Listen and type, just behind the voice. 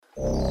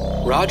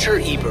Roger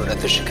Ebert at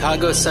the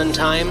Chicago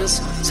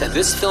Sun-Times said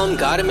this film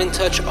got him in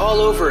touch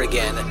all over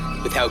again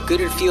with how good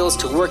it feels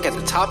to work at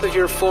the top of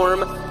your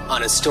form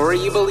on a story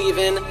you believe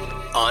in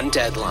on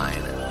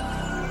deadline.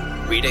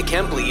 Rita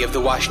Kempley of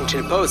the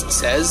Washington Post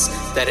says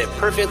that it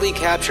perfectly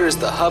captures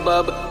the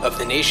hubbub of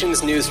the nation's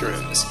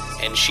newsrooms,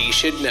 and she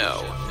should know.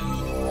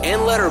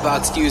 And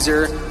Letterboxd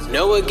user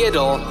Noah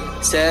Giddle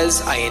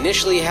says, I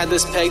initially had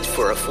this pegged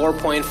for a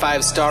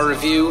 4.5-star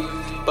review,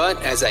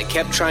 but as I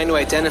kept trying to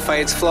identify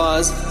its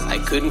flaws, I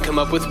couldn't come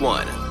up with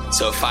one,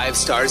 so 5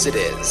 stars it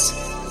is.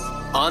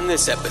 On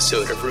this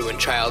episode of Ruined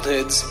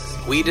Childhoods,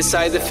 we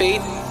decide the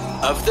fate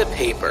of The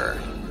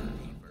Paper.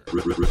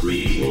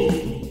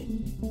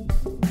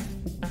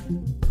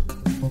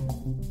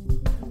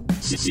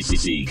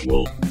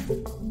 Sequel.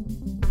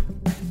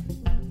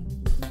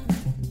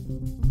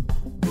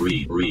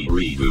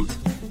 Reboot.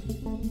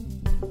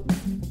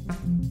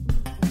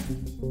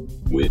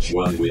 Which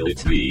one will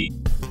it be?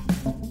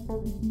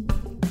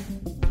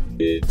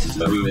 It's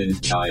the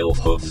Ruined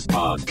Childhoods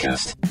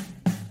podcast.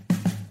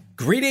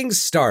 Greetings,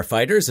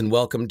 Starfighters, and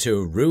welcome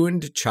to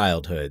Ruined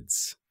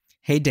Childhoods.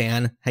 Hey,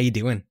 Dan. How you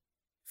doing?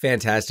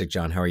 Fantastic,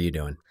 John. How are you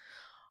doing?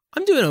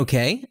 I'm doing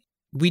okay.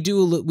 We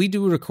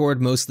do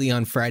record mostly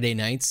on Friday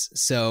nights,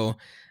 so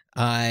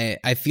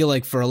I feel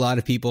like for a lot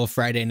of people,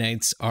 Friday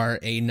nights are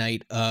a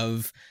night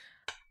of,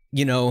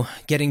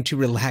 getting to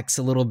relax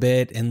a little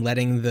bit and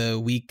letting the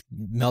week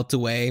melt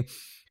away.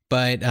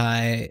 But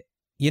I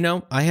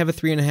have a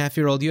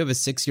 3.5-year-old. You have a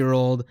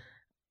 6-year-old.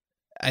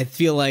 I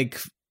feel like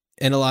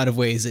in a lot of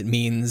ways it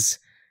means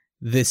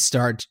this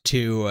start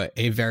to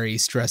a very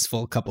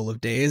stressful couple of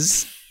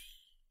days.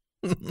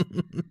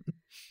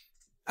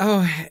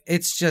 Oh,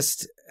 it's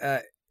just,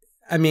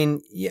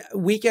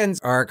 weekends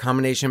are a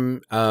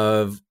combination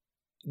of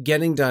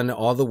getting done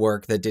all the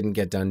work that didn't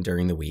get done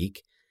during the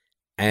week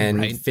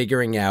and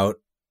figuring out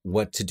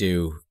what to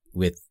do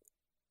with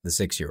the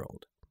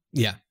 6-year-old.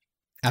 Yeah,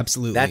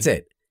 absolutely. That's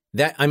it.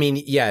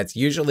 It's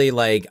usually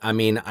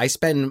I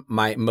spend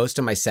most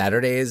of my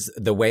Saturdays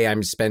the way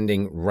I'm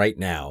spending right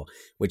now,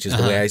 which is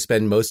the way I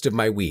spend most of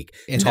my week.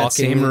 In that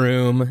same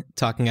room,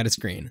 talking at a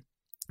screen.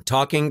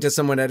 Talking to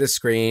someone at a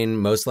screen,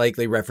 most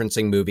likely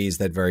referencing movies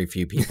that very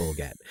few people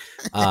get.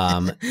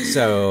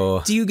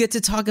 So, do you get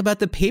to talk about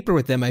The Paper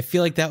with them? I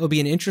feel like that would be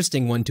an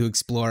interesting one to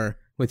explore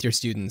with your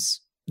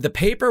students. The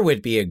Paper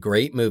would be a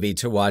great movie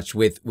to watch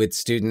with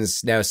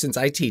students. Now, since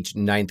I teach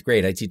 9th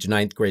grade, I teach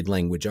 9th grade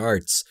language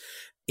arts.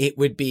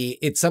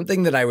 It's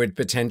something that I would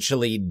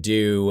potentially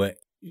do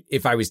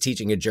if I was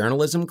teaching a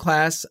journalism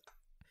class.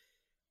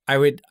 I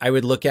would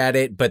look at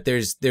it, but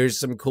there's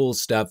some cool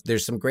stuff.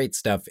 There's some great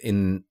stuff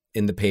in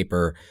The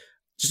Paper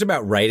just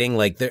about writing.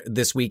 Like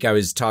this week I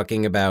was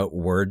talking about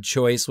word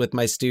choice with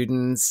my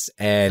students,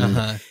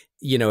 and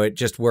it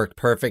just worked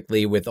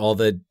perfectly with all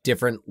the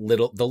different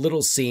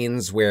little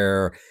scenes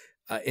where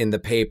in The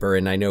Paper,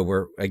 and I know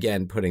we're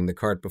again putting the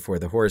cart before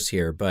the horse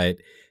here, but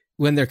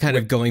when they're kind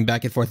of going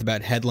back and forth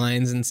about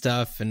headlines and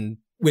stuff, and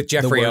with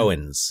Jeffrey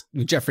Owens.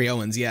 With Jeffrey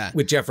Owens, yeah.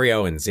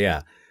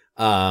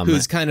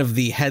 Who's kind of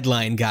the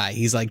headline guy.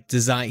 He's like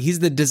he's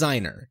the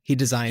designer. He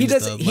designs He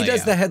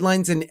does the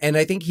headlines, and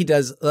I think he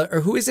does,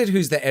 or who is it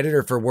who's the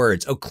editor for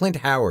Words? Oh, Clint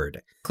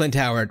Howard. Clint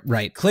Howard,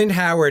 right. Clint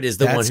Howard is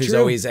the one who's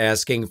always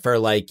asking for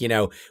what's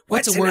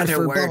a word another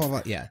for word? Blah, blah,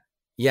 blah. Yeah.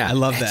 Yeah. I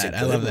love that.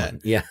 I love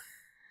that. Yeah.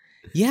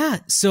 Yeah.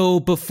 So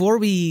before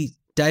we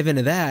dive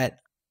into that,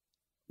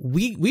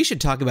 we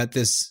should talk about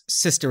this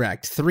Sister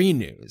Act 3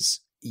 news.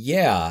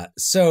 Yeah.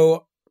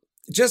 So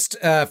just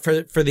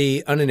for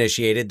the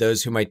uninitiated,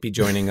 those who might be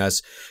joining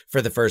us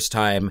for the first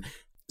time.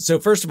 So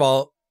first of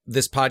all,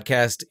 this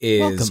podcast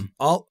is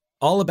all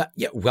about,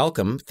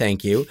 welcome.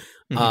 Thank you.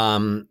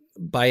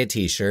 Buy a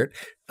t-shirt.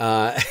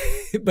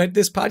 But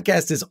this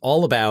podcast is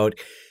all about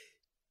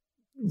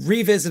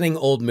revisiting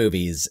old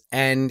movies,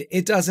 and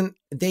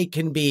they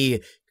can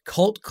be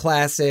cult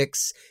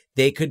classics.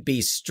 They could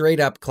be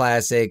straight up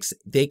classics.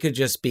 They could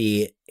just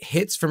be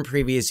hits from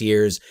previous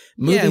years,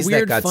 movies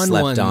that got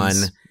slept on.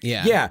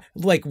 Yeah,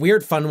 like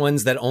weird fun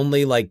ones that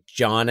only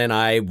John and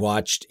I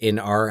watched in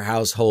our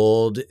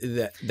household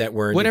that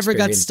weren't whatever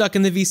got stuck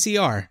in the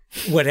VCR.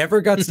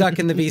 Whatever got stuck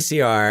in the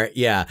VCR.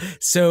 Yeah.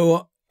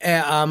 So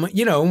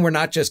we're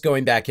not just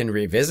going back and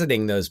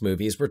revisiting those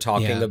movies. We're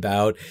talking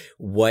about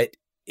what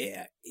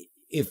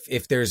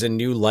if there's a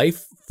new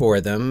life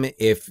for them,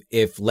 if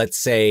let's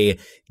say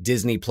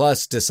Disney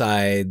Plus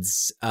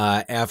decides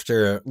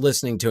after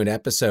listening to an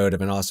episode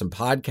of an awesome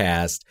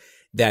podcast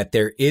that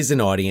there is an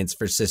audience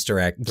for Sister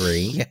Act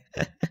 3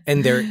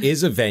 and there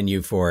is a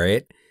venue for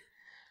it,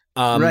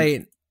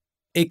 right?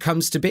 It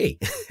comes to be.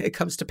 It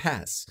comes to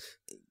pass.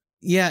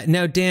 Yeah.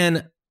 Now,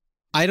 Dan,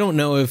 I don't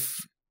know if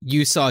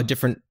you saw a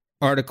different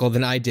article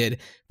than I did,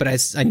 but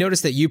I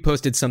noticed that you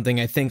posted something,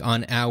 I think,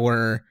 on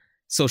our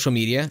social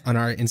media, on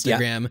our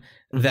Instagram,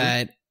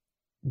 that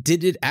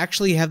did it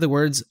actually have the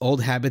words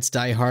 "old habits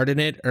die hard" in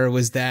it, or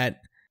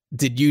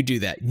did you do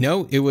that?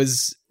 No, it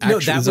was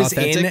actually that was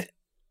authentic. in.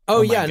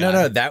 Oh yeah,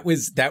 no, that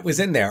was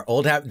in there.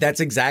 That's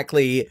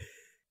exactly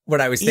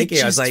what I was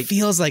thinking. I was like,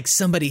 feels like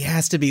somebody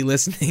has to be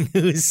listening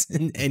who's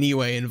in any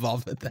way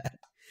involved with that.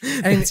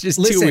 And it's just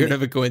listen, too weird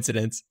of a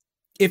coincidence.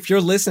 If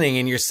you're listening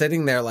and you're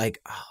sitting there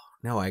like, oh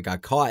no, I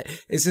got caught.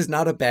 This is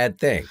not a bad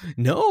thing.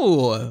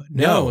 No.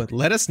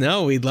 Let us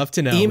know. We'd love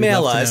to know.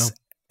 Email us.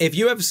 If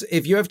you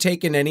have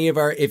taken any of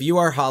our, if you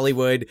are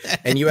Hollywood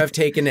and you have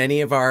taken any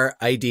of our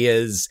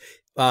ideas,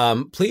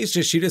 please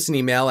just shoot us an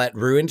email at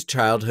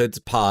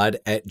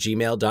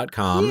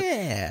ruinedchildhoodspod@gmail.com.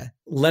 Yeah.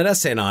 Let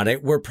us in on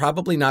it. We're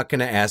probably not going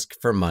to ask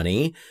for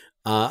money.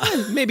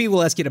 Maybe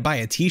we'll ask you to buy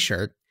a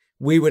t-shirt.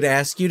 We would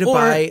ask you to or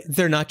buy.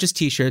 They're not just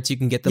t-shirts. You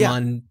can get them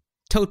on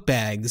tote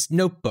bags,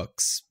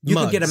 notebooks, You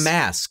mugs. could get a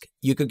mask.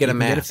 You could get a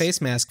mask. Get a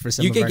face mask for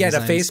some You of could our get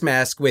designs. a face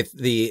mask with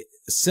the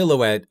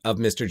silhouette of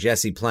Mr.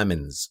 Jesse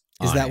Plemons.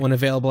 Is that one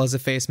available as a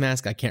face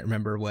mask? I can't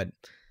remember what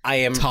I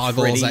am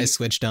toggles I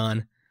switched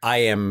on. I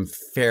am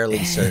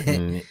fairly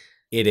certain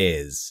it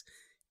is.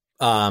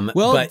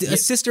 But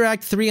Sister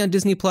Act 3 on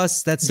Disney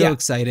Plus, that's so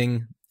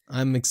exciting.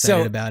 I'm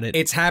excited about it.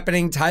 It's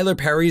happening. Tyler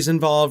Perry's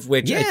involved,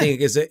 which I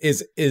think is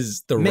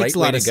the right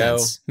way to go.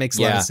 Makes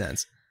a lot of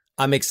sense.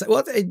 I'm excited.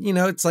 Well,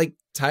 it's like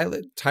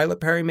Tyler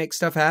Perry makes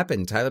stuff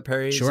happen. Tyler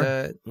Perry's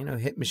a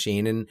hit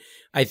machine, and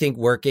I think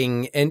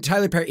and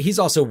Tyler Perry, he's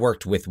also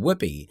worked with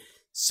Whoopi.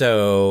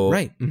 So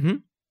right. Mm-hmm.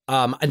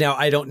 Now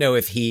I don't know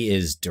if he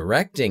is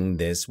directing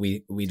this.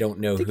 We don't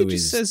know who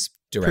is says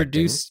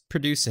directing.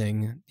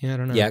 Producing. Yeah, I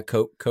don't know. Yeah,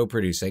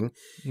 co-producing.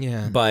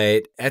 Yeah,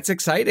 but that's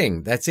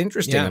exciting. That's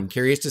interesting. Yeah. I'm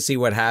curious to see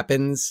what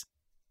happens.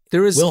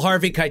 Will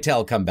Harvey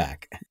Keitel come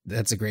back?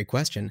 That's a great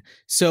question.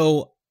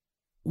 So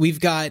we've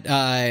got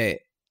a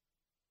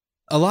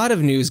lot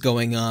of news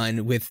going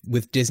on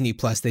with Disney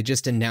Plus. They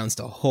just announced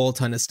a whole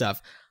ton of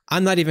stuff.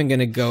 I'm not even going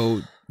to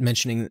go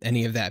mentioning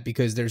any of that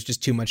because there's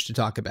just too much to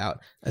talk about,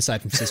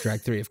 aside from Sister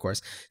Act 3, of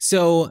course.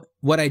 So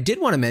what I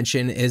did want to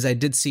mention is I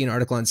did see an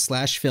article on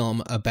Slash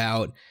Film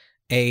about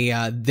they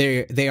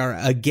are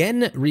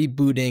again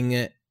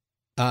rebooting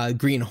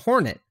Green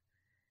Hornet.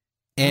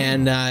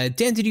 And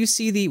Dan, did you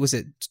see was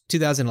it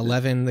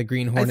 2011, the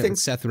Green Hornet with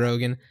Seth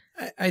Rogen?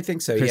 I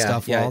think so,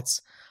 Christoph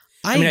Waltz.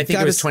 I think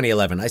it was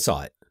 2011. I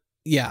saw it.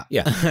 Yeah.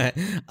 Yeah.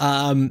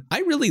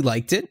 I really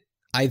liked it.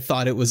 I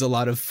thought it was a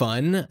lot of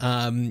fun.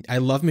 I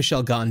love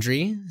Michel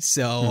Gondry,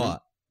 so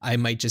I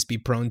might just be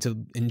prone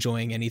to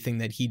enjoying anything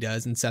that he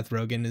does. And Seth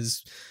Rogen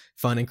is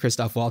fun, and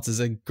Christoph Waltz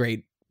is a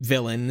great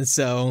villain.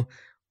 So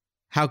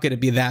how could it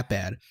be that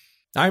bad?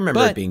 I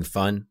remember it being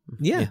fun.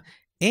 Yeah.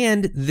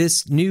 And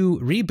this new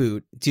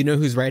reboot, do you know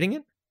who's writing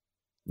it?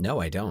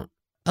 No, I don't.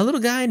 A little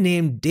guy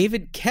named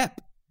David Koepp,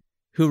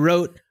 who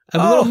wrote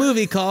a little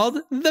movie called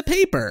The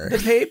Paper. The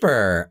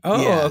Paper.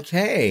 Oh, yeah.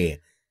 Okay.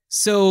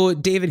 So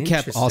David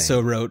Koepp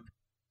also wrote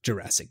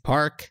Jurassic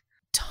Park.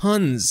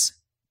 Tons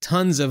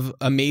of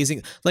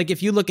amazing. Like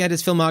if you look at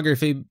his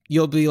filmography,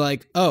 you'll be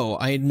like, oh,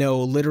 I know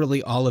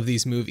literally all of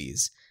these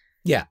movies.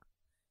 Yeah.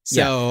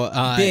 So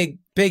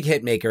big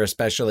hit maker,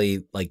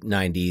 especially like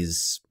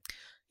 90s.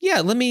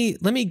 Yeah, let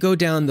me go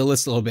down the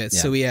list a little bit.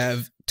 Yeah. So we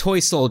have Toy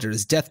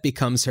Soldiers, Death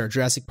Becomes Her,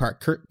 Jurassic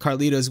Park,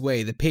 Carlito's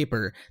Way, The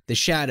Paper, The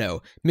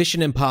Shadow,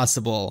 Mission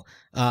Impossible,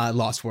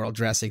 Lost World,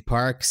 Jurassic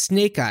Park,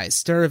 Snake Eyes,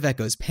 Stir of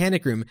Echoes,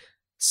 Panic Room,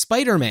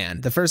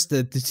 Spider-Man,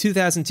 the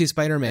 2002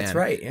 Spider-Man. That's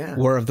right, yeah.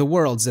 War of the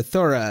Worlds,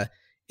 Zathura,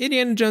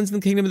 Indiana Jones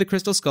and the Kingdom of the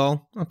Crystal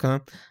Skull. Okay.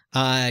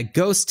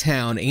 Ghost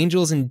Town,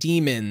 Angels and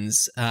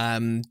Demons,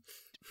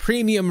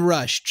 Premium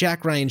Rush,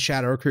 Jack Ryan,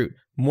 Shadow Recruit.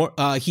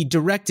 He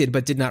directed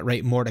but did not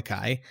write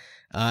Mordecai.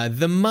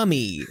 The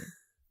Mummy.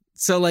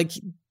 So like,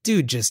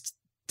 dude just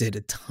did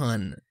a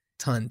ton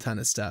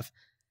of stuff.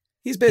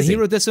 He's busy. And he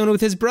wrote this one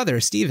with his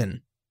brother,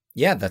 Steven.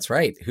 Yeah, that's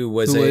right. Who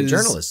was a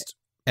journalist.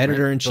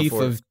 Editor-in-chief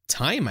of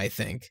Time, I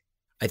think.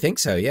 I think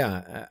so,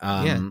 yeah.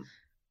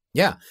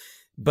 Yeah.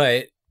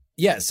 But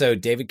yeah, so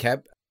David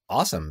Koepp,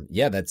 awesome.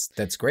 Yeah,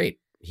 that's great.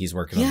 He's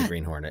working on the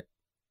Green Hornet.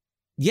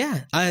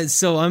 Yeah.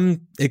 So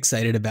I'm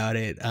excited about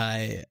it.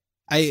 I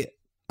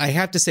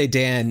have to say,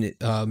 Dan,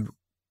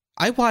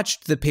 I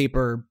watched The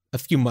Paper a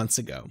few months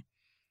ago,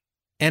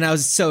 and I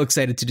was so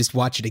excited to just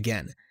watch it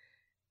again.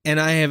 And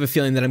I have a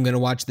feeling that I'm going to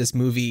watch this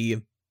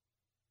movie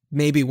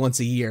maybe once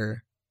a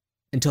year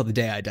until the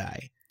day I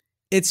die.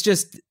 It's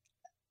just,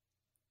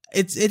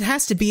 it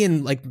has to be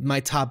in like my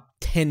top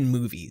 10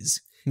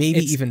 movies,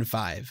 maybe even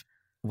 5.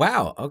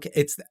 Wow.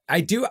 Okay.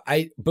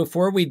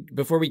 Before we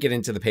get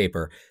into The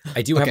Paper,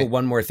 I do have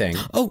one more thing.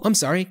 Oh, I'm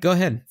sorry. Go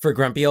ahead. For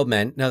Grumpy Old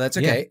Men. No, that's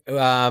okay.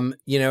 Yeah.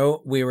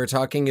 We were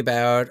talking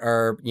about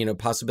our,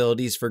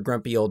 possibilities for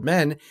Grumpy Old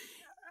Men.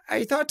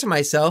 I thought to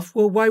myself,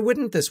 well, why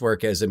wouldn't this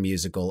work as a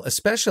musical?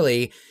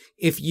 Especially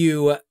if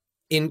you,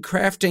 in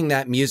crafting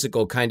that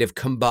musical, kind of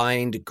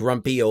combined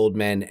grumpy old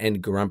men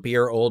and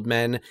grumpier old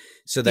men,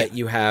 so that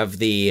you have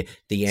the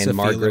Anne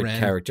Margaret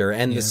character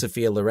and the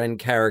Sophia Loren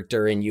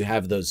character, and you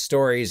have those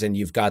stories, and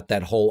you've got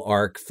that whole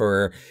arc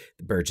for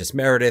the Burgess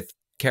Meredith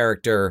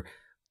character.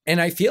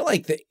 And I feel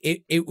like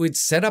it would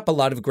set up a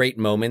lot of great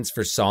moments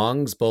for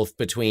songs, both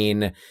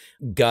between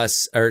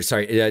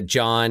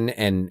John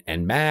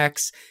and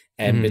Max,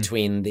 and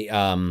between the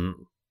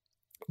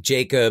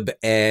Jacob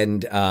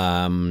and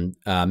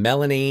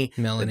Melanie,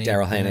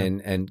 Daryl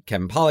Hannah and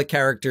Kevin Pollak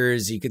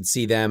characters. You could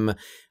see them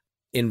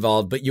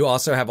involved, but you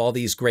also have all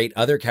these great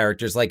other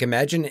characters. Like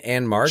imagine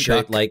Anne Margaret,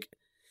 Chuck. like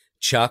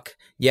Chuck.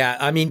 Yeah,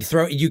 I mean,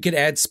 you could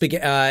add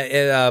spaghetti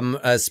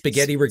rigetti.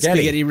 Spaghetti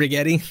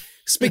rigetti.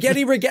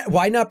 Spaghetti rigetti.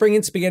 Why not bring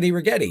in spaghetti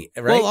rigetti?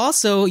 Right. Well,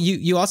 also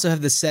you also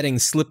have the setting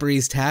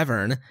Slippery's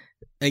Tavern.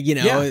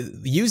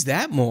 Use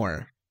that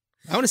more.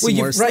 I want to see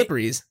more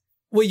Slippery's.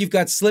 Well, you've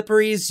got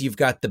Slippery's, you've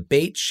got the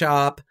bait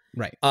shop,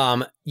 right?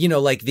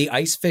 Like the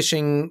ice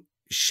fishing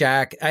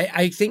shack.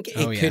 I think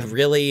it could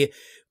really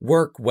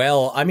work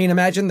well. I mean,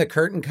 imagine the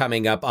curtain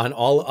coming up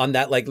on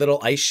that like little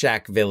ice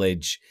shack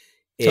village.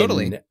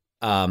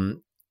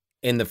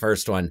 In the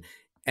first one.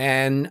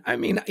 And I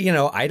mean,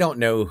 I don't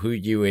know who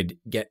you would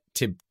get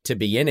to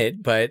be in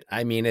it, but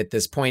I mean, at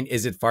this point,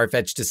 is it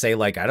far-fetched to say,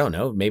 like, I don't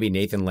know, maybe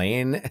Nathan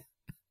Lane?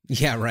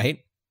 Yeah, right.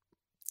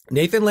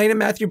 Nathan Lane and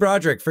Matthew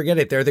Broderick, forget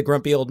it. They're the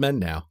grumpy old men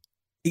now.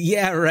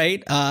 Yeah,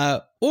 right.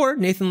 Or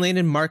Nathan Lane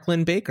and Mark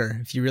Lynn Baker,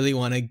 if you really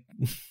want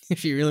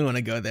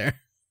to go there.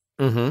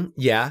 Mm-hmm.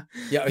 Yeah.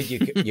 Yeah.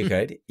 You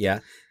could. Yeah.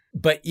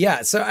 But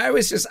yeah, so I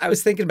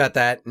was thinking about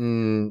that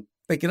and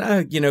thinking,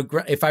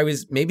 if I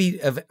was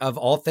maybe of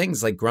all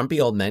things, like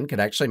Grumpy Old Men could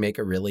actually make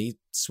a really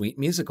sweet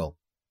musical.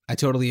 I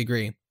totally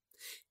agree.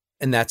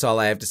 And that's all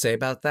I have to say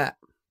about that.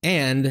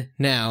 And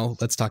now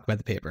let's talk about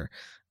the paper.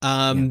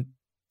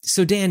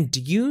 So Dan,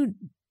 do you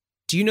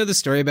know the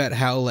story about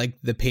how like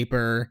the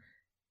paper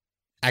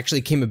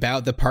actually came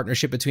about, the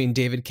partnership between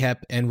David Koepp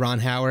and Ron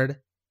Howard?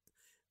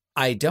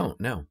 I don't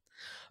know.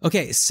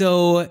 Okay,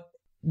 so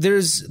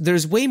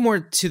there's way more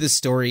to the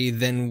story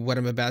than what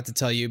I'm about to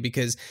tell you,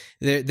 because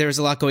there's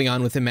a lot going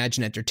on with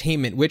Imagine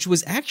Entertainment, which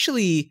was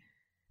actually,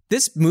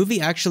 this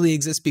movie actually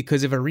exists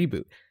because of a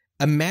reboot.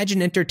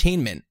 Imagine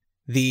Entertainment,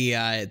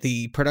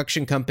 the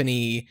production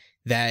company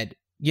that,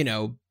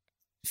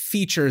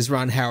 features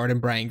Ron Howard and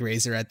Brian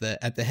Grazer at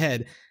the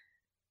head,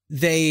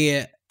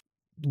 they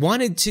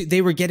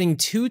were getting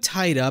too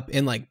tied up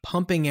in like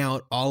pumping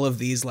out all of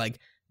these like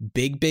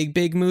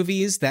big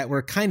movies that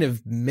were kind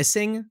of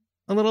missing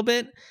a little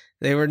bit.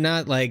 They were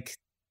not like,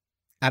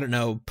 I don't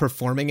know,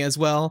 performing as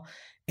well.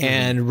 Mm-hmm.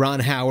 And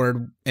Ron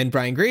Howard and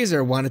Brian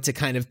Grazer wanted to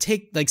kind of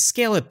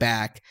scale it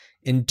back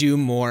and do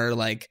more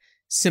like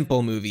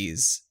simple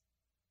movies,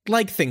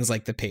 like things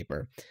like The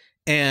Paper.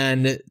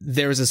 And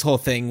there was this whole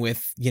thing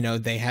with,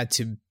 they had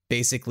to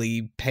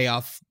basically pay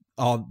out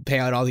all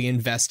the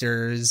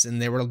investors, and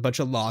there were a bunch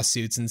of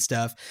lawsuits and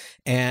stuff.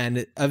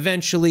 And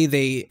eventually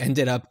they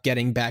ended up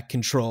getting back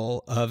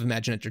control of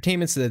Imagine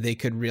Entertainment so that they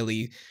could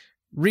really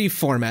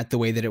reformat the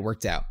way that it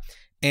worked out.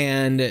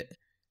 And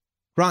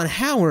Ron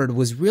Howard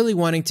was really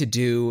wanting to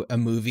do a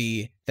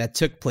movie that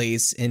took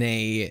place in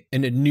a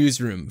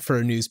newsroom for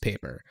a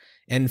newspaper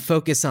and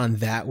focus on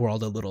that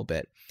world a little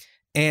bit.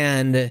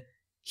 And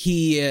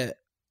he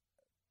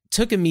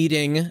took a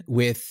meeting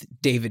with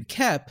David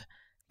Koepp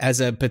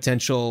as a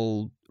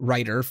potential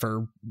writer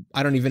for,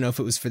 I don't even know if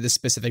it was for this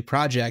specific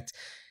project.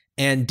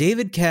 And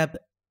David Koepp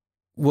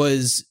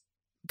was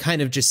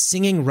kind of just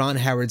singing Ron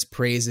Howard's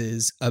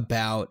praises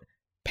about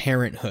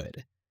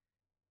parenthood,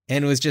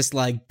 and was just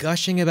like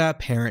gushing about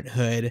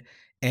parenthood.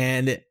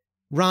 And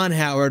Ron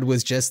Howard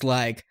was just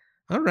like,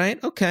 all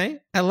right, okay,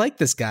 I like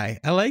this guy.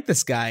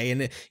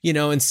 And,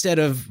 instead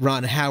of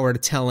Ron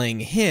Howard telling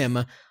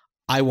him,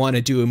 I want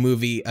to do a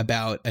movie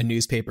about a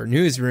newspaper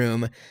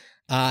newsroom,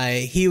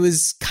 he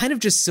was kind of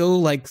just so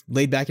like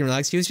laid back and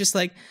relaxed. He was just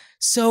like,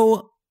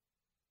 so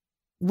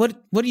what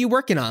are you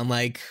working on?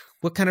 Like,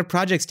 what kind of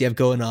projects do you have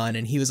going on?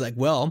 And he was like,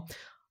 well,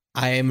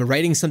 I am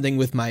writing something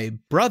with my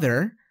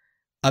brother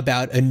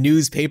about a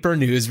newspaper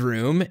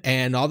newsroom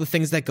and all the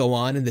things that go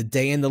on in the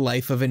day in the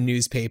life of a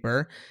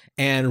newspaper.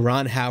 And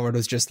Ron Howard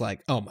was just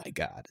like, oh my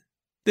God,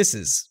 this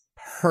is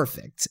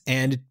perfect.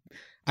 And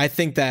I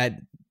think that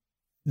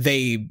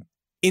they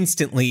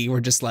instantly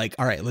were just like,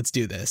 all right, let's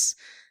do this.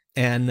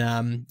 And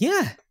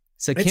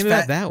so it came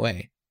about that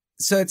way.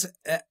 So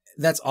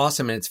that's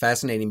awesome. And it's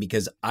fascinating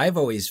because I've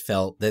always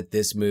felt that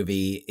this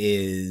movie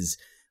is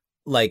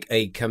like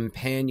a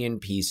companion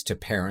piece to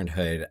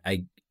Parenthood.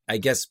 I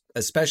guess,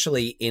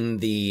 especially in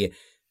the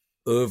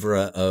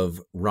oeuvre of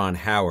Ron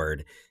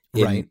Howard,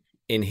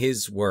 in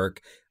his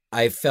work,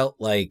 I felt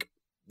like,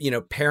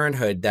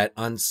 Parenthood, that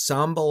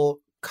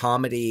ensemble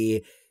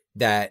comedy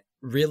that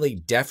really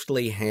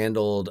deftly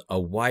handled a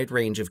wide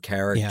range of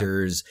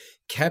characters,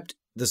 kept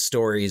the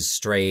stories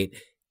straight,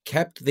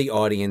 kept the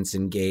audience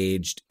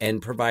engaged,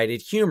 and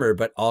provided humor,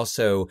 but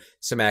also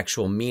some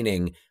actual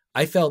meaning.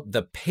 I felt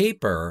The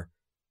Paper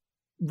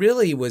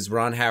really was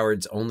Ron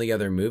Howard's only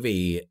other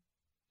movie,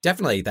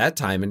 definitely at that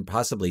time and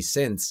possibly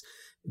since,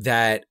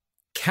 that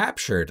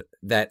captured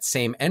that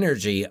same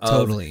energy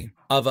of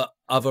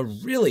a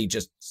really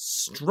just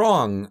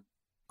strong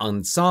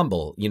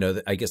ensemble.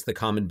 I guess the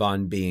common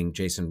bond being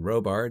Jason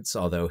Robards,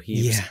 although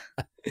he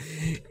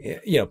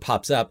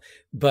pops up.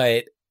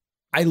 But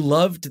I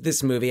loved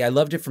this movie. I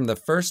loved it from the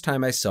first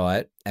time I saw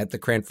it at the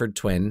Cranford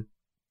Twin,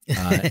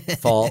 spring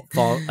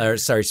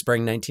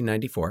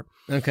 1994.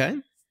 Okay.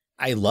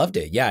 I loved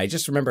it. Yeah, I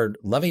just remember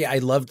loving it. I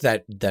loved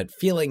that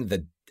feeling,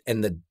 the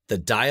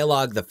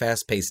dialogue, the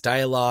fast-paced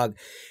dialogue,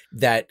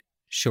 that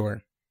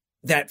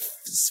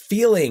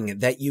feeling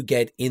that you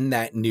get in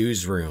that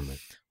newsroom.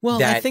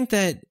 Well, I think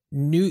that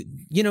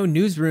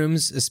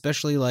newsrooms,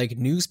 especially like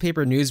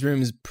newspaper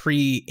newsrooms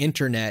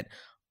pre-internet,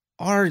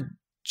 are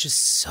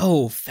just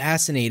so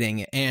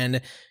fascinating.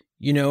 And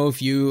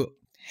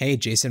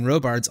Jason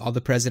Robards, All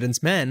the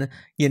President's Men,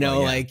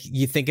 like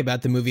you think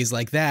about the movies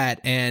like that,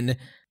 and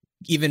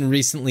even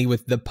recently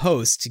with The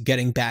Post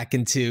getting back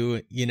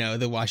into,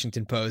 the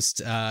Washington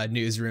Post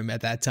newsroom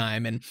at that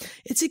time. And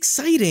it's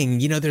exciting.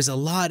 There's a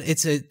lot.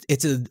 It's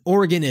an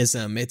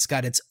organism. It's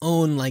got its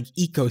own like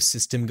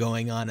ecosystem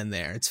going on in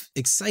there. It's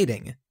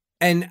exciting.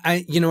 And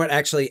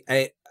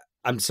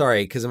I'm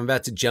sorry, because I'm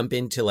about to jump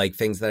into like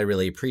things that I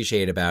really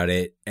appreciate about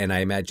it. And I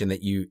imagine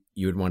that you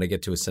would want to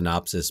get to a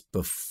synopsis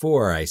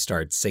before I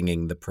start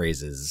singing the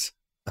praises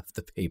of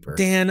the paper.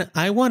 Dan,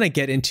 I want to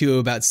get into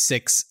about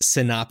 6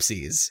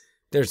 synopses.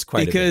 There's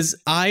quite because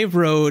I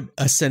wrote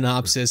a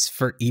synopsis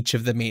for each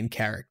of the main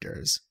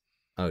characters.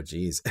 Oh,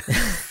 geez.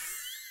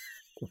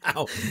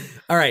 Wow.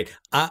 All right.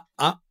 I'm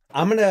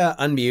going to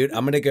unmute.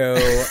 I'm going to go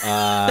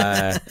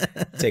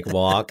take a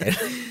walk.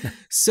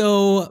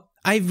 So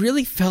I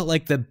really felt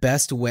like the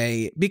best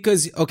way,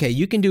 because, okay,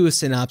 you can do a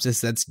synopsis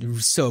that's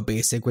so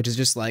basic, which is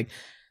just like,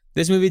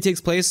 this movie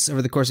takes place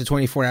over the course of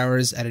 24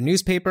 hours at a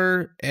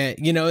newspaper, and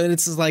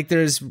it's like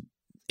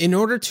in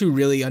order to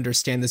really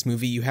understand this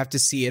movie, you have to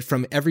see it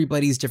from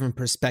everybody's different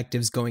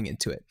perspectives going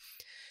into it.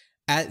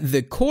 At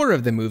the core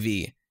of the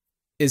movie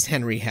is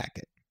Henry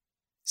Hackett.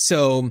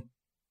 So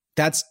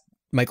that's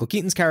Michael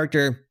Keaton's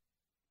character.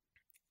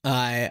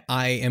 I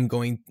am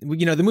going,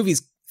 the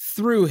movie's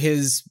through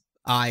his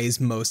eyes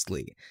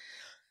mostly.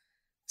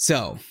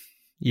 So,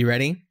 you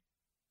ready?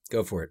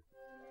 Go for it.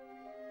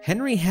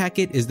 Henry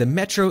Hackett is the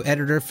Metro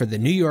editor for the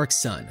New York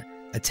Sun,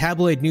 a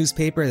tabloid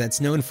newspaper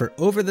that's known for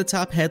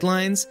over-the-top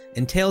headlines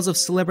and tales of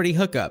celebrity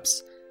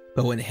hookups.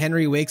 But when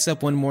Henry wakes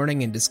up one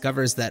morning and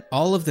discovers that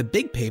all of the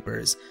big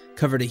papers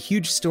covered a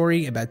huge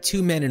story about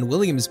 2 men in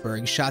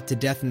Williamsburg shot to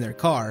death in their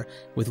car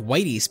with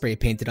Whitey spray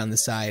painted on the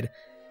side,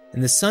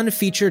 and the Sun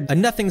featured a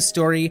nothing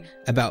story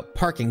about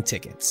parking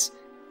tickets.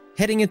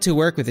 Heading into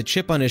work with a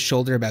chip on his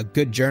shoulder about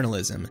good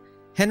journalism,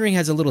 Henry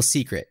has a little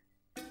secret.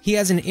 He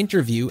has an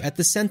interview at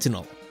the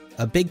Sentinel,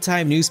 a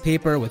big-time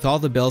newspaper with all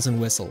the bells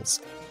and whistles.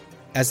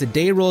 As the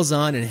day rolls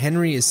on and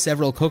Henry is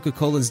several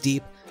Coca-Colas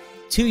deep,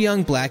 2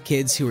 young black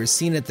kids who are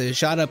seen at the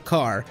shot-up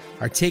car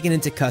are taken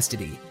into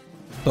custody.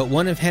 But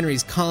one of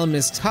Henry's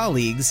columnist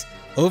colleagues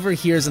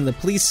overhears on the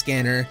police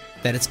scanner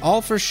that it's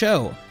all for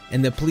show,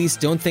 and the police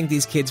don't think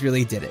these kids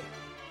really did it.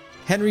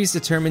 Henry's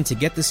determined to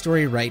get the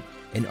story right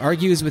and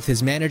argues with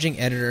his managing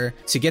editor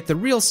to get the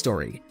real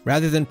story,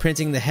 rather than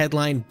printing the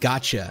headline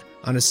 "Gotcha"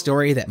 on a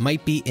story that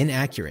might be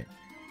inaccurate.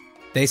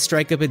 They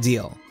strike up a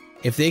deal.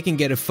 If they can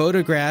get a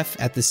photograph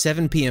at the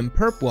 7 p.m.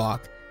 perp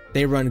walk,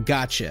 they run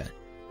Gotcha.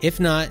 If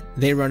not,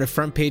 they run a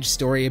front-page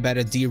story about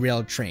a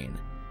derailed train.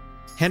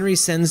 Henry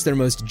sends their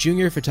most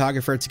junior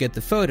photographer to get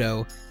the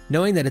photo,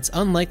 knowing that it's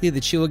unlikely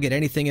that she will get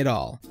anything at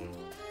all.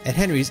 At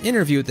Henry's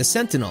interview at the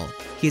Sentinel,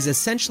 he is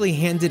essentially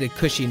handed a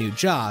cushy new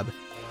job,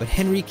 but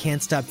Henry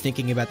can't stop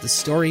thinking about the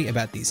story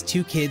about these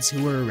 2 kids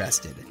who were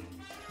arrested.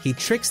 He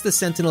tricks the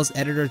Sentinel's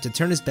editor to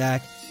turn his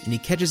back, and he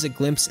catches a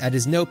glimpse at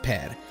his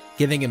notepad,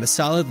 giving him a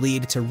solid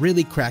lead to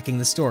really cracking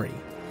the story.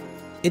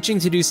 Itching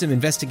to do some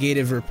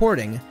investigative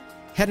reporting,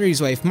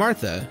 Henry's wife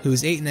Martha,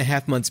 who's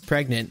 8.5 months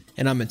pregnant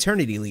and on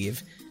maternity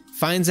leave,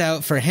 finds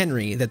out for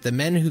Henry that the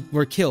men who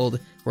were killed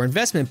were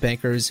investment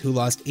bankers who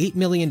lost $8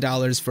 million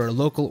for a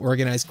local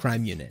organized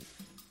crime unit.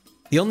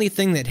 The only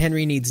thing that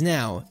Henry needs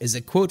now is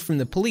a quote from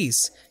the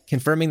police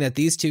confirming that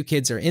these 2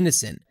 kids are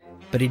innocent,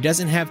 but he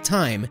doesn't have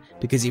time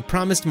because he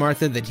promised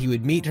Martha that he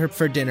would meet her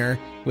for dinner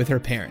with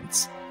her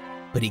parents.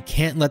 But he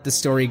can't let the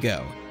story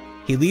go.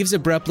 He leaves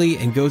abruptly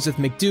and goes with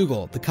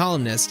McDougal, the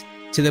columnist,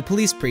 to the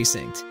police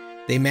precinct.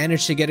 They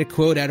manage to get a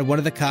quote out of one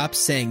of the cops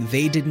saying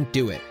they didn't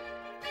do it.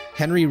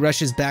 Henry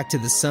rushes back to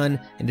the Sun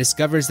and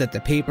discovers that the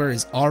paper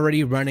is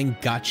already running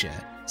Gotcha,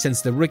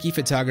 since the rookie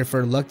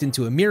photographer lucked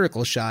into a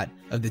miracle shot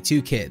of the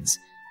 2 kids.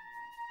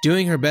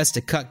 Doing her best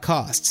to cut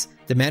costs,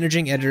 the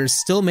managing editor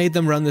still made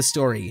them run the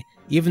story,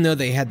 even though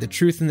they had the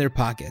truth in their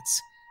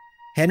pockets.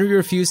 Henry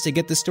refused to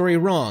get the story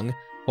wrong,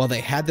 while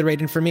they had the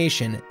right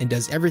information, and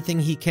does everything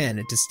he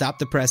can to stop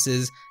the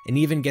presses, and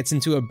even gets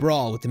into a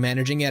brawl with the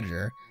managing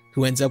editor,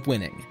 who ends up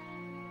winning.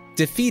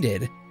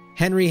 Defeated,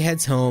 Henry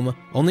heads home,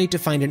 only to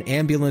find an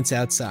ambulance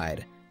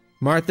outside.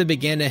 Martha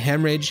began to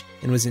hemorrhage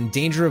and was in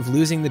danger of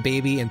losing the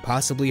baby and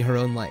possibly her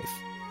own life.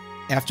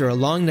 After a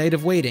long night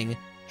of waiting,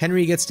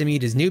 Henry gets to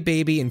meet his new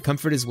baby and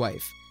comfort his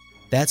wife.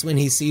 That's when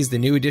he sees the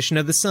new edition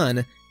of The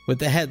Sun with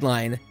the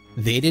headline,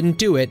 "They didn't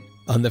do it,"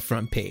 on the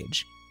front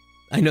page.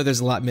 I know there's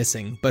a lot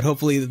missing, but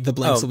hopefully the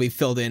blanks will be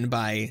filled in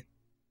by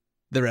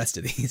the rest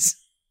of these.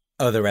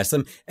 Oh, the rest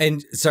of them.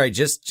 And sorry,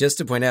 just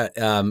to point out,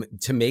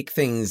 to make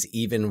things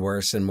even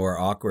worse and more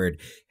awkward,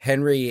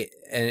 Henry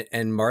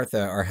and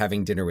Martha are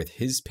having dinner with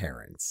his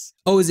parents.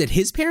 Oh, is it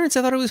his parents?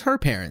 I thought it was her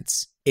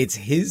parents. It's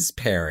his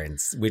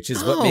parents, which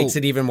is what makes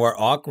it even more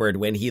awkward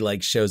when he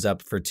like shows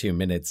up for 2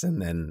 minutes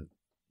and then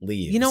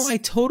leaves. You know, I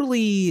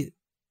totally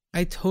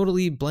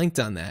blanked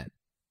on that.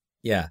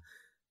 Yeah.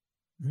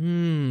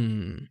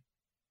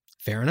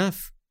 Fair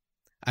enough.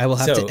 I will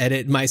have to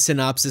edit my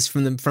synopsis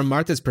from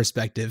Martha's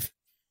perspective.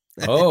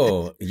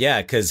 Oh,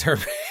 yeah, because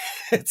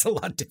it's a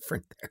lot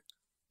different there.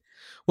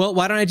 Well,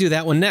 why don't I do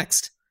that one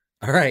next?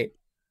 All right.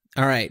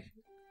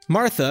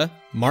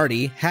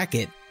 Marty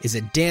Hackett, is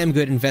a damn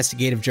good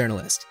investigative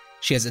journalist.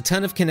 She has a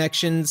ton of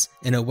connections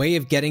and a way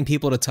of getting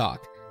people to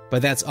talk,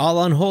 but that's all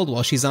on hold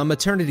while she's on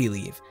maternity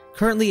leave,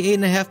 currently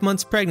 8.5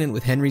 months pregnant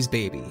with Henry's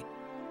baby.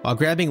 While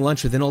grabbing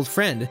lunch with an old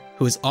friend,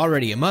 who is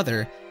already a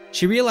mother,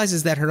 she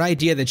realizes that her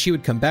idea that she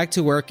would come back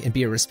to work and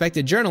be a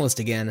respected journalist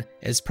again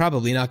is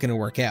probably not going to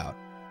work out.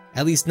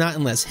 At least not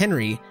unless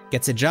Henry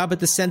gets a job at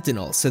the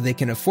Sentinel so they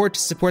can afford to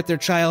support their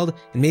child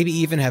and maybe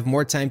even have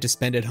more time to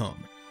spend at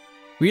home.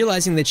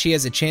 Realizing that she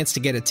has a chance to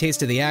get a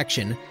taste of the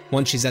action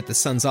once she's at the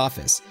Sun's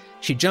office,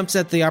 she jumps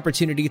at the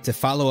opportunity to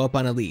follow up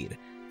on a lead: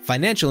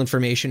 financial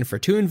information for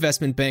 2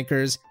 investment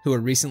bankers who were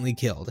recently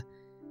killed.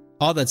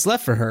 All that's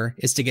left for her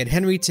is to get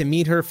Henry to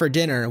meet her for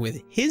dinner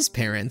with his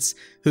parents,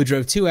 who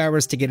drove 2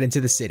 hours to get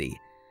into the city.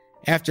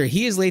 After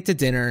he is late to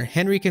dinner,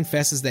 Henry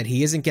confesses that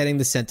he isn't getting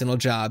the Sentinel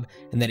job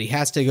and that he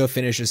has to go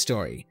finish his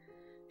story.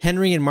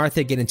 Henry and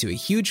Martha get into a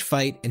huge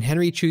fight, and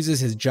Henry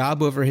chooses his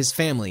job over his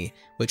family,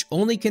 which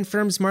only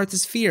confirms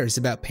Martha's fears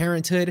about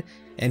parenthood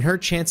and her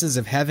chances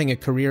of having a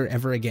career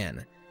ever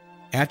again.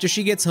 After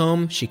she gets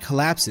home, she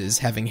collapses,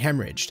 having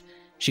hemorrhaged.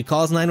 She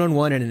calls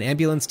 911 and an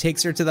ambulance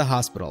takes her to the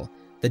hospital,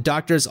 the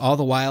doctors all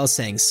the while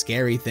saying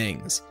scary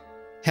things.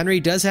 Henry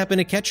does happen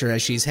to catch her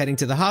as she's heading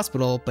to the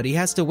hospital, but he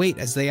has to wait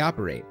as they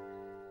operate.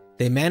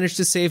 They manage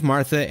to save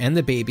Martha and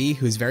the baby,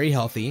 who's very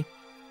healthy.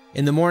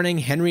 In the morning,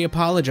 Henry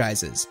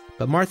apologizes,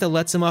 but Martha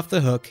lets him off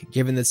the hook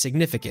given the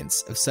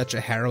significance of such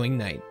a harrowing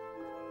night.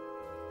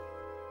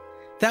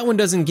 That one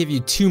doesn't give you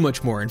too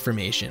much more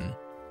information,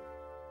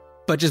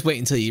 but just wait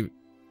until you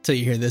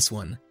hear this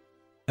one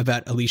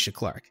about Alicia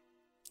Clark.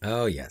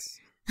 Oh, yes.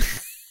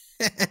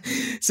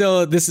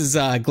 So this is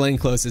Glenn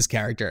Close's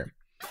character.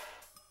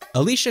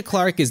 Alicia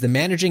Clark is the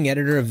managing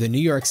editor of the New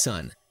York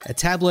Sun, a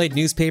tabloid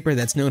newspaper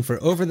that's known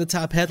for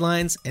over-the-top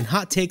headlines and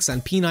hot takes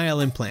on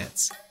penile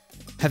implants.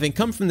 Having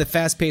come from the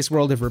fast-paced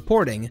world of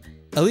reporting,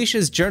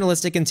 Alicia's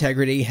journalistic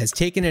integrity has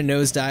taken a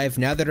nosedive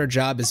now that her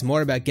job is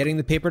more about getting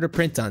the paper to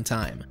print on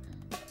time.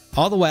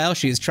 All the while,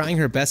 she is trying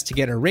her best to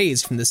get a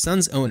raise from the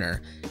Sun's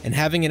owner and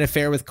having an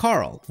affair with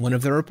Carl, one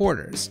of the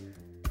reporters.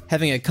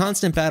 Having a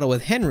constant battle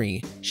with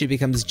Henry, she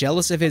becomes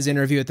jealous of his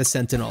interview at the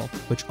Sentinel,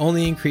 which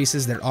only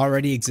increases their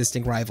already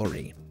existing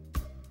rivalry.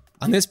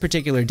 On this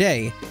particular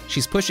day,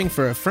 she's pushing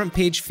for a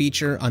front-page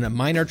feature on a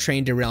minor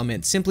train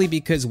derailment simply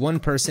because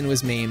one person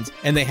was maimed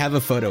and they have a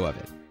photo of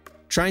it.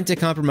 Trying to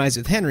compromise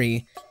with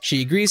Henry,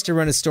 she agrees to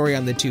run a story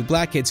on the 2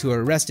 black kids who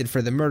were arrested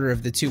for the murder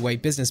of the 2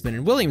 white businessmen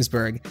in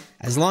Williamsburg,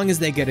 as long as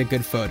they get a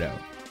good photo.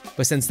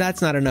 But since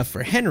that's not enough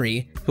for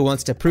Henry, who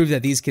wants to prove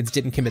that these kids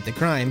didn't commit the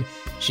crime,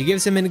 she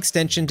gives him an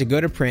extension to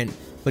go to print,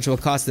 which will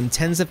cost them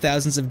tens of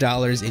thousands of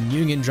dollars in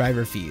union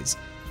driver fees.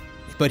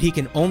 But he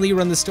can only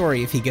run the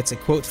story if he gets a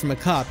quote from a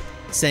cop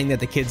saying that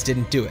the kids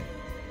didn't do it.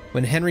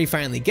 When Henry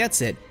finally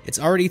gets it, it's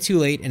already too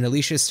late and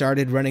Alicia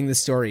started running the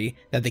story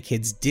that the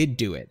kids did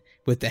do it,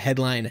 with the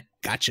headline,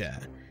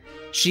 "Gotcha."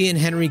 She and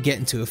Henry get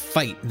into a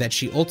fight that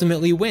she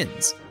ultimately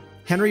wins.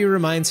 Henry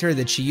reminds her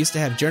that she used to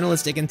have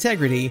journalistic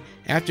integrity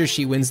after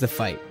she wins the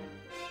fight.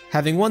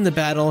 Having won the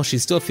battle, she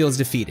still feels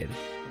defeated.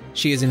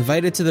 She is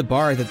invited to the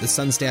bar that the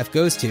Sun staff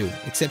goes to,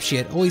 except she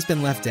had always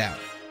been left out.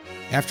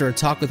 After a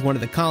talk with one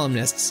of the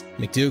columnists,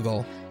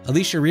 McDougal,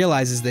 Alicia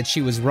realizes that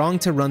she was wrong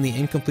to run the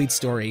incomplete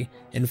story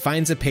and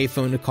finds a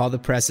payphone to call the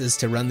presses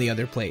to run the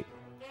other plate.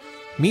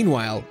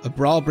 Meanwhile, a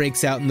brawl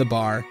breaks out in the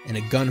bar and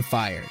a gun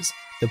fires.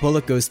 The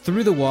bullet goes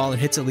through the wall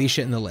and hits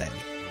Alicia in the leg.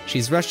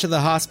 She's rushed to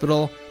the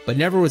hospital, but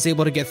never was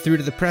able to get through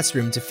to the press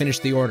room to finish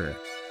the order.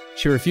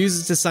 She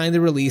refuses to sign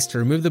the release to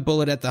remove the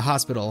bullet at the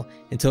hospital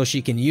until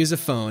she can use a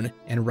phone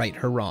and right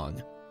her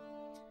wrong.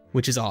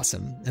 Which is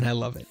awesome, and I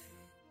love it.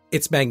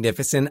 It's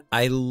magnificent.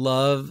 I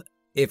love,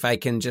 if I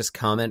can just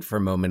comment for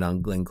a moment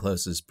on Glenn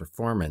Close's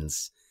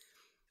performance.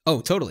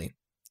 Oh, totally.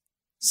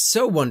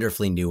 So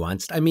wonderfully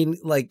nuanced. I mean,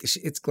 like,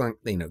 it's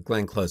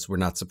Glenn Close. We're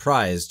not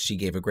surprised. She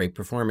gave a great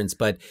performance,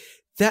 but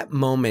that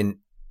moment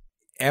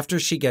after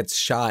she gets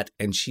shot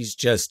and she's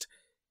just,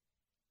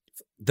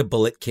 the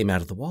bullet came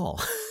out of the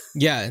wall.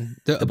 Yeah,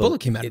 the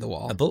bullet came out of the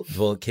wall. A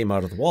bullet came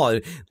out of the wall.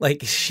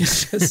 Like,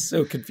 she's just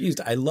so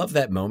confused. I love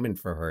that moment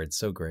for her. It's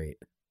so great.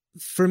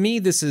 For me,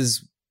 this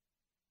is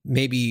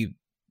maybe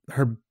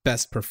her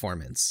best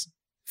performance.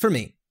 For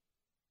me.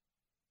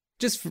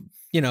 Just for,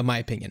 my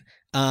opinion.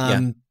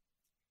 Yeah.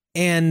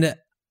 And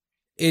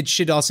it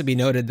should also be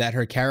noted that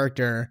her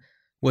character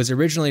was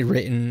originally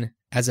written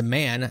as a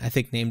man, I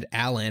think named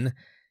Alan.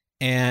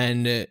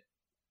 And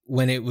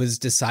when it was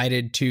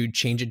decided to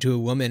change it to a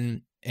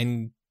woman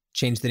and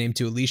change the name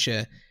to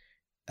Alicia,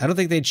 I don't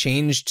think they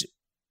changed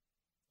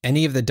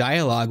any of the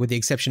dialogue, with the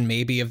exception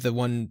maybe of the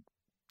one,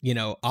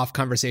 off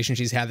conversation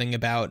she's having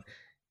about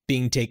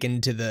being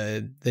taken to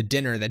the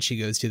dinner that she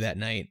goes to that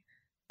night.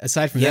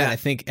 Aside from that, I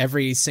think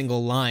every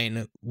single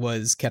line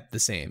was kept the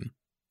same,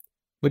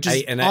 which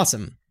is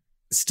awesome.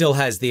 Still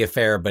has the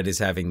affair, but is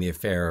having the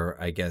affair,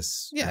 I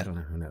guess. Yeah. I don't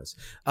know. Who knows?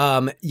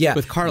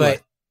 With Carla.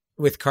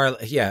 With Carla.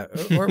 Yeah.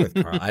 Or with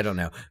Carla. I don't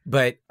know.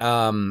 But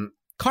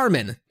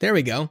Carmen. There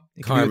we go.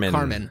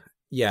 Carmen.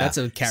 Yeah. That's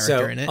a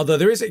character in it. Although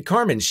there is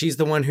Carmen. She's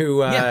the one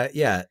who,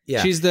 yeah.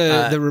 She's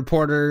the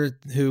reporter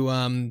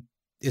who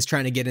is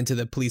trying to get into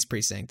the police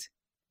precinct.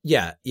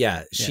 Yeah.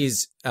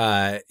 She's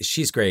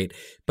great.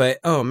 But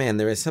oh man,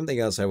 there was something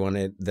else I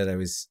wanted that I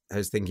was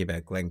thinking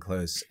about Glenn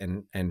Close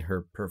and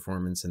her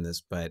performance in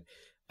this, but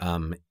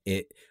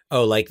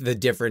like the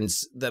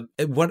difference,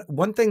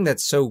 one thing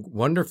that's so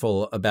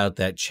wonderful about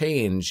that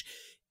change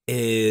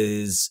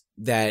is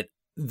that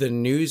this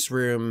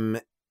newsroom,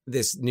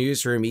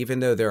 even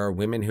though there are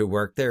women who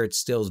work there, it's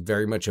still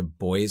very much a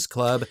boys'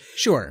 club.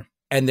 Sure.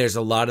 And there's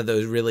a lot of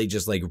those really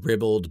just like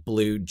ribald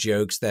blue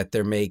jokes that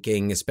they're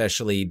making,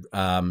 especially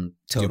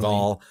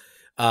Duvall.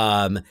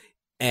 And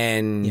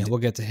we'll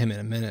get to him in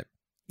a minute.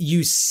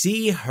 You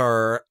see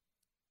her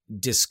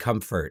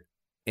discomfort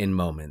in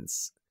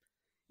moments.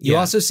 You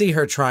also see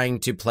her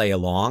trying to play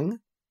along.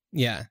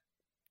 Yeah.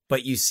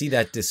 But you see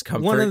that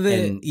discomfort.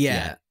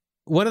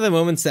 One of the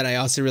moments that I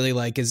also really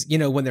like is,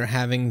 when they're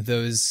having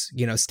those,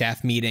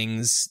 staff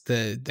meetings,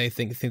 they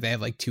think they have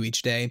like 2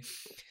 each day.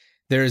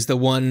 There's the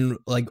one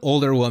like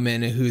older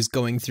woman who's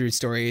going through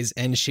stories,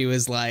 and she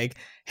was like,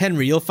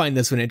 Henry, you'll find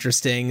this one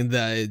interesting.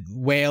 The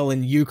whale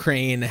in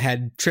Ukraine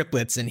had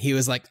triplets, and he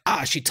was like,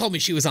 she told me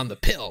she was on the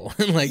pill.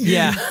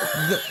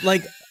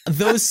 Like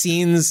those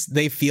scenes,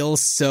 they feel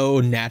so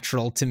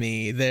natural to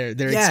me. Their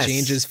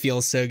exchanges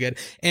feel so good.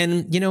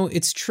 And,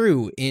 it's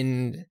true.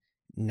 In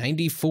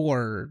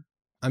 94,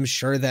 I'm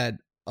sure that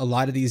a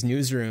lot of these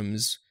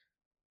newsrooms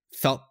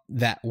felt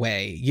that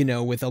way,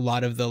 with a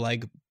lot of the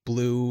like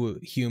blue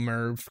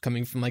humor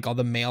coming from like all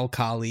the male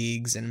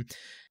colleagues. And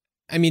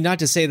I mean, not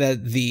to say that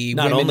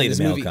not only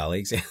the male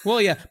colleagues.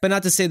 Well, yeah, but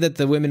not to say that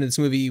the women in this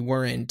movie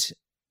weren't,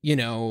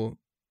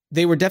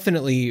 they were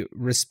definitely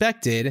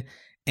respected.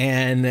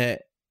 And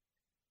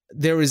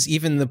there was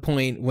even the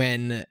point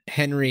when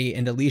Henry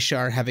and Alicia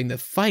are having the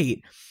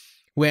fight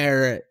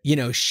where,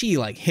 she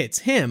like hits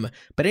him,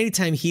 but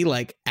anytime he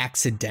like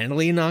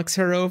accidentally knocks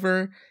her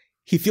over,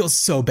 he feels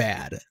so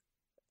bad.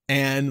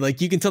 And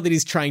like, you can tell that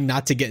he's trying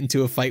not to get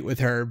into a fight with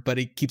her, but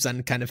it keeps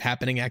on kind of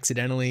happening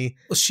accidentally.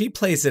 Well, she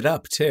plays it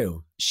up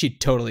too. She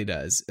totally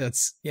does.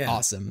 That's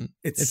awesome.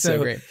 It's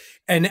so great.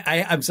 And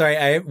I'm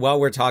sorry, while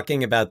we're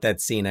talking about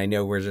that scene, I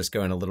know we're just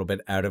going a little bit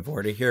out of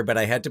order here, but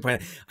I had to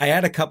point out, I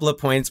had a couple of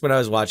points when I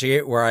was watching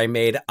it where I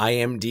made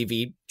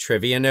IMDb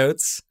trivia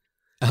notes.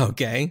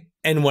 Okay.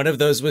 And one of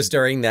those was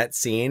during that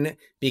scene,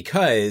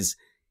 because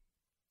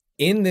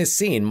in this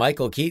scene,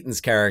 Michael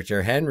Keaton's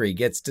character, Henry,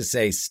 gets to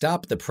say,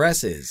 "Stop the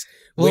presses,"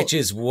 which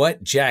is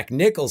what Jack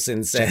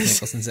Nicholson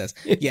says.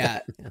 Yeah.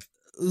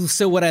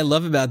 So what I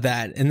love about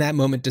that, and that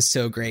moment is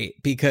so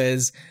great,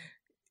 because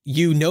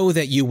you know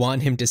that you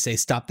want him to say,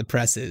 "Stop the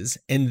presses."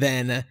 And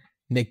then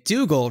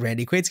McDougal,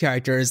 Randy Quaid's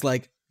character, is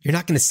like, "You're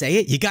not going to say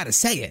it? You got to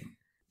say it."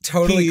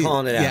 Totally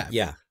calling it out.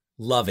 Yeah.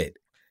 Love it.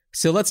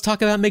 So let's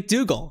talk about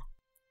McDougal.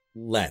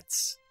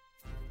 Let's.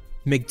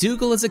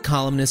 McDougal is a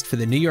columnist for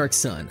the New York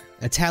Sun,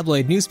 a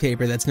tabloid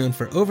newspaper that's known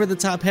for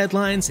over-the-top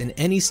headlines in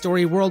any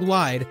story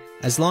worldwide,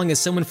 as long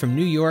as someone from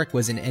New York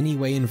was in any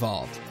way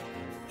involved.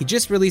 He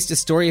just released a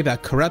story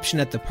about corruption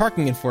at the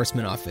parking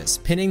enforcement office,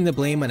 pinning the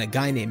blame on a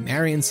guy named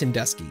Marion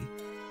Sandusky.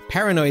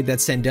 Paranoid that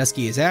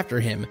Sandusky is after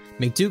him,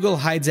 McDougal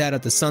hides out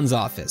at the Sun's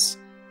office.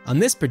 On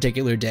this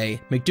particular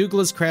day, McDougal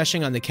is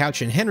crashing on the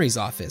couch in Henry's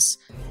office,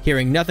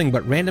 hearing nothing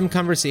but random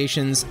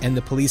conversations and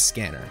the police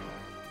scanner.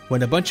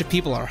 When a bunch of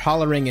people are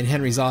hollering in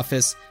Henry's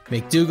office,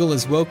 McDougal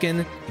is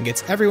woken and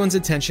gets everyone's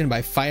attention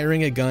by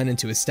firing a gun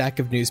into a stack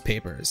of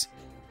newspapers.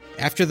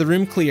 After the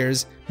room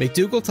clears,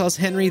 McDougal tells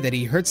Henry that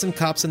he heard some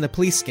cops on the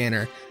police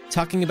scanner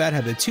talking about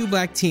how the 2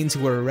 black teens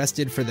who were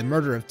arrested for the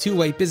murder of 2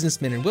 white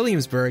businessmen in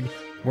Williamsburg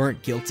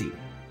weren't guilty.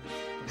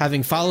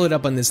 Having followed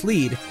up on this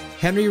lead,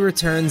 Henry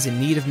returns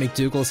in need of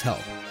McDougal's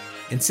help.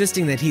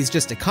 Insisting that he's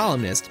just a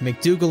columnist,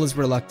 McDougal is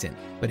reluctant,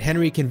 but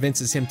Henry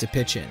convinces him to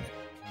pitch in.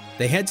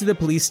 They head to the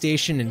police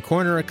station and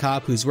corner a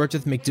cop who's worked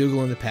with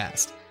McDougal in the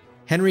past.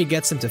 Henry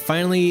gets him to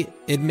finally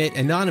admit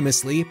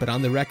anonymously, but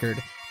on the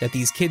record, that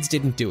these kids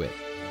didn't do it.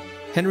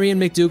 Henry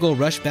and McDougal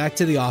rush back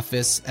to the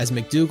office as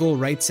McDougal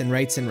writes and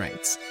writes and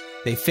writes.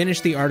 They finish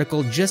the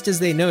article just as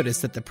they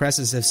notice that the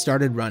presses have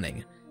started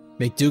running.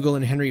 McDougal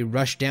and Henry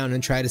rush down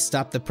and try to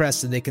stop the press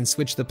so they can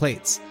switch the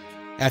plates.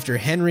 After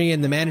Henry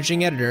and the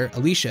managing editor,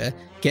 Alicia,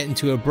 get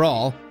into a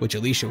brawl, which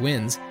Alicia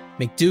wins,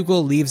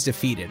 McDougal leaves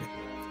defeated.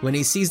 When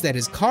he sees that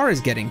his car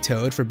is getting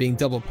towed for being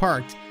double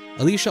parked,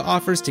 Alicia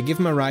offers to give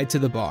him a ride to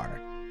the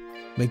bar.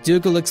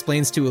 McDougal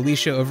explains to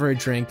Alicia over a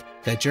drink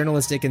that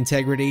journalistic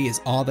integrity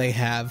is all they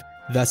have,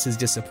 thus his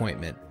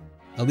disappointment.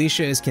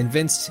 Alicia is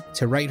convinced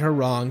to right her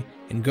wrong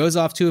and goes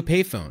off to a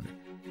payphone.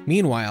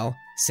 Meanwhile,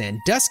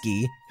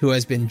 Sandusky, who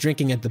has been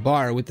drinking at the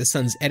bar with the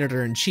Sun's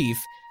editor-in-chief,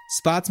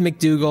 spots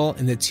McDougal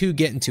and the two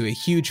get into a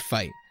huge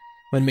fight.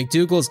 When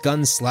McDougal's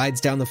gun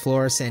slides down the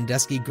floor,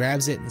 Sandusky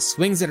grabs it and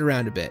swings it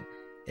around a bit.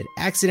 It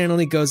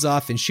accidentally goes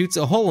off and shoots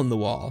a hole in the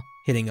wall,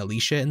 hitting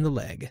Alicia in the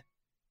leg.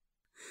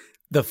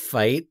 The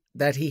fight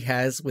that he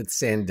has with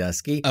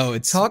Sandusky. Oh,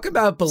 it's talk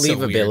about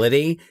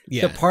believability. So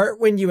yeah. The part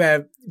when you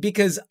have,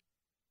 because,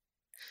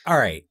 all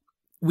right,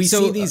 we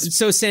see these.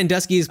 So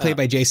Sandusky is played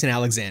by Jason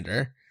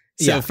Alexander.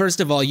 So first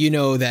of all, you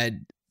know that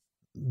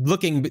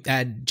looking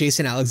at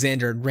Jason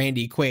Alexander and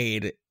Randy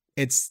Quaid,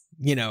 it's,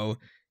 you know,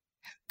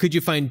 could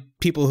you find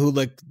people who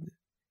look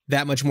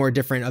that much more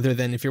different other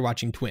than if you're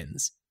watching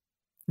Twins?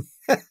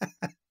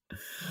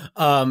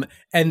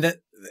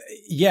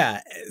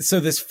 So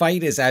this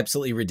fight is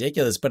absolutely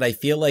ridiculous, but I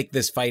feel like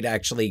this fight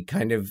actually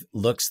kind of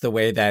looks the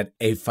way that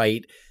a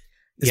fight,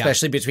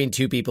 especially between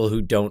two people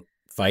who don't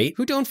fight.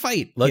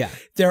 Look,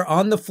 they're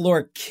on the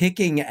floor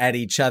kicking at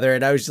each other,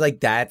 and I was just like,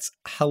 that's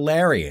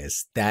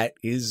hilarious.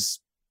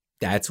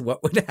 That's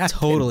what would happen.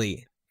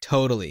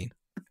 Totally.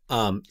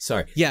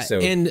 Sorry. Yeah, so,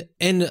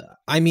 and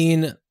I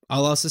mean,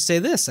 I'll also say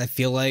this. I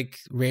feel like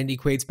Randy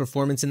Quaid's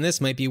performance in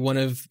this might be one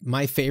of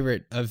my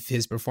favorite of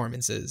his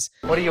performances.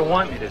 What do you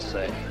want me to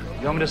say?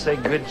 You want me to say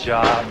good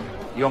job?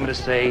 You want me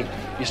to say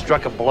you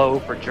struck a blow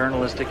for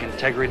journalistic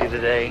integrity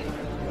today?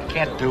 I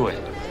can't do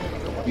it.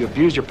 You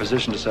abused your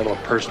position to settle a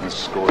personal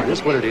score. It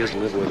is what it is.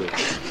 Live with it.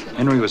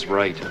 Henry was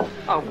right.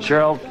 Oh.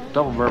 Cheryl,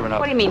 double bourbon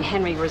up. What do you mean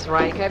Henry was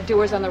right? Can I have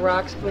Doers on the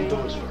Rocks, please?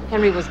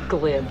 Henry was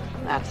glib,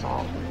 that's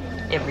all.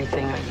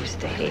 Everything I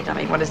used to hate. I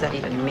mean, what does that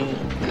even mean?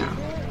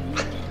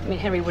 I mean,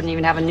 Henry wouldn't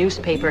even have a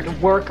newspaper to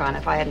work on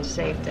if I hadn't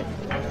saved it.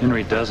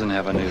 Henry doesn't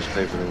have a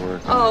newspaper to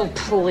work on. Oh,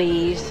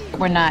 please.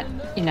 We're not,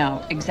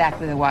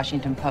 exactly the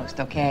Washington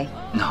Post, okay?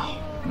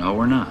 No,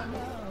 we're not.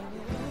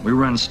 We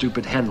run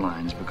stupid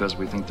headlines because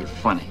we think they're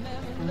funny.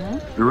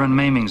 Mm-hmm. We run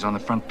maimings on the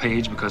front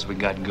page because we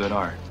got good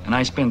art. And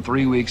I spend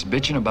 3 weeks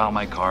bitching about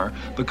my car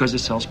because it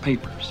sells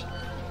papers.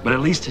 But at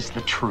least it's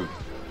the truth.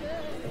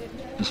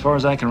 As far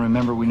as I can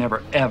remember, we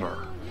never,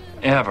 ever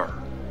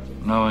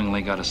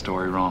knowingly got a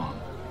story wrong.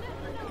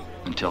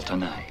 Until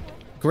tonight.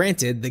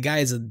 Granted, the guy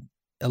is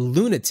a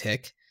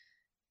lunatic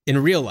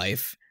in real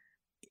life.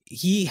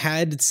 He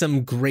had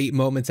some great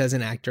moments as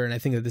an actor, and I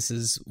think that this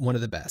is one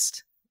of the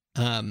best.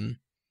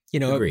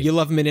 Agreed. You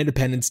love him in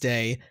Independence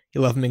Day,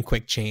 you love him in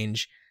Quick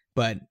Change,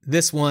 but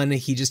this one,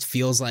 he just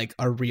feels like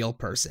a real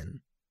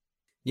person.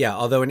 Yeah,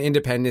 although in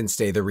Independence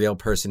Day, the real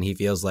person he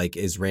feels like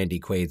is Randy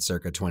Quaid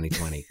circa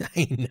 2020.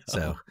 I know.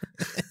 So,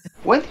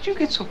 when did you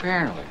get so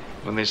paranoid?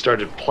 When they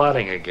started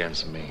plotting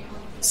against me.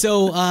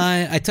 So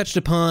I touched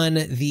upon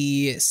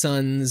the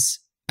Sun's,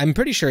 I'm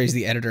pretty sure he's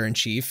the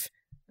editor-in-chief.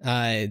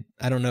 I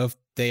don't know if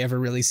they ever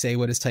really say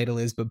what his title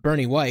is, but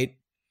Bernie White.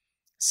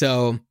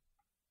 So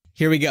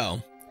here we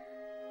go.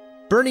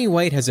 Bernie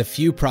White has a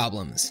few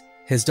problems.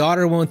 His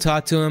daughter won't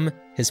talk to him,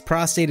 his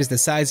prostate is the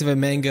size of a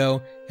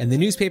mango, and the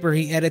newspaper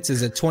he edits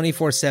is a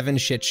 24/7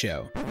 shit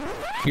show.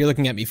 You're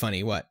looking at me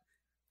funny, what?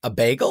 A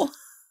bagel?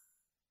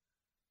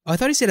 Oh, I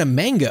thought he said a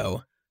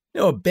mango.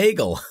 No, a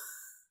bagel.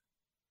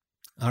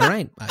 All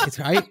right.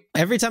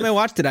 Every time I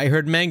watched it, I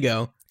heard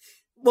mango.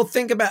 Well,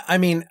 think about,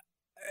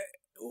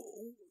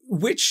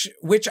 which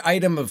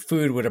item of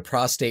food would a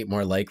prostate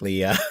more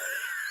likely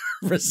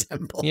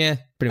resemble? Yeah,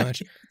 pretty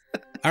much.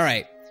 All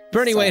right.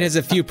 Bernie White has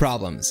a few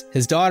problems.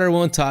 His daughter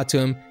won't talk to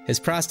him.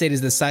 His prostate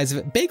is the size of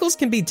it. Bagels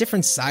can be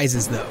different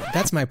sizes, though.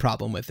 That's my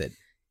problem with it.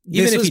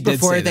 Even this was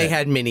before they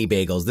had mini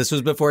bagels. This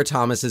was before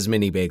Thomas's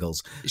mini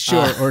bagels.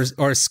 Sure,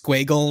 or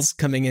squiggles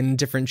coming in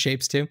different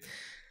shapes, too.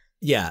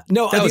 Yeah.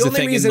 No, that was a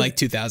thing in like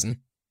 2000.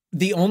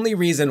 The only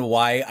reason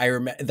why I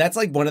remember, that's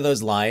like one of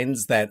those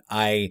lines that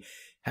I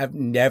have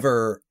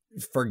never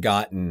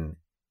forgotten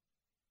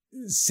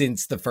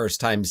since the first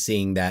time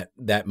seeing that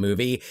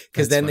movie.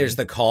 Because then there's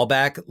the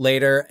callback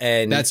later.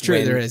 And that's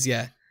true. There is.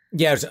 Yeah.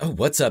 Yeah.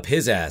 What's up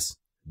his ass?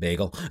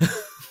 Bagel.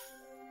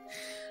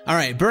 All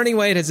right. Bernie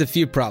White has a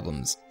few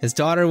problems. His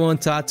daughter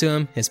won't talk to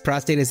him. His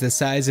prostate is the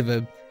size of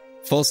a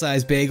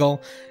full-size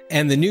bagel.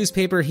 And the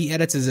newspaper he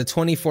edits is a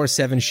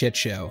 24/7 shit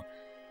show.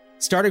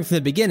 Starting from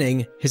the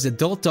beginning, his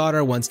adult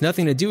daughter wants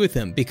nothing to do with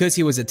him because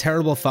he was a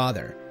terrible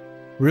father,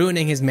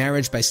 ruining his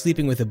marriage by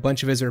sleeping with a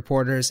bunch of his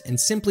reporters and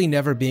simply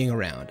never being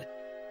around.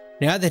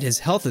 Now that his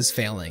health is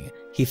failing,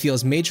 he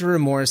feels major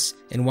remorse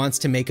and wants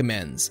to make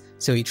amends,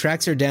 so he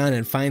tracks her down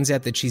and finds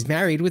out that she's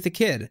married with a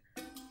kid.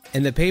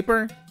 In the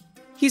paper,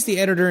 he's the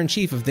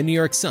editor-in-chief of the New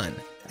York Sun,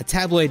 a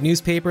tabloid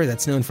newspaper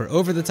that's known for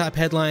over-the-top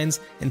headlines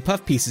and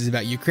puff pieces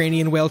about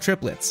Ukrainian whale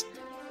triplets.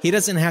 He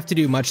doesn't have to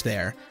do much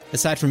there,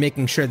 aside from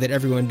making sure that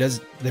everyone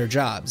does their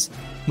jobs,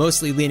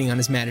 mostly leaning on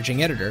his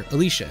managing editor,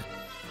 Alicia.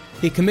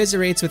 He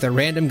commiserates with a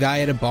random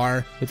guy at a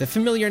bar with a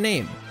familiar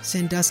name,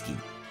 Sandusky.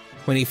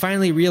 When he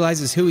finally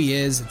realizes who he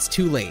is, it's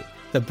too late.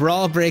 The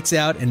brawl breaks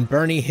out and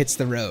Bernie hits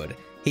the road.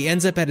 He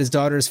ends up at his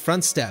daughter's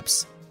front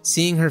steps,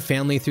 seeing her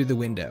family through the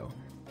window.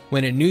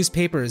 When a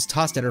newspaper is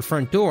tossed at her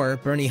front door,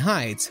 Bernie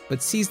hides,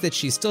 but sees that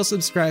she still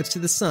subscribes to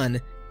the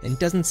Sun and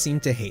doesn't seem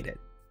to hate it.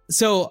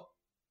 So,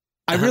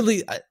 I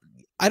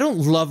don't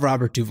love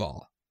Robert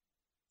Duvall.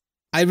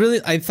 I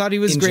thought he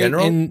was great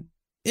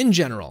in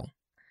general.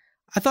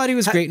 I thought he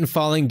was great in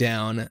Falling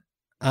Down.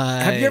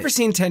 Have you ever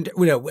seen Tender?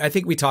 No, I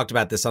think we talked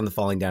about this on the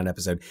Falling Down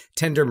episode.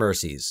 Tender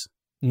Mercies.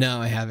 No,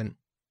 I haven't.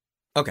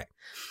 Okay.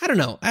 I don't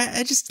know.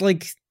 I just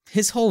like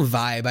his whole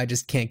vibe. I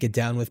just can't get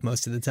down with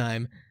most of the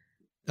time.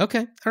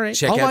 Okay, all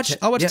right. I'll watch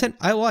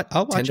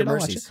Tender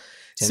Mercies.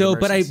 So,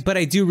 but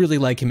I do really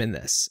like him in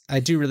this.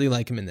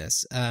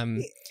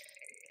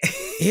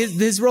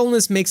 His role in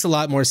this makes a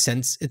lot more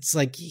sense. It's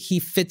like he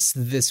fits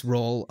this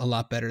role a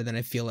lot better than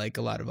I feel like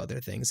a lot of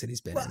other things that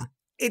he's been in.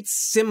 It's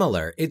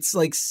similar. It's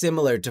like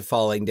similar to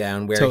Falling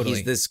Down, where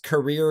he's this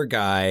career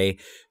guy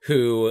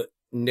who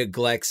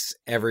neglects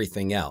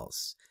everything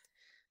else.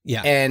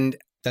 Yeah, and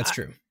that's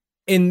true.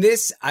 In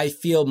this, I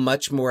feel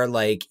much more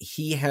like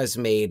he has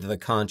made the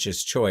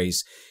conscious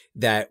choice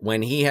that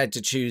when he had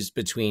to choose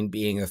between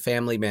being a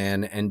family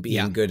man and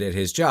being good at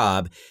his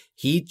job,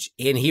 he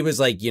was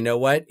like, you know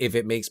what? If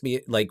it makes me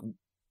like,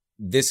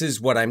 this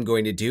is what I'm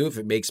going to do. If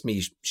it makes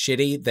me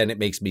shitty, then it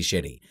makes me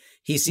shitty.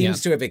 He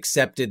seems to have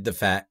accepted the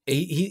fact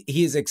he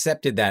has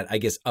accepted that, I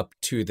guess, up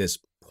to this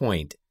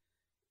point.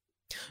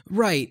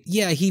 Right.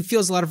 Yeah, he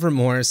feels a lot of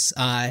remorse.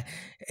 I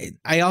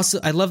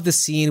love the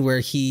scene where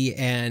he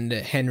and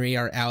Henry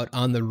are out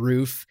on the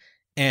roof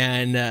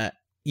and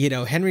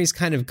Henry's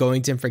kind of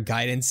going to him for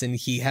guidance, and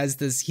he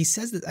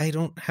says that, I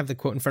don't have the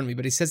quote in front of me,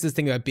 but he says this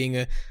thing about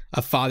being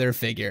a father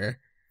figure.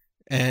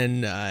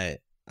 And I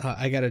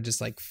gotta just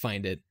like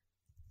find it.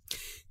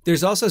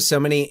 There's also so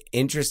many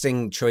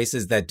interesting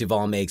choices that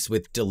Duvall makes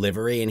with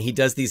delivery, and he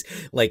does these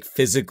like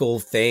physical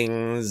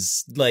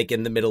things like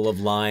in the middle of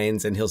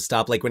lines, and he'll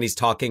stop like when he's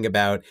talking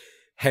about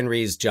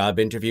Henry's job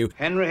interview.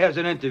 Henry has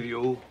an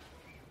interview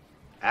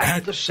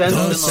at the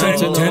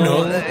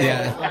Sentinel.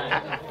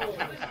 Yeah.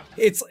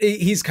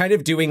 He's kind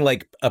of doing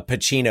like a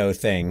Pacino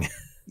thing.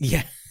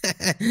 Yeah.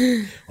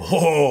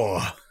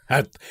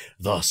 At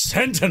the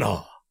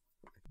Sentinel.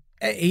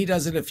 He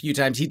does it a few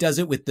times. He does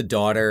it with the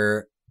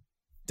daughter.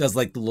 Does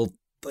like the little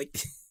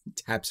like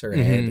taps her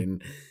head,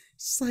 and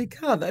it's like,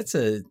 oh, that's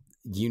a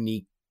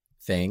unique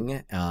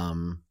thing.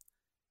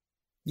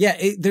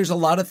 There's a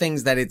lot of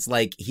things that it's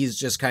like he's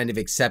just kind of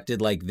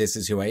accepted, like, this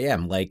is who I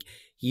am. Like,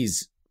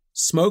 he's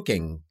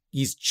smoking,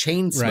 he's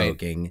chain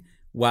smoking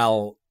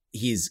while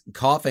he's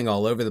coughing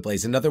all over the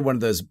place. Another one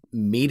of those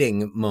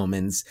meeting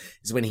moments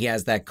is when he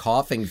has that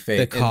coughing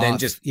fit and then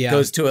just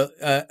goes to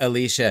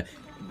Alicia.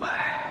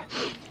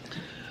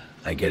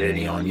 I get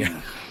any on you.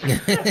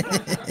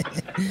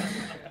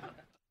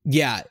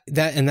 Yeah,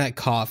 that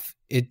cough,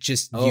 it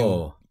just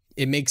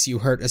it makes you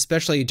hurt,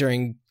 especially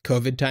during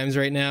COVID times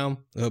right now.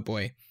 Oh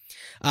boy.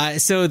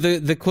 So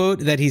the quote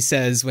that he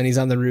says when he's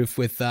on the roof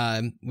with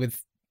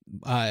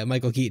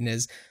Michael Keaton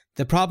is,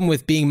 "The problem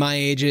with being my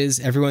age is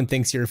everyone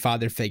thinks you're a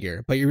father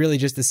figure, but you're really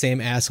just the same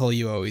asshole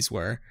you always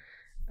were."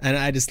 And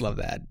I just love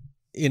that,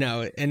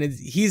 and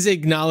he's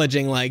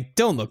acknowledging like,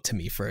 don't look to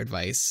me for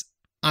advice.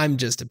 I'm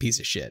just a piece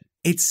of shit.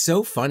 It's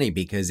so funny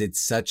because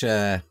it's such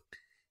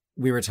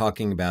we were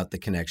talking about the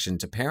connection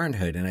to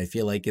Parenthood, and I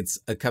feel like it's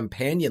a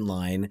companion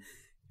line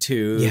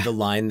to the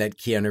line that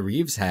Keanu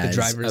Reeves has,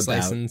 the driver's about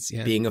license,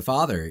 being a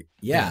father.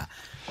 Yeah.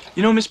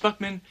 Miss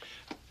Buckman,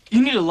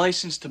 you need a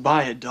license to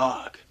buy a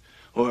dog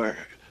or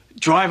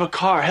drive a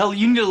car. Hell,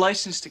 you need a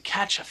license to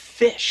catch a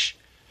fish.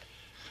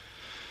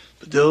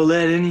 But they'll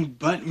let any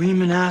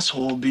butt-reaming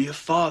asshole be a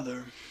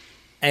father.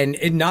 And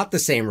not the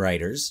same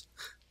writers.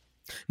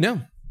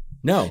 No,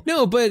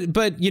 but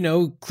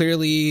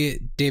clearly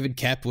David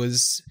Koepp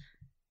was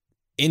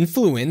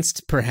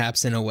influenced,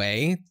 perhaps in a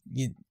way.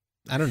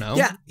 I don't know.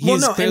 Yeah,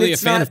 he's clearly a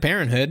fan of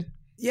Parenthood.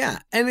 Yeah,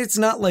 and it's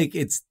not like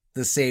it's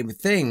the same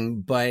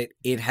thing, but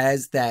it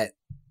has that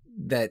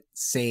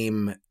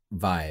same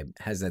vibe,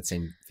 has that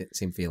same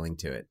feeling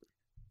to it.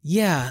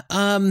 Yeah.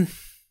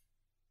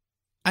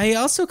 I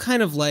also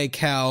kind of like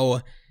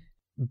how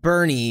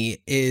Bernie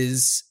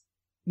is,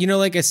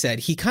 like I said,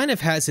 he kind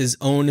of has his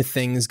own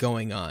things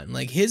going on.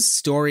 Like his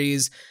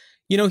stories,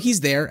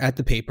 he's there at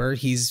the paper,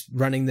 he's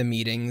running the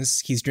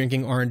meetings, he's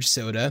drinking orange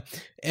soda,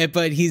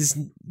 but he's,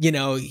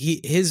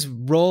 his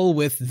role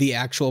with the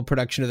actual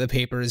production of the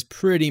paper is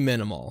pretty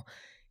minimal.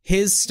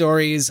 His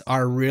stories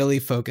are really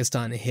focused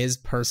on his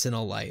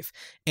personal life,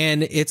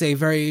 and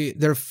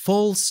they're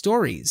full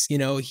stories.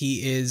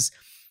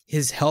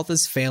 His health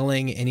is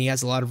failing, and he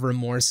has a lot of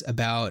remorse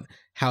about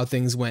how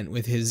things went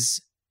with his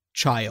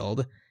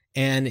child.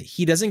 And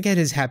he doesn't get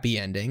his happy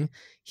ending.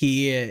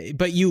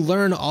 But you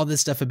learn all this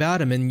stuff about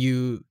him, and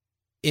you,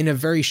 in a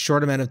very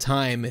short amount of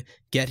time,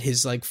 get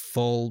his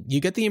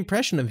you get the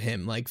impression of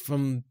him,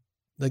 from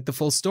the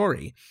full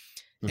story.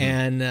 Mm-hmm.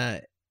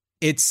 And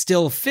it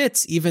still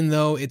fits, even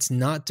though it's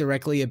not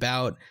directly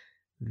about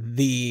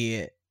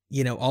the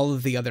you know, all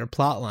of the other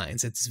plot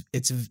lines.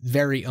 It's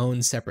very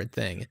own separate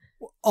thing.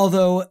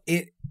 Although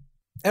I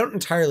don't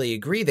entirely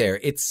agree there.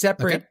 It's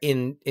separate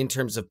in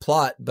terms of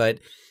plot, but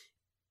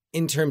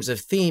in terms of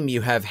theme,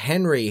 you have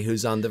Henry,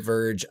 who's on the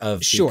verge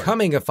of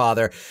becoming a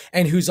father,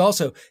 and who's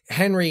also,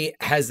 Henry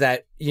has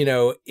that, you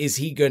know, is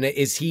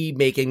he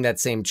making that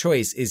same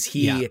choice? Is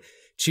he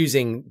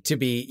choosing to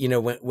be, you know,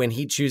 when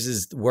he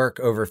chooses work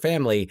over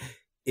family,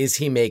 is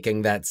he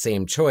making that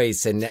same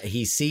choice? And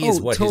he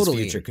sees what his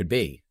future could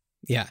be.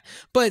 Yeah.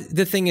 But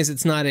the thing is,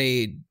 it's not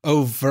a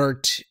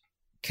overt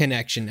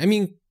connection. I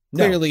mean,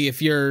 clearly,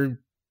 if you're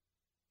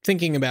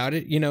thinking about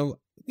it, you know,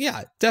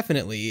 yeah,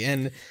 definitely.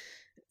 And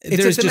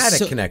it's a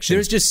thematic connection.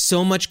 There's just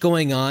so much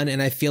going on,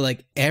 and I feel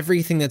like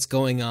everything that's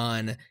going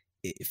on,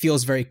 it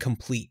feels very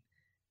complete.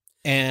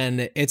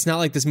 And it's not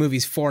like this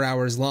movie's 4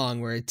 hours long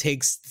where it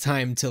takes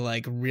time to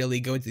like really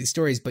go into these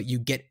stories, but you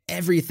get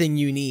everything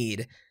you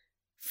need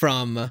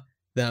from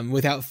them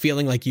without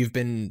feeling like you've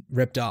been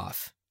ripped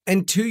off.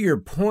 And to your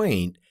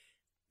point,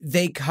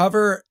 they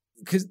cover,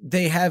 because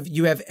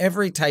you have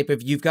every type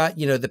of, you've got,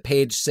 you know, the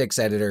Page Six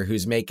editor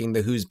who's making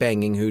the Who's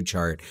Banging Who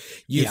chart.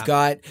 You've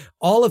got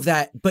all of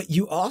that, but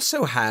you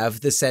also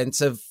have the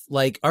sense of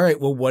like, all right,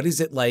 well, what is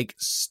it like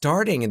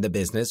starting in the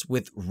business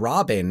with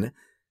Robin?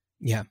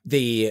 Yeah.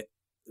 The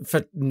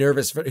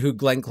nervous, who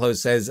Glenn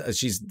Close says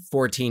she's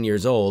 14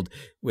 years old,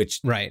 which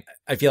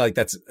I feel like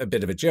that's a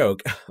bit of a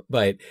joke,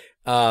 but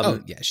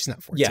she's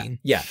not 14.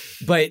 Yeah.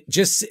 But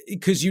just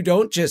because you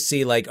don't just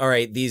see like, all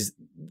right, these,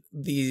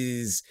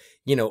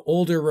 you know,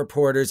 older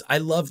reporters. I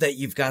love that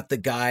you've got the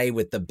guy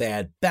with the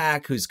bad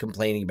back who's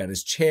complaining about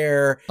his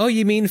chair. Oh,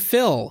 you mean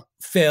Phil?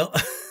 Phil,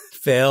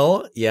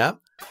 yeah.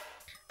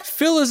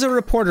 Phil is a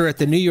reporter at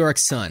the New York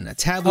Sun, a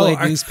tabloid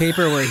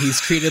newspaper where he's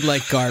treated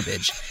like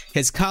garbage.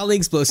 His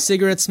colleagues blow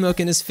cigarette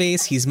smoke in his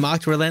face, he's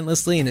mocked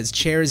relentlessly, and his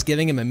chair is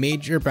giving him a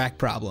major back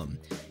problem.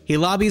 He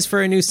lobbies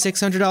for a new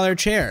 $600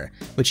 chair,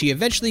 which he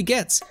eventually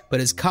gets,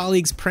 but his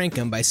colleagues prank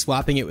him by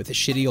swapping it with a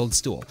shitty old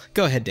stool.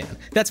 Go ahead, Dan.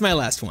 That's my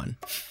last one.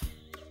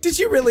 Did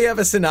you really have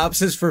a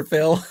synopsis for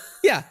Phil?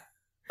 Yeah.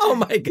 Oh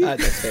my God,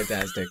 that's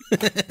fantastic.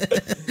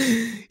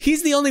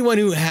 He's the only one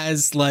who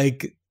has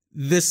like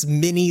this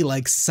mini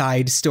like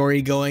side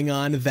story going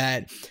on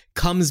that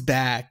comes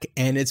back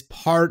and it's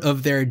part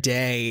of their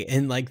day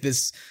in like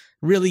this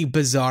really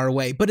bizarre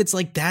way. But it's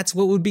like, that's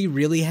what would be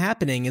really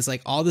happening, is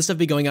like all this stuff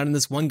be going on and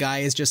this one guy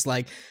is just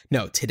like,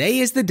 no, today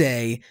is the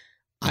day.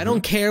 I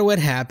don't care what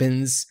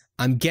happens.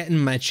 I'm getting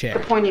my chair.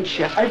 The poignant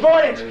shit. I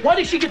bought it. Why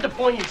did she get the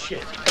poignant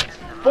shit?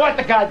 Bought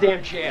the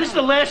goddamn chair. This is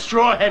the last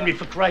straw, Henry,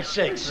 for Christ's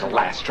sakes. The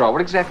last straw?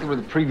 What exactly were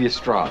the previous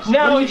straws?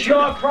 Now it's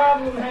your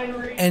problem,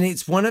 Henry. And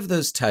it's one of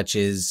those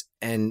touches,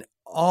 and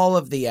all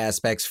of the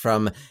aspects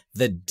from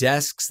the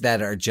desks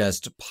that are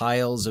just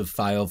piles of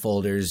file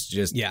folders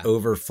just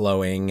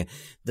overflowing,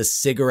 the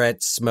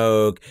cigarette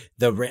smoke,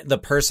 the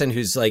person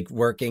who's like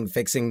working,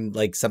 fixing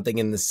like something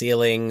in the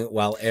ceiling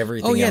while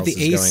everything else is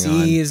going on.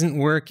 The AC isn't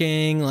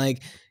working,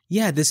 like...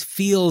 Yeah, this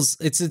feels,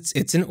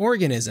 it's an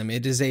organism.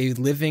 It is a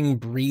living,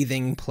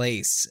 breathing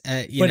place.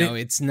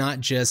 It's not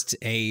just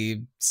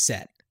a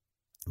set.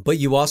 But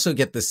you also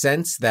get the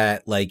sense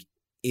that like,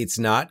 it's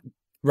not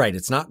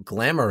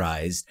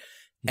glamorized.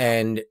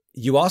 And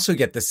you also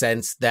get the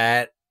sense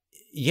that,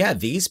 yeah,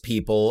 these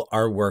people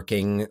are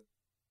working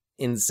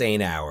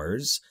insane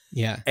hours.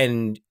 Yeah.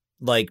 And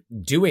like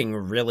doing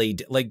really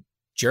like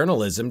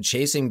journalism,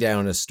 chasing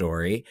down a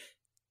story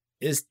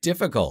is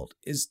difficult,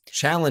 is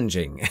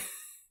challenging.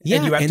 Yeah,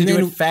 and you have to do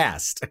it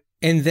fast.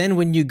 And then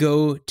when you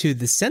go to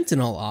the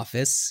Sentinel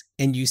office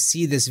and you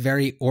see this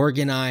very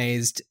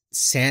organized,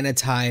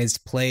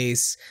 sanitized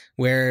place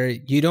where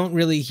you don't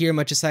really hear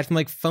much aside from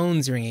like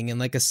phones ringing and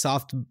like a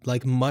soft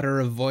like mutter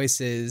of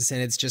voices.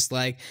 And it's just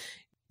like,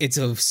 it's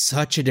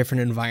such a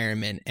different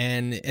environment.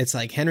 And it's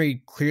like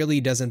Henry clearly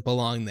doesn't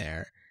belong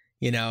there.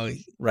 You know,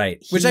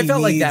 right. Which I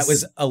felt like that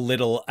was a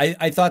little,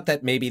 I thought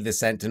that maybe the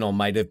Sentinel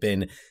might have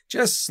been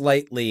just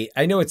slightly,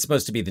 I know it's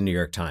supposed to be the New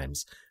York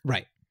Times.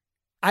 Right.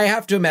 I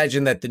have to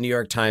imagine that the New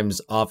York Times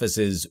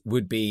offices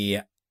would be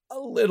a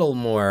little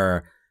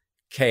more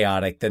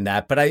chaotic than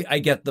that. But I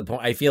get the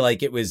point. I feel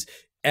like it was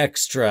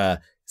extra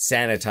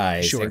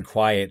sanitized and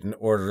quiet and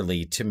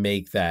orderly to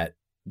make that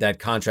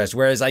contrast.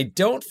 Whereas I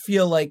don't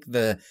feel like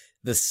the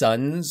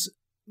Sun's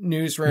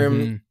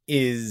newsroom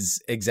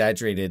is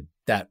exaggerated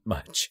that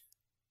much,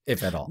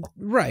 if at all.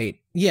 Right.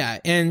 Yeah.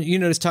 And, you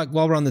know, just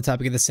while we're on the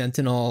topic of the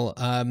Sentinel,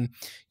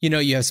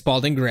 you have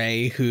Spalding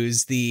Gray,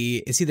 who's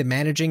is he the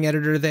managing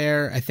editor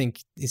there? I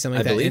think he's something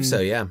like that. I believe so,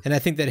 yeah. And I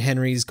think that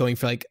Henry's going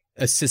for like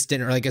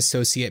assistant or like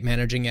associate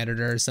managing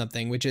editor or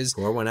something, which is...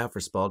 Score went out for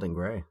Spalding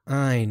Gray.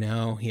 I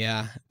know,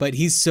 yeah. But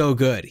he's so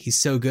good. He's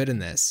so good in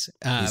this.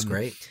 He's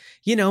great.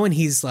 You know, and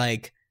he's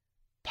like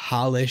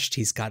polished,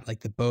 he's got like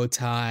the bow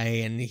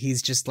tie, and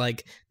he's just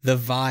like, the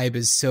vibe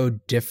is so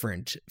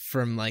different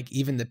from like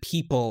even the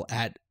people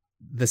at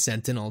the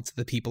Sentinel to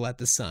the people at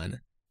the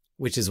Sun,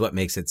 which is what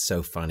makes it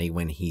so funny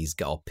when he's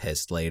all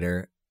pissed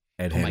later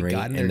at Henry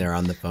and they're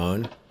on the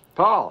phone.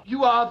 Paul,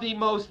 you are the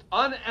most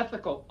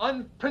unethical,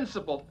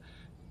 unprincipled,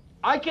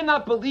 I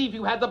cannot believe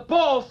you had the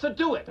balls to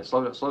do it.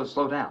 Slow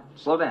down.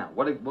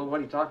 What are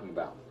you talking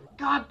about?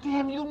 God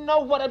damn, you know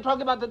what I'm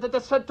talking about, the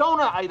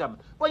Sedona item.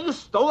 Well, you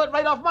stole it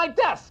right off my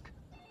desk.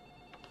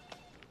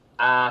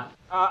 My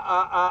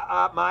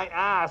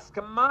ass.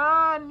 Come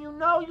on, you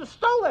know you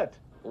stole it.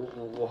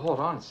 Well, hold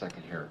on a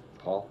second here,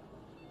 Paul.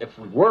 If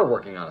we were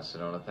working on a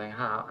Sedona thing,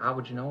 how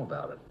would you know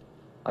about it?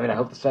 I mean, I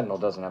hope the Sentinel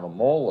doesn't have a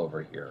mole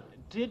over here.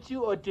 Did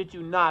you or did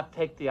you not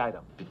take the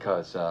item?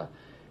 Because,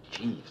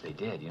 gee, if they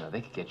did,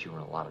 they could get you in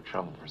a lot of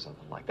trouble for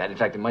something like that. In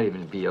fact, it might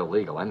even be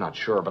illegal. I'm not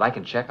sure, but I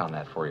can check on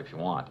that for you if you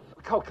want.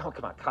 Come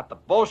on, cut the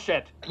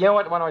bullshit. You know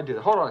what? Why don't I do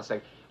that? Hold on a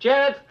second.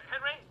 Janet!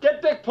 Henry?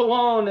 Get Dick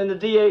Pallone in the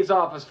DA's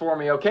office for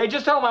me, okay?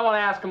 Just tell him I want to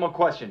ask him a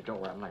question. Don't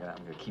worry, I'm gonna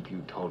keep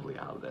you totally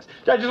out of this.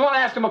 I just want to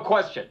ask him a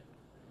question,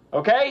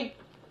 okay?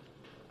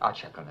 I'll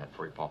check on that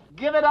for you, Paul.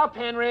 Give it up,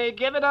 Henry.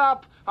 Give it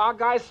up. Our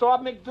guy saw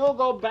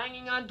McDougal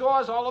banging on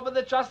doors all over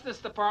the Justice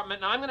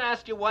Department. Now, I'm going to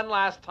ask you one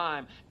last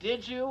time.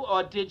 Did you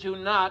or did you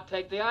not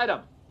take the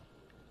item?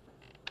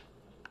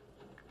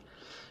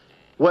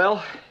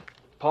 Well,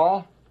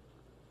 Paul,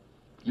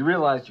 you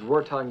realized you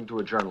were talking to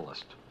a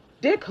journalist.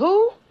 Dick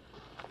who?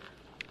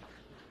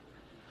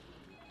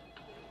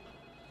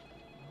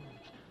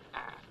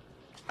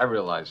 I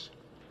realize,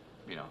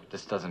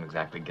 this doesn't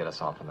exactly get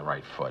us off on the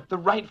right foot. The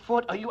right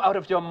foot? Are you out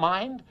of your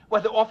mind?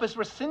 Well, the office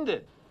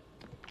rescinded.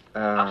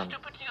 How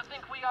stupid do you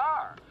think we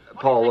are?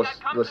 Paul,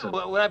 listen.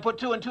 When I put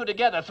 2 and 2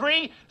 together,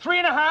 3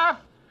 and a half.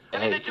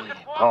 Hey,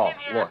 Paul,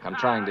 look, I'm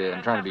trying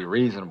to be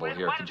reasonable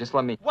here. If you just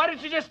let me. Why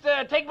don't you just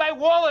take my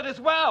wallet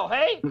as well,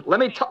 hey? Let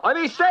me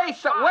say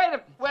something. Wait a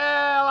minute.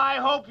 Well, I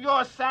hope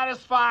you're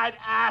satisfied,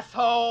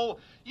 asshole.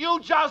 You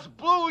just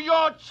blew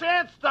your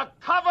chance to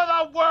cover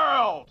the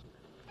world.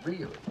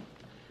 Really?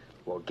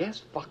 Well,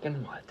 guess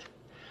fucking what?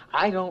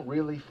 I don't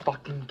really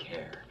fucking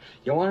care.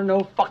 You want to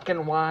know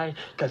fucking why?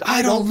 Because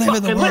I don't live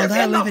in the world.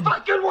 I live in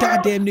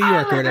goddamn New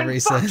York or whatever he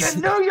says.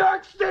 New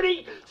York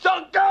City.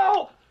 So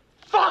go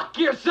fuck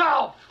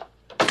yourself.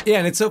 Yeah,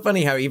 and it's so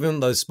funny how even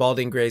though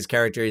Spalding Gray's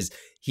character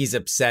he's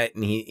upset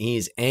and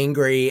he's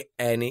angry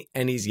and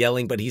he's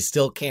yelling, but he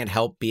still can't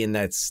help being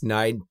that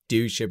snide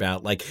douche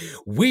about like,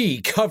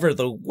 we cover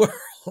the world.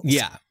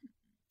 Yeah.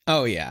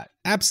 Oh yeah,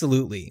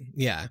 absolutely.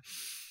 Yeah.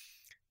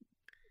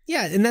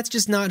 Yeah, and that's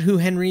just not who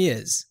Henry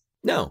is.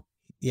 No.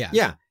 Yeah.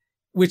 Yeah.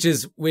 Which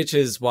is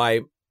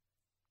why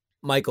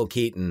Michael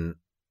Keaton.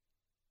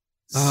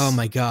 Oh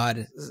my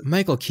God.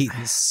 Michael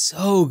Keaton's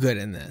so good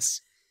in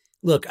this.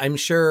 Look, I'm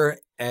sure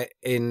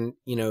in,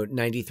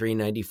 93,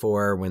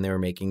 94, when they were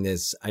making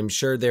this, I'm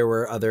sure there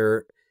were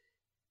other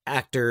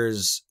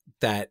actors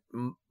that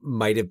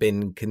might have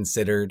been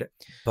considered,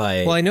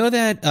 but... Well, I know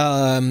that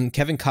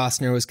Kevin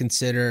Costner was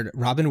considered,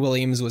 Robin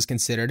Williams was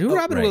considered,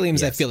 Robin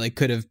Williams, yes. I feel like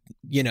could have,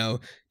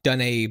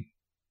 done a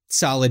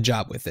solid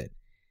job with it.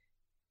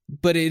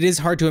 But it is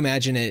hard to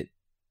imagine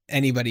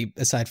anybody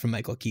aside from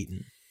Michael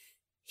Keaton.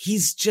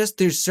 He's just,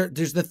 there's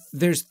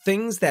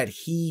things that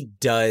he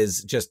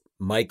does, just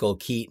Michael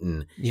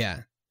Keaton.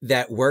 Yeah.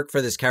 That work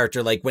for this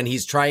character, like when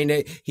he's trying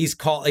to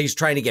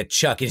get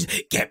Chuck, and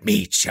he's get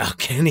me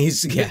Chuck, and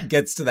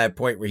gets to that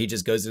point where he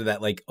just goes into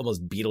that like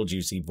almost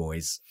Beetlejuicy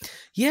voice.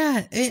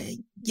 Yeah,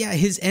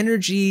 his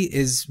energy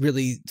is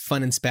really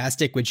fun and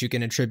spastic, which you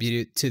can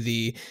attribute to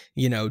the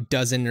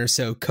dozen or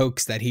so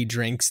Cokes that he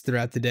drinks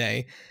throughout the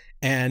day,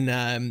 and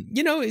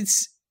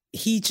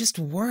he just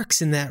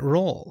works in that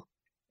role,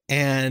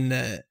 and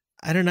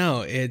I don't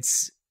know,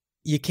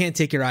 you can't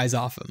take your eyes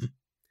off him.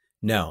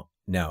 No,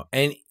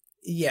 and.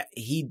 Yeah,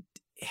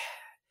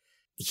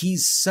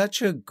 he's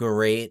such a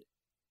great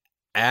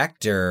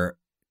actor,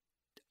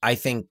 I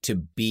think, to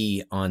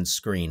be on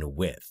screen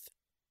with.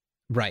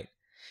 Right.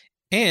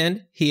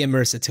 And he and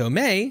Marissa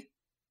Tomei,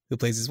 who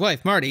plays his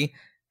wife, Marty,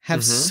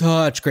 have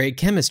such great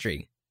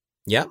chemistry.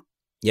 Yeah.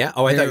 Yeah.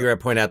 Oh, I thought you were going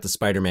to point out the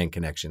Spider-Man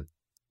connection.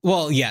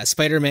 Well, yeah,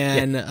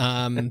 Spider-Man,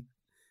 the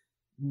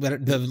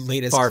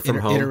latest Far From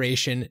Home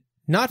iteration.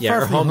 Not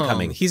Far From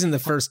Homecoming. Home. He's in the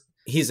first...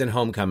 He's in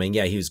Homecoming.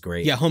 Yeah, he was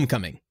great. Yeah,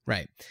 Homecoming.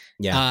 Right.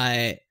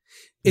 Yeah.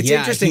 It's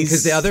interesting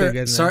because the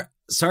other...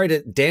 Sorry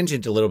to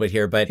tangent a little bit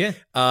here, but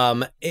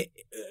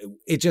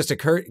it just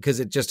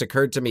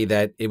occurred to me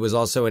that it was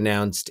also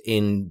announced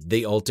in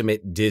the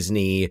Ultimate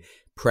Disney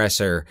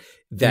presser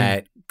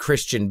that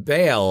Christian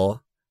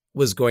Bale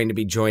was going to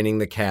be joining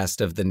the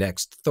cast of the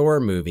next Thor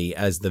movie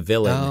as the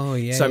villain. Oh,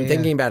 yeah. So I'm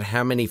thinking about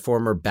how many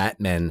former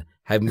Batmen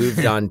have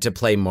moved on to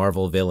play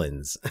Marvel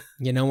villains.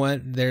 You know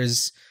what?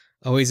 There's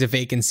always a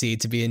vacancy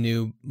to be a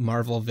new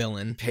Marvel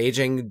villain.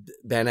 Paging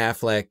Ben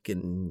Affleck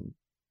and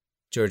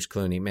George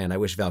Clooney. Man, I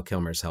wish Val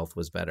Kilmer's health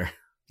was better.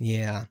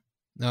 Yeah.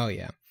 Oh,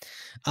 yeah.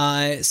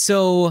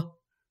 So,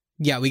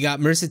 yeah, we got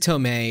Marissa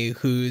Tomei,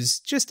 who's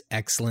just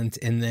excellent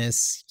in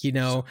this.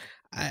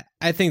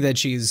 I think that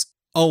she's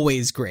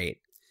always great.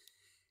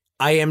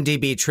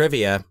 IMDb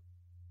trivia.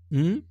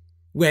 Mm-hmm.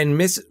 When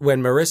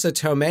Marissa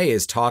Tomei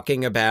is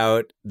talking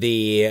about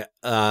the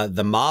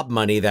mob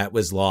money that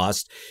was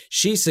lost,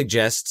 she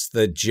suggests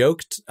the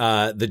joke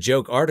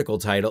article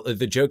title,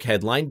 the joke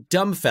headline,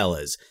 "Dumb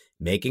Fellas."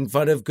 making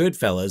fun of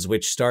Goodfellas,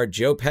 which starred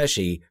Joe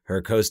Pesci,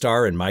 her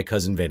co-star, and My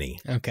Cousin Vinny.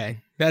 Okay.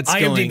 That's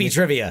IMDb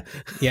trivia.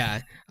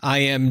 Yeah. I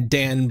am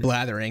Dan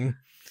Blathering.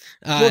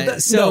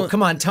 No,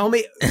 come on. Tell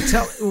me.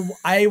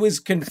 I was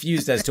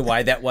confused as to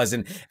why that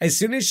wasn't. As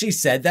soon as she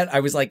said that,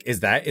 I was like, is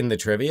that in the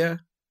trivia?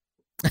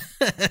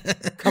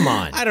 Come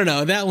on. I don't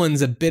know. That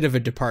one's a bit of a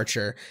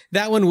departure.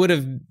 That one would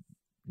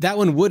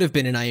have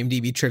been an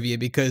IMDb trivia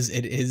because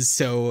it is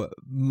so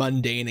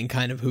mundane and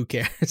kind of who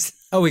cares.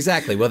 Oh,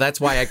 exactly. Well, that's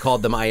why I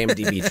called them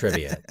IMDb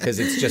trivia, because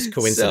it's just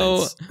coincidence.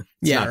 So,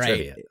 it's not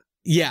trivia.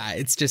 Yeah,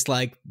 it's just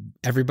like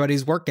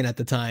everybody's working at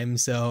the time,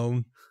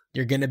 so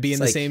you're going to be in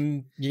the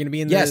same. You're going to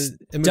be in the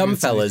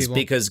Dumbfellas,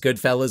 because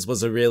Goodfellas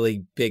was a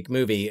really big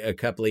movie a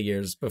couple of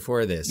years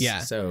before this. Yeah,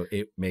 so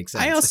it makes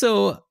sense. I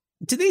also,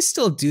 do they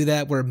still do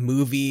that where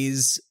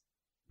movies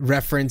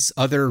reference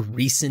other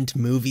recent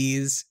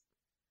movies?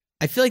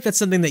 I feel like that's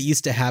something that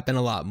used to happen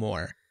a lot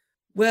more.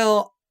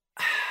 Well,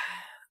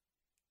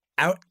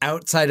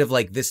 outside of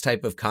like this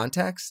type of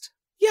context?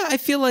 Yeah, I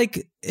feel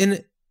like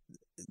in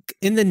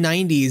the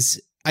 90s,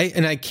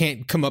 I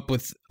can't come up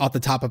with off the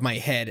top of my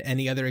head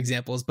any other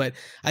examples, but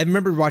I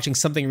remember watching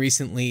something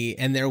recently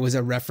and there was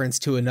a reference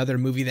to another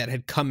movie that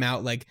had come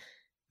out like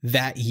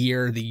that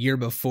year, the year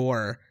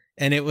before,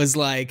 and it was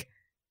like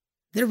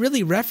they're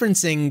really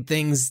referencing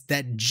things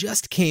that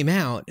just came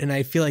out, and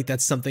I feel like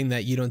that's something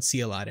that you don't see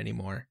a lot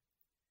anymore.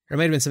 Or it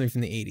might have been something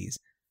from the 80s.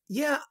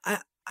 Yeah,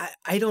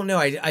 I don't know.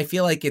 I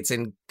feel like it's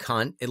in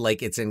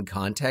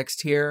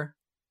context here.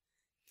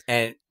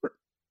 And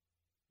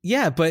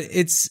yeah, but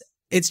it's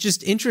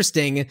just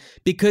interesting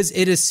because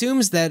it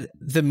assumes that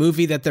the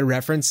movie that they're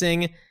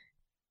referencing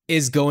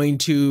is going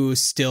to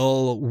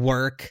still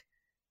work,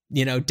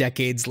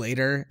 decades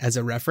later as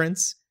a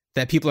reference,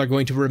 that people are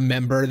going to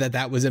remember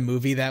that was a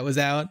movie that was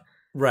out.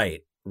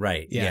 Right.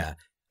 Yeah.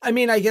 I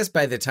mean, I guess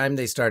by the time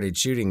they started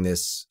shooting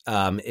this,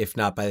 if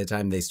not by the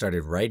time they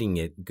started writing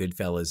it,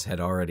 Goodfellas had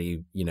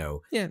already,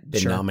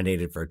 been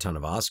nominated for a ton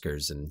of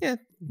Oscars and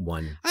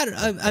won.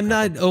 I'm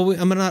not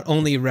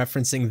only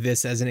referencing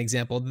this as an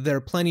example. There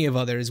are plenty of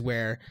others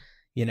where,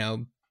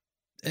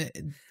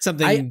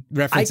 something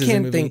references. I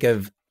can't a movie. think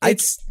of.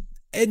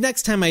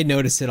 Next time I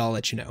notice it, I'll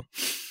let you know.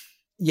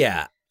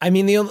 Yeah, I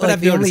mean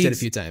I've noticed it a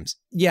few times.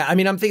 Yeah, I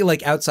mean, I'm thinking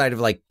like outside of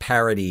like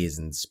parodies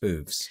and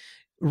spoofs.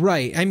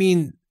 Right. I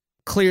mean,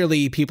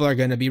 clearly people are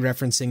going to be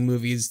referencing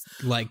movies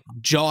like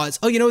Jaws.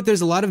 Oh,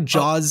 there's a lot of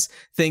Jaws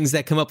things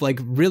that come up like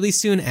really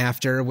soon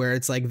after where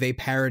it's like they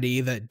parody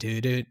the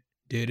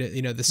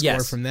the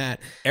score from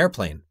that.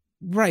 Airplane.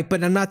 Right,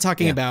 but I'm not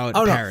talking about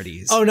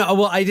parodies. Oh no,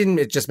 well I didn't,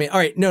 it just made, all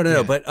right,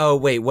 no, but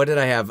wait, what did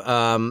I have?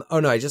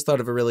 I just thought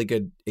of a really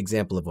good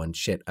example of one.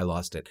 Shit, I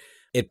lost it.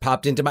 It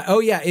popped into my,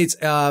 it's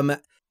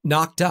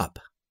Knocked Up.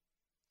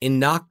 In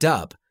Knocked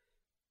Up,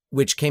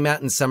 which came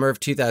out in summer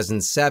of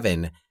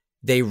 2007,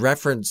 they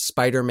referenced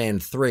Spider-Man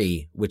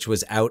 3, which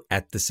was out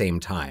at the same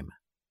time.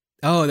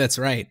 Oh, that's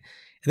right.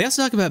 They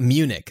also talk about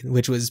Munich,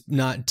 which was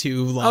not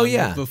too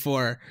long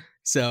before.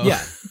 So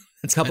yeah,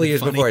 it's a couple of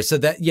years before. So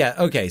that,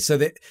 okay. So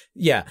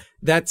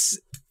that's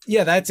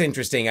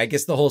interesting. I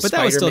guess the whole But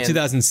that was still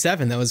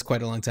 2007. That was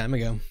quite a long time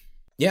ago.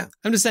 Yeah.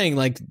 I'm just saying,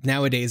 like,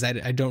 nowadays,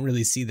 I don't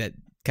really see that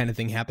kind of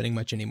thing happening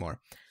much anymore.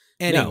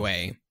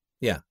 Anyway. No.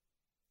 Yeah.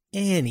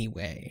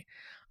 Anyway.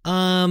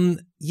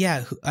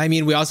 I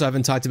mean, we also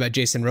haven't talked about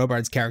Jason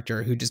Robards'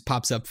 character, who just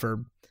pops up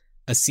for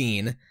a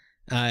scene.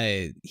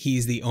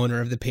 He's the owner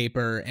of the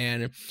paper,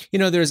 and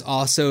there's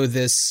also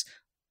this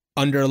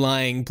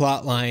underlying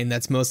plot line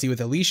that's mostly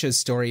with Alicia's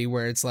story,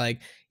 where it's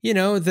like,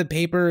 the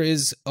paper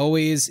is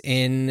always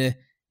in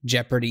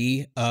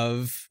jeopardy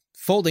of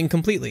folding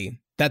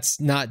completely.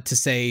 That's not to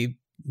say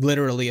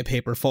literally a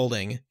paper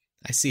folding.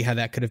 I see how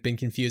that could have been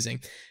confusing,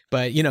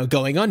 but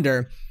going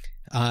under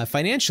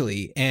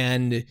financially,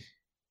 and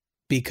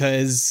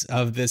because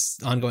of this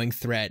ongoing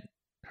threat,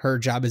 her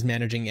job as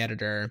managing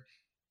editor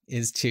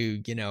is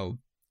to,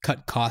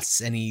 cut costs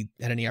at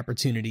any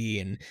opportunity.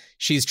 And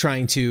she's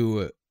trying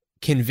to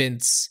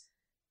convince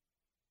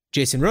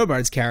Jason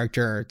Robards'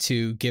 character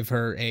to give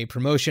her a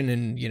promotion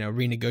and,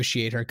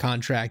 renegotiate her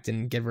contract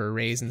and give her a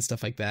raise and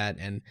stuff like that.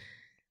 And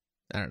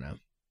I don't know.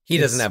 He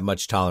doesn't have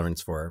much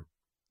tolerance for her.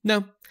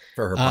 No.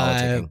 For her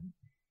politicking.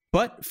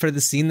 But for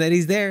the scene that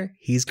he's there,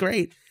 he's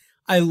great.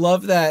 I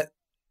love that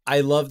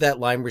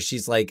line where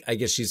she's like, I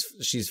guess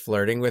she's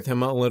flirting with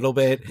him a little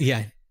bit.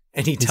 Yeah.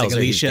 And he tells her,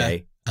 Alicia, he's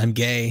gay. I'm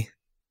gay.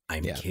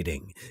 I'm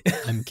kidding.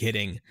 I'm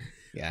kidding.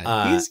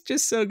 Yeah. He's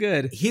just so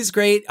good. He's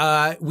great.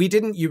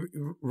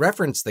 You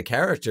referenced the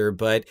character,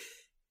 but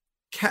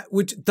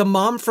the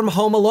mom from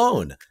Home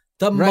Alone.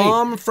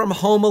 Mom from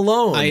Home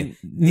Alone.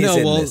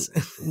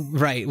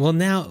 Right. Well,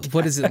 now,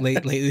 what is it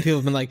lately? People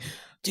have been like,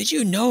 did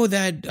you know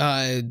that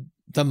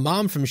the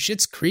mom from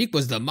Schitt's Creek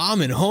was the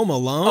mom in Home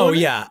Alone? Oh,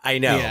 yeah, I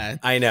know. Yeah.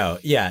 I know.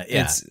 Yeah.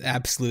 It's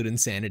absolute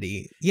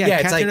insanity.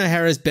 Yeah, Catherine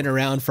O'Hara's been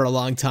around for a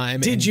long time.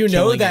 Did you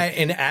know that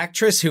an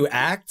actress who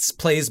acts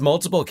plays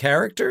multiple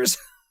characters?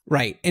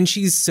 Right. And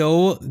she's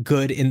so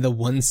good in the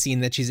one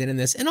scene that she's in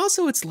this. And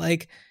also it's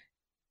like,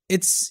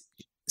 it's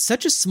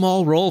such a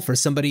small role for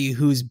somebody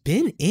who's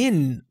been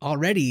in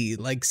already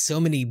like so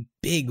many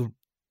big,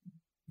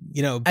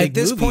 big at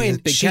this movies,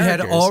 point, big she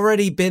characters. had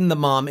already been the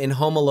mom in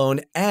Home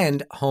Alone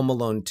and Home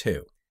Alone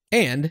 2.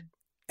 And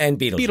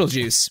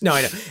Beetlejuice. No,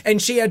 I know.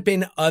 And she had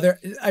been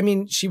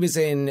she was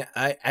in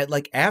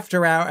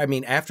After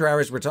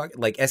Hours, we're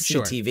talking like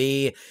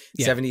SCTV,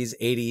 70s,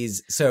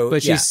 80s. So,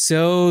 but she's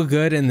so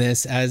good in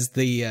this as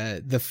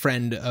the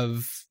friend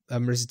of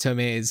Marissa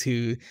Tomei's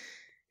who,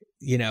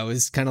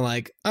 is kind of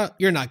like, oh,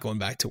 you're not going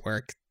back to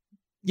work.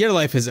 Your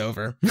life is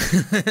over.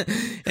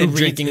 And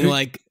drinking the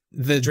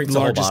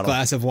largest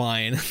glass of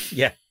wine.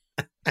 Yeah.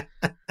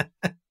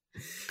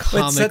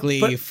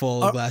 Comically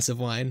full glass of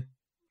wine.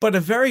 But a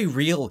very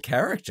real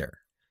character.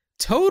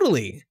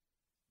 Totally.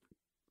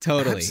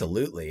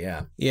 Absolutely,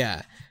 yeah.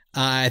 Yeah.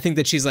 I think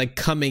that she's like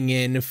coming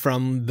in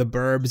from the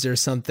burbs or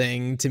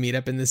something to meet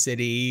up in the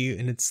city.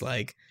 And it's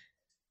like,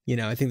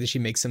 I think that she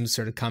makes some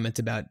sort of comment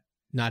about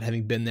not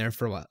having been there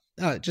for a while.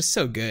 Oh, just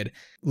so good.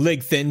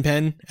 Lig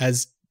Thinpen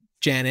as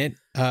Janet.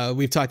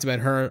 We've talked about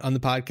her on the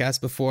podcast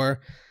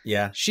before.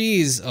 Yeah.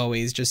 She's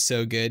always just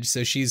so good.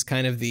 So she's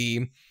kind of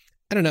is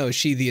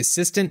she the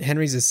assistant,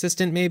 Henry's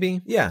assistant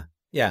maybe? Yeah.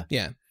 Yeah.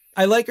 Yeah.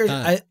 I like her.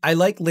 I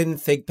like Lynn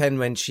Thigpen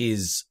when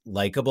she's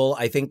likable.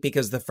 I think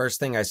because the first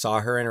thing I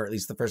saw her in, or at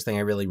least the first thing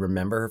I really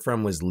remember her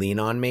from, was Lean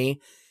on Me,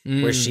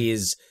 where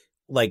she's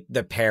like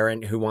the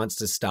parent who wants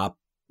to stop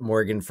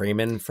Morgan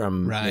Freeman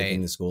from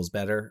making the schools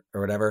better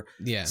or whatever.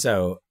 Yeah.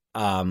 So,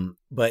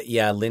 but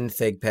yeah, Lynn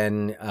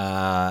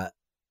Thigpen,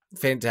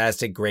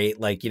 fantastic, great.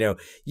 Like,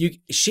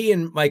 she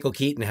and Michael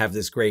Keaton have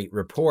this great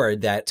rapport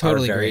that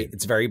totally great.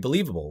 It's very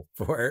believable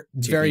for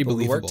two people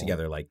who work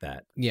together like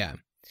that. Yeah.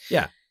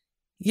 Yeah.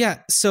 Yeah,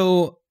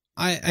 so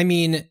I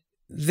mean,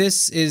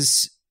 this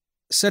is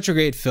such a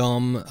great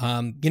film.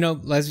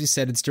 As we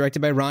said, it's directed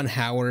by Ron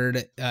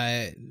Howard,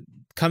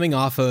 coming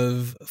off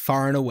of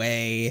Far and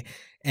Away,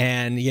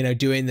 and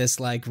doing this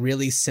like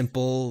really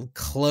simple,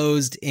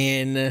 closed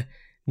in,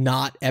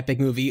 not epic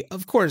movie.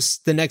 Of course,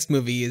 the next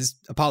movie is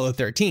Apollo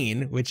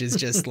 13, which is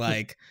just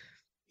like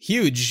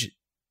huge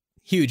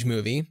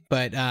movie.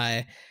 But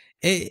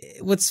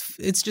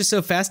it's just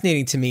so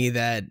fascinating to me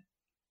that,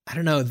 I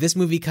don't know, this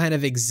movie kind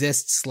of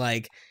exists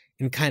like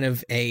in kind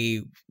of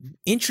a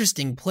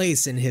interesting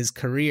place in his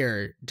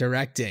career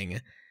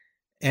directing.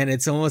 And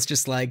it's almost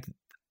just like,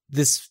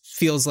 this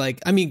feels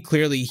like,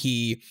 clearly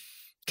he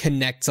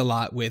connects a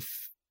lot with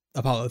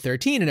Apollo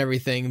 13 and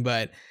everything,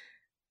 but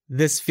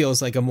this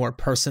feels like a more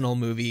personal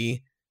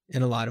movie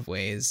in a lot of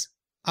ways.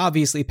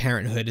 Obviously,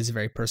 Parenthood is a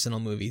very personal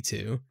movie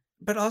too.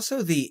 But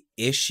also the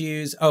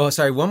issues. Oh,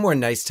 sorry. One more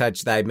nice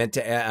touch that I meant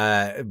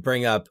to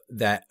bring up,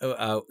 that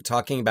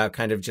talking about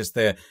kind of just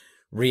the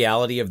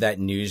reality of that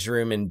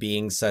newsroom and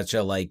being such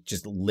a like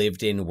just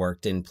lived in,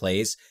 worked in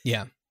place.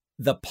 Yeah.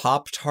 The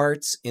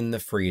Pop-Tarts in the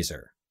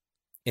freezer,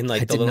 in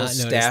like the little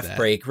staff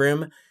break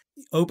room,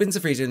 opens the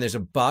freezer and there's a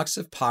box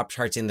of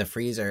Pop-Tarts in the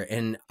freezer.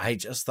 And I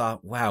just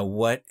thought, wow,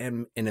 what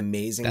an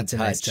amazing touch. That's a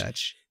nice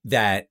touch.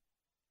 That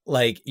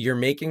like you're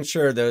making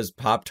sure those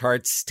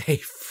Pop-Tarts stay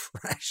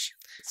fresh.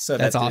 So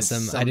that's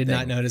awesome. I did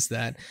not notice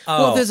that.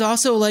 Oh. Well, there's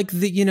also like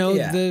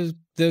the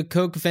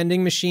Coke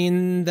vending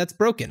machine that's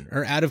broken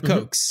or out of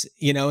Cokes,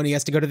 and he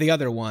has to go to the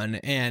other one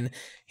and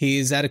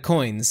he's out of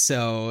coins.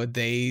 So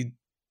they,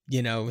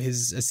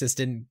 his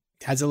assistant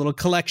has a little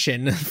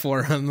collection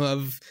for him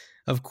of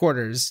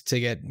quarters to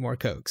get more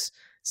Cokes.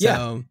 So,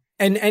 yeah.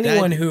 And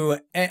anyone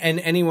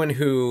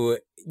who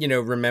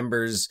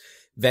remembers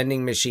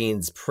vending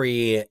machines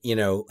pre,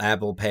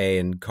 Apple Pay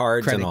and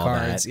cards credit and all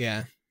cards, that.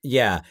 Yeah.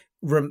 Yeah.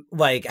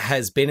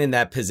 Has been in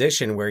that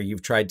position where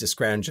you've tried to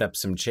scrounge up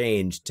some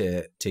change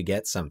to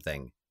get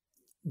something.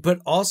 But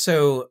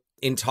also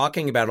in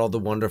talking about all the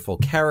wonderful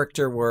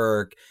character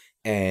work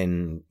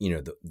and,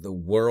 the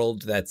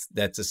world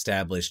that's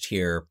established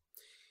here,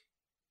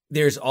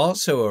 there's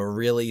also a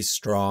really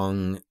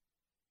strong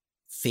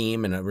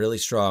theme and a really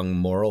strong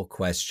moral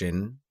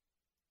question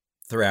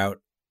throughout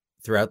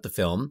the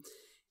film.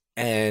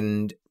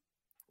 And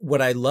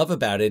what I love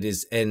about it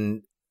is,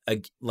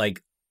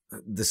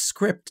 the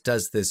script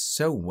does this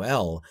so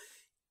well,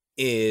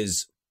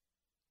 is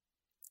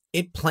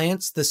it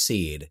plants the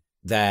seed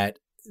that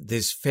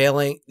this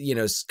failing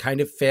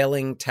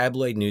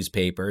tabloid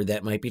newspaper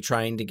that might be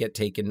trying to get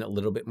taken a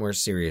little bit more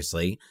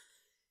seriously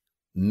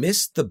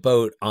missed the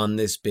boat on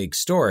this big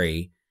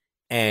story,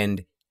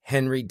 and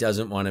Henry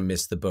doesn't want to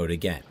miss the boat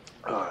again.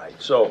 All right,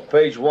 so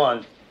page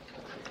 1,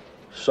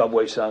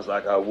 Subway sounds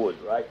like I would,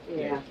 right?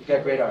 Yeah. You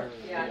got great art.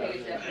 Yeah, I think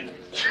it's definitely.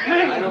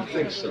 I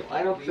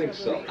don't think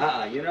so.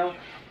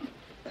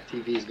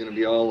 TV's gonna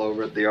be all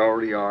over it. They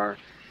already are.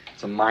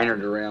 It's a minor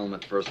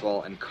derailment, first of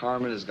all, and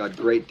Carmen has got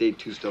great day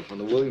 2 stuff on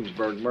the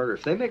Williamsburg murder.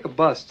 If they make a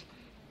bust,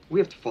 we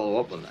have to follow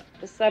up on that.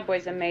 The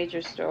Subway's a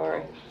major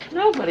story.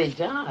 Nobody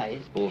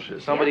died.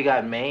 Bullshit. Somebody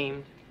got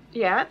maimed.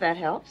 Yeah, that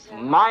helps.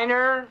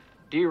 Minor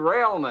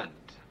derailment.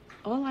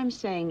 All I'm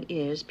saying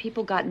is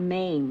people got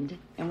maimed,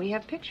 and we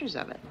have pictures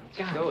of it.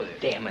 God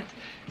damn it.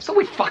 So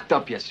we fucked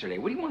up yesterday.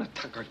 What do you want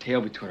to tuck our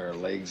tail between our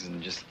legs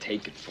and just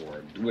take it for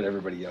it? Do what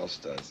everybody else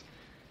does.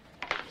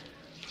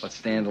 Let's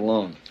stand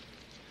alone.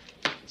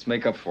 Let's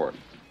make up for it.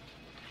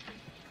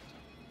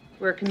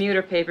 We're a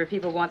commuter paper.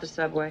 People want the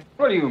subway.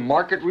 What are you,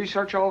 market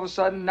research all of a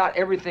sudden? Not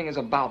everything is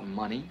about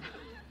money.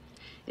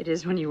 It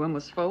is when you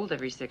almost fold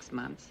every 6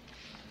 months.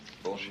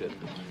 Bullshit.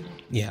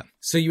 Yeah.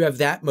 So you have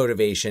that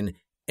motivation.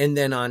 And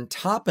then on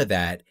top of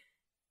that,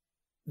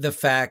 the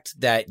fact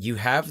that you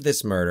have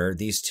this murder,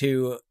 these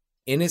two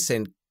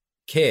innocent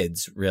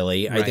kids,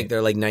 really, I think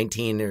they're like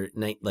 19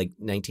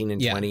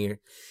 and 20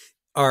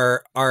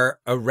 are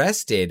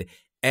arrested.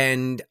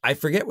 And I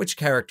forget which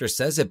character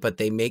says it, but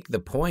they make the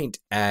point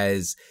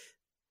as,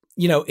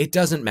 you know, it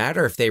doesn't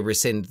matter if they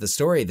rescind the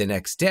story the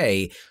next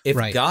day. If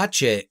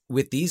Gotcha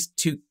with these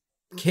two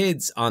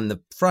kids on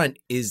the front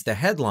is the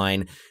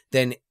headline,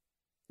 then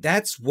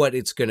that's what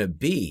it's going to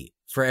be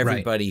for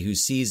everybody who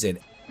sees it.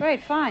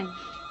 Great, fine.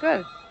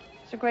 Good.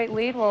 It's a great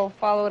lead. We'll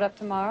follow it up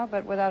tomorrow,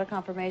 but without a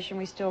confirmation,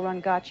 we still run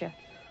Gotcha.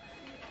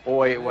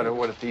 Boy,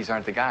 what if these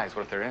aren't the guys?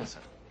 What if they're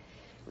innocent?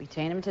 We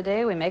chain them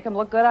today, we make them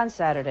look good on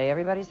Saturday.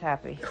 Everybody's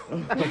happy.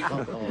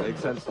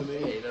 Makes sense to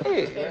me.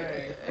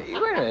 Hey, wait a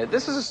minute.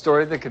 This is a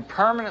story that could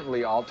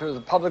permanently alter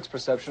the public's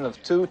perception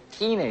of two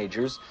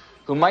teenagers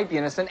who might be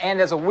innocent, and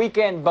as a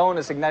weekend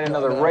bonus, ignite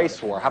another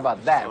race war. How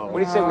about that? What do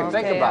you say we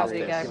think about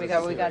this? We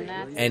got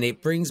that. And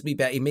it brings me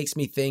back, it makes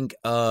me think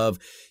of,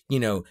 you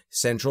know,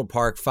 Central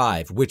Park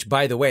 5, which,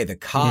 by the way, the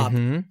cop,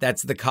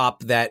 that's the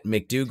cop that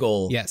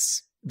McDougal,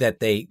 that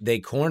they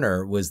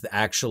corner, was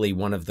actually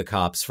one of the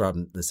cops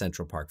from the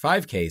Central Park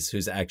 5 case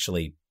who's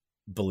actually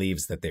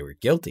believes that they were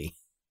guilty.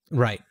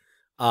 Right.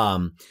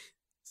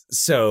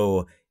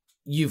 So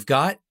you've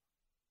got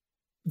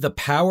the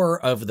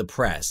power of the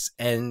press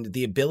and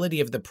the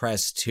ability of the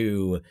press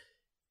to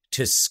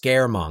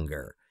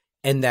scaremonger,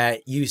 and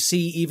that you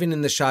see even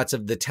in the shots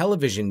of the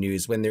television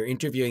news when they're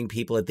interviewing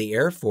people at the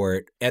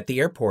airport.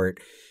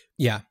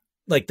 Yeah.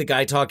 Like the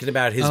guy talking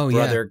about his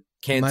brother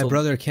canceled. My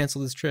brother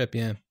canceled his trip.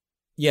 Yeah.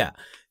 Yeah.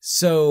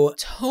 So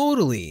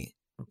totally.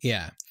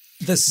 Yeah.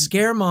 The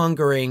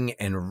scaremongering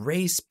and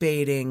race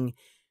baiting,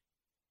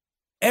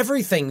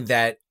 everything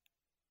that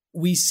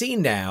we see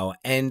now,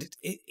 and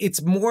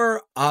it's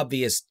more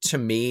obvious to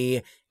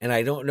me, and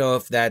I don't know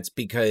if that's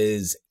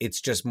because it's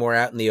just more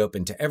out in the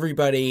open to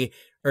everybody,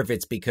 or if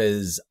it's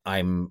because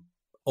I'm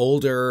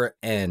older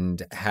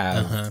and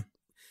have,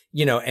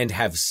 you know, and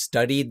have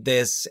studied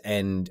this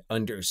and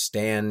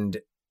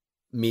understand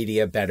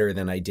media better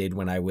than I did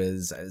when I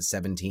was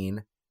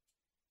 17.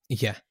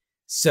 Yeah.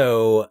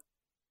 So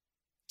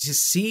to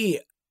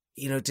see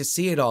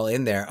it all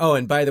in there. Oh,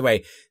 and by the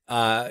way,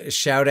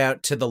 shout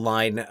out to the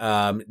line,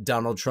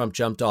 Donald Trump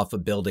jumped off a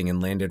building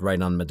and landed right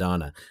on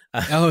Madonna.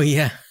 Oh,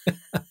 yeah.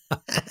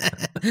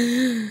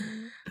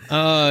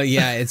 Oh,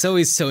 yeah. It's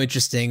always so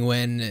interesting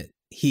when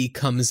he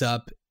comes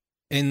up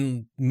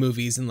in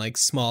movies and like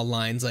small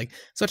lines. Like I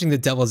was watching The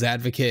Devil's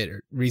Advocate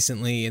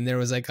recently, and there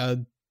was like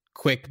a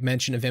quick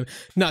mention of him,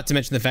 not to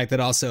mention the fact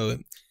that also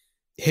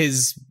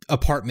his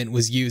apartment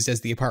was used as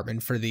the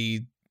apartment for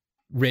the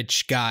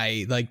rich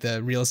guy, like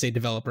the real estate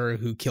developer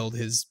who killed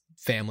his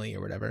family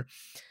or whatever.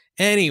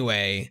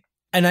 Anyway.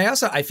 And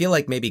I feel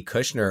like maybe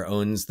Kushner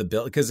owns the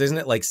bill, because isn't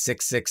it like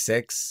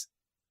 666?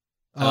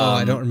 Oh,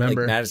 I don't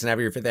remember. Like Madison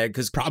Avenue for that,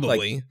 because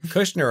probably like,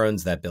 Kushner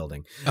owns that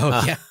building.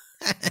 Oh, yeah.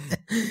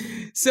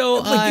 So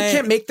like, you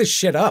can't make this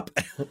shit up.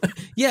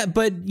 Yeah,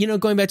 but you know,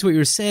 going back to what you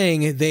were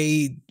saying,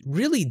 they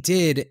really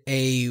did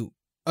a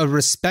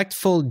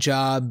respectful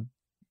job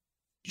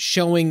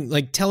showing,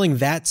 like, telling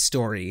that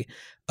story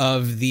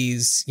of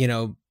these, you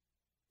know,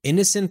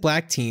 innocent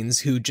black teens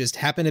who just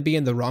happened to be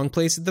in the wrong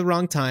place at the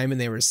wrong time, and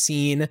they were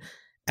seen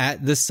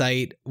at the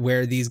site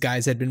where these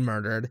guys had been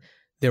murdered.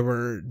 There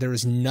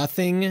was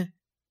nothing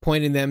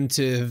pointing them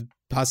to have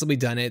possibly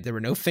done it. There were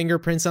no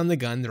fingerprints on the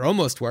gun. There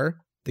almost were.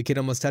 The kid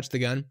almost touched the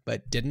gun,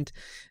 but didn't.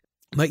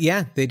 But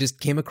yeah, they just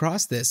came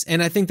across this.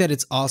 And I think that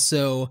it's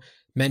also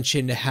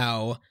mentioned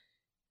how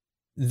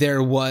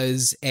there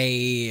was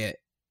a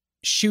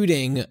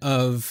shooting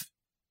of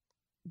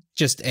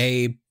just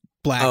a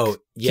black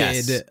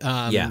kid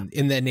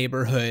in the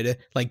neighborhood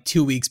like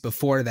 2 weeks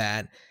before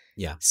that.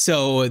 Yeah.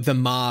 So the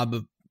mob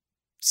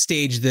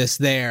staged this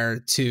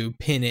there to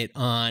pin it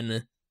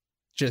on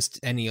just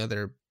any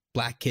other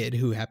black kid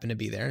who happened to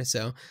be there.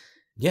 So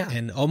yeah,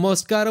 and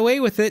almost got away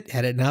with it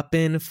had it not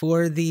been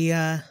for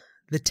the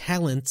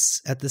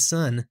talents at the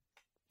Sun.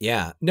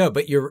 Yeah. No,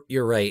 but you're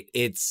right.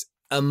 It's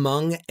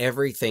among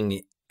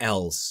everything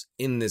else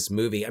in this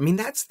movie. I mean,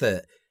 that's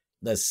the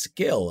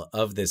skill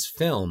of this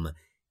film,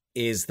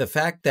 is the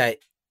fact that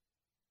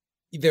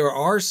there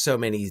are so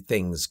many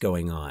things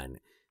going on.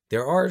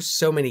 There are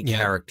so many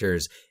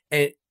characters,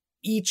 and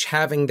each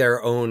having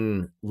their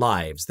own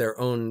lives, their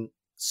own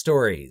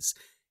stories.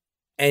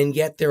 And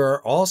yet there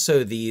are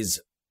also these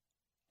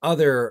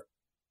other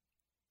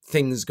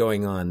things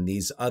going on,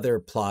 these other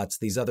plots,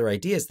 these other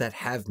ideas that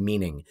have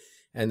meaning.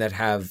 and that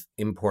have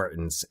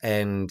importance.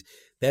 And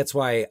that's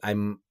why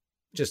I'm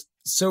just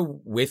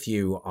so with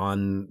you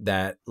on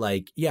that.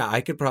 Like, yeah,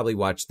 I could probably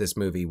watch this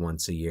movie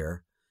once a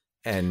year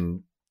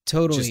and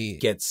totally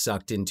just get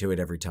sucked into it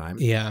every time.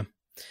 Yeah.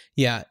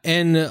 Yeah.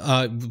 And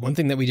one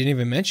thing that we didn't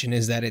even mention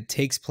is that it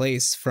takes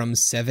place from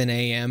 7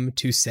 a.m.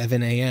 to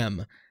 7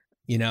 a.m.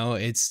 You know,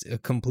 it's a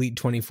complete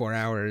 24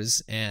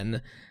 hours.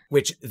 And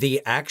which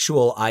the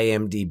actual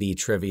IMDb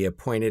trivia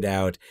pointed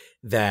out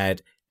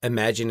that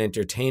Imagine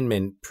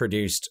Entertainment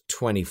produced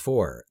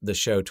 24, the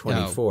show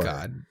 24. Oh,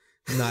 God.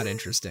 Not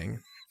interesting.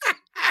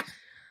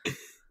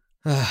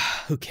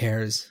 Who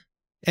cares?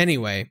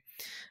 Anyway.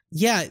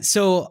 Yeah.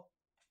 So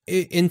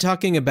in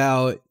talking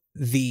about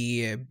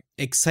the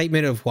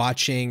excitement of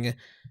watching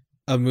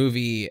a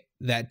movie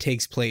that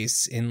takes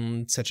place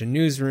in such a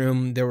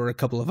newsroom, there were a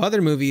couple of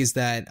other movies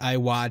that I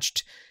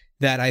watched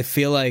that I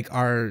feel like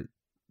are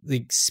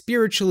like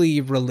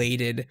spiritually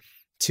related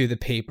to the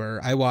paper.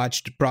 I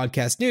watched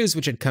Broadcast News,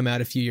 which had come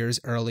out a few years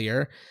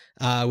earlier,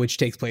 which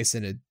takes place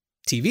in a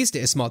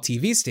small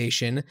TV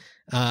station,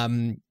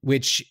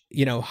 which,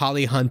 you know,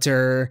 Holly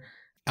Hunter,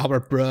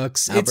 Albert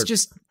Brooks. It's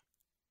just,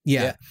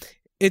 yeah.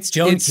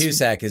 Joan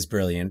Cusack is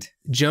brilliant.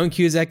 Joan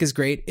Cusack is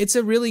great. It's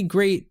a really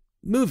great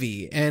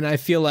movie. And I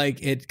feel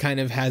like it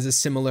kind of has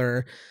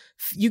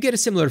you get a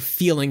similar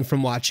feeling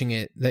from watching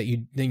it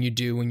than you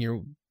do when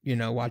you're, you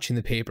know, watching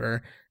the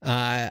paper.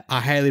 I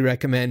highly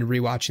recommend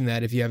rewatching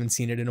that if you haven't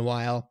seen it in a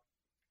while,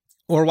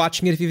 or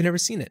watching it if you've never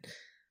seen it.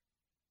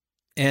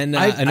 And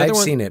I've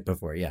seen it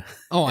before. Yeah.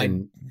 Oh,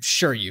 I'm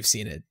sure you've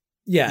seen it.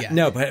 Yeah,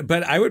 no,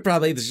 but I would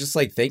probably just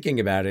like thinking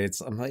about it.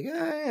 I'm like,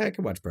 I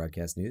could watch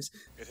Broadcast News.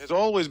 It has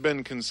always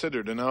been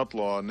considered an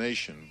outlaw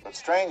nation. But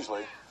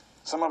strangely,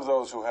 some of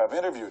those who have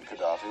interviewed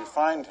Gaddafi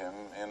find him,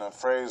 in a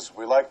phrase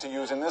we like to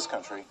use in this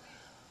country,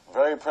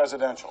 very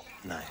presidential.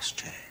 Nice,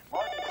 Jay.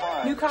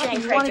 New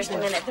James, wait just a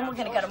minute. Then we're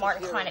going to go to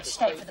Martin Klein at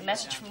State for the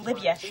message from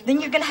Libya. Then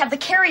you're going to have the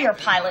carrier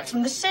pilot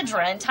from the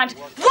Sidra in time to...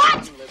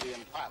 What?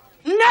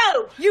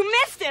 No! You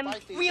missed him!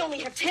 We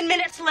only have 10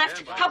 minutes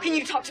left. How can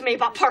you talk to me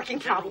about parking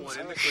problems?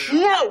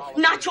 No,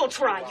 not you'll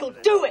try. You'll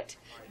do it.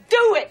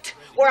 Do it!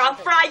 Or I'll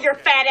fry your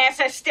fat ass,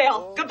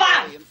 Estelle.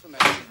 Goodbye!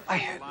 I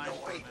had no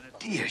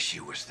idea she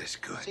was this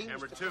good.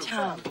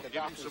 Tom.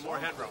 Give him some more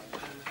headroom.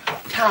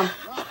 Tom.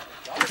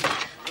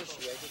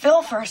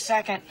 Phil for a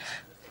second.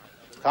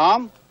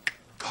 Tom?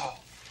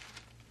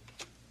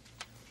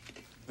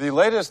 The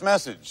latest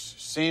message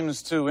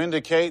seems to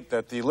indicate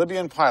that the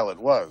Libyan pilot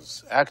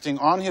was acting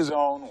on his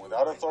own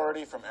without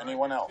authority from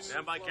anyone else.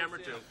 Stand by camera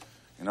 2.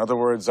 In other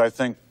words, I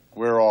think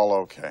we're all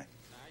okay.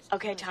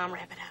 Okay, Tom,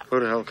 wrap it up. Who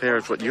the hell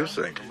cares what you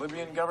think? The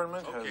Libyan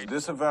government has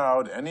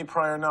disavowed any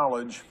prior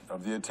knowledge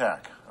of the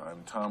attack.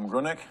 I'm Tom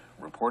Grunick,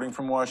 reporting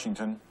from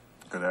Washington.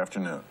 Good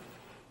afternoon.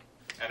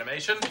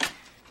 Animation?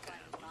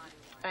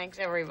 Thanks,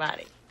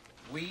 everybody.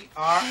 We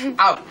are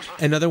out.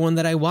 Another one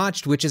that I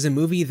watched, which is a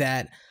movie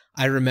that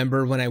I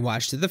remember when I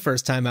watched it the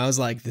first time, I was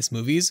like, this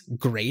movie's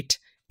great.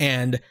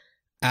 And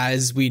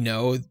as we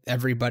know,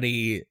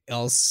 everybody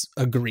else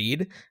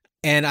agreed.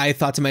 And I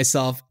thought to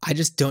myself, I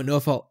just don't know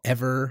if I'll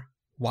ever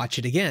watch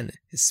it again.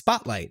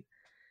 Spotlight.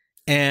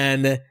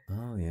 And,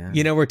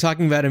 you know, we're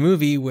talking about a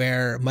movie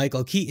where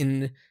Michael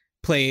Keaton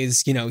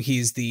plays, you know,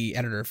 he's the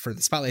editor for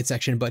the Spotlight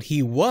section, but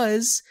he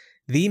was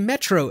the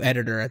Metro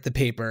editor at the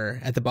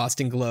paper at the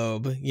Boston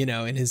Globe, you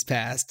know, in his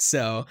past.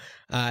 So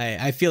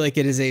I feel like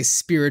it is a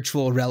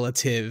spiritual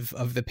relative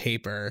of the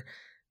paper,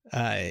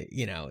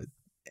 you know,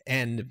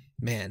 and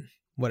man,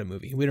 what a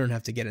movie. We don't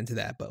have to get into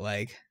that, but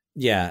like,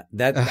 yeah,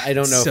 that I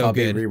don't know so if I'll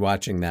good. be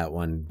rewatching that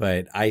one,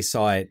 but I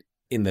saw it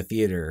in the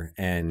theater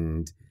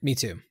and me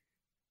too.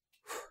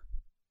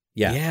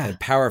 Yeah. A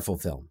powerful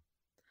film.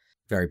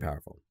 Very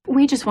powerful.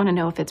 We just want to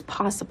know if it's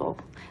possible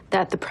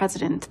that the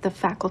president, the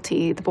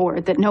faculty, the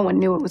board, that no one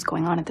knew what was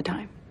going on at the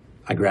time.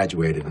 I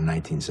graduated in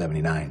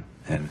 1979,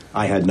 and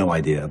I had no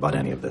idea about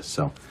any of this.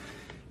 So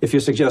if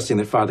you're suggesting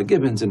that Father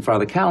Gibbons and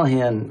Father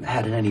Callahan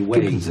had in any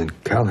way... Gibbons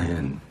and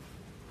Callahan,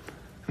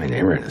 I mean,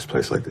 they were in this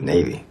place like the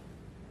Navy.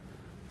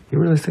 You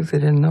really think they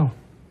didn't know?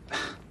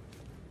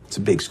 It's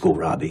a big school,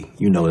 Robbie.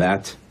 You know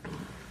that.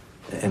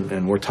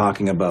 And we're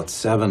talking about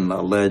 7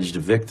 alleged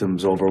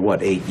victims over,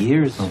 what, 8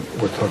 years?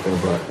 We're talking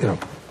about, you know,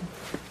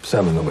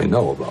 7 that we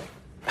know about.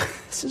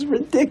 This is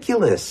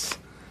ridiculous.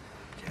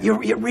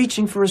 You're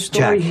reaching for a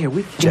story Jack,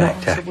 here.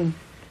 Jack.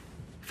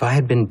 If I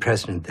had been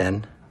president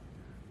then,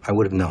 I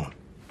would have known.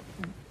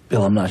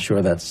 Bill, I'm not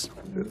sure that's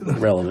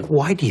relevant.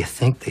 Why do you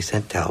think they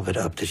sent Talbot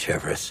up to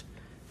Chevreuse?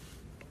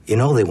 You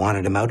know they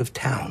wanted him out of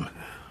town.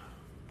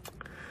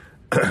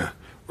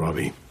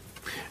 Robbie,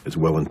 as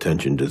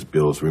well-intentioned as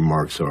Bill's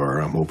remarks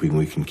are, I'm hoping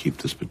we can keep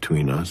this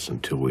between us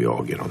until we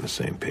all get on the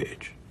same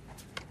page.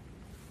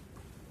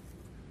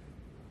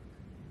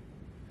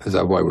 Is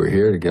that why we're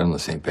here, to get on the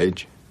same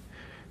page?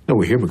 No,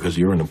 we're here because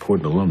you're an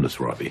important alumnus,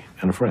 Robbie,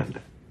 and a friend.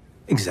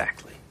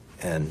 Exactly.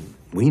 And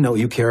we know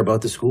you care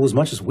about the school as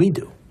much as we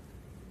do.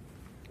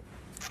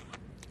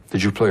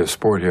 Did you play a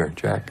sport here,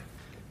 Jack?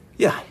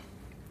 Yeah,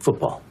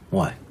 football.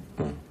 Why?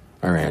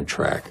 I ran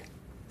track.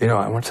 You know,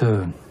 I went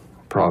to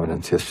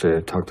Providence yesterday.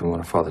 I talked to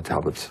one of Father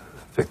Talbot's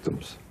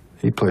victims.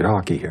 He played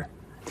hockey here.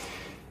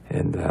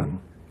 And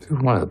he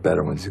was one of the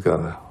better ones. He's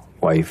got a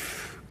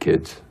wife,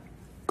 kids,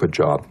 good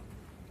job.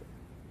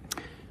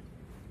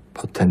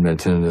 About 10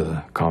 minutes into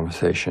the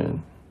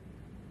conversation,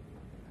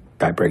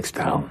 guy breaks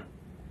down.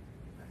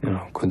 You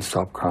know, couldn't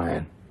stop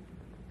crying.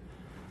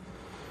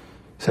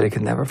 Said he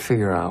could never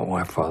figure out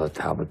why Father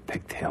Talbot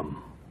picked him.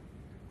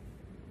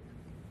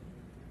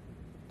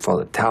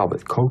 Father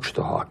Talbot coached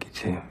the hockey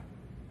team.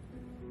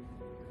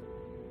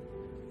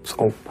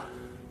 So,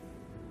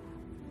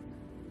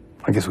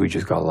 I guess we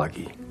just got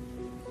lucky.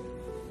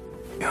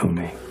 You and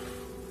me.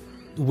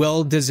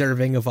 Well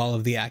deserving of all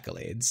of the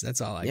accolades. That's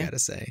all I gotta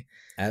say.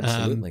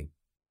 Absolutely.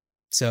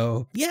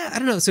 So, yeah, I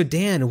don't know. So,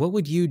 Dan, what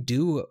would you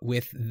do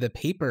with the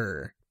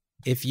paper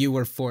if you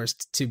were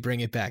forced to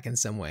bring it back in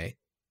some way?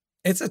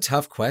 It's a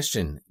tough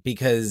question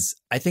because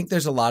I think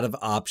there's a lot of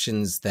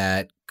options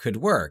that could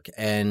work.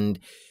 And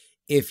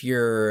if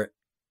you're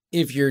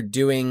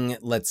doing,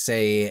 let's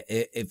say,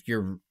 if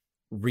you're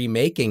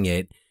remaking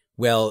it,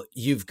 well,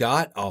 you've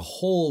got a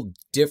whole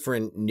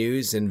different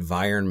news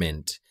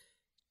environment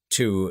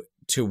to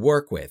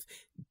work with.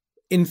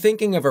 In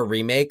thinking of a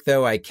remake,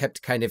 though, I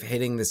kept kind of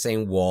hitting the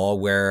same wall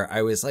where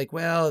I was like,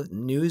 well,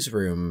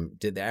 Newsroom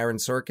did the Aaron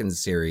Sorkin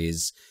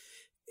series,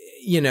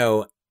 you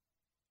know,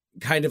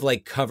 kind of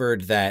like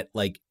covered that,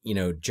 like, you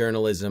know,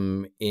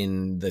 journalism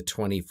in the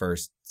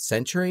 21st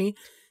century.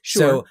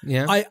 Sure. So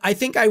yeah. I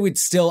think I would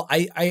still,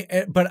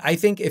 but I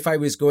think if I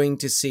was going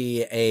to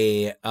see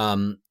a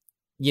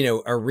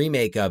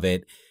remake of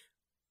it,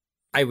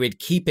 I would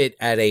keep it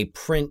at a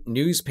print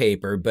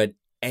newspaper, but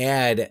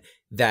add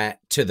that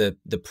to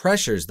the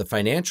pressures, the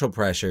financial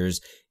pressures,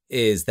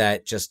 is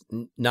that just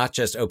not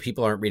just, oh,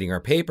 people aren't reading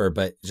our paper,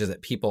 but just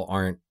that people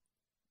aren't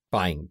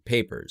buying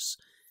papers.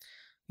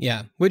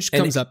 Yeah, which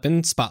comes up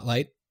in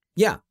Spotlight.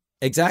 Yeah,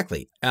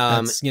 exactly.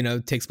 That's, you know,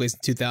 takes place in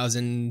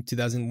 2000,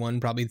 2001,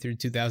 probably through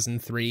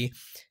 2003.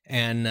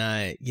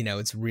 And, you know,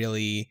 it's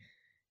really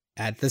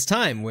at this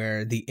time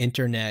where the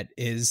internet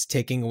is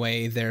taking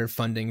away their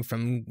funding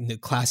from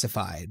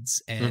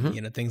classifieds and,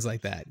 you know, things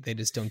like that. They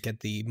just don't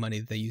get the money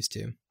that they used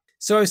to.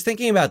 So I was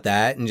thinking about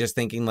that and just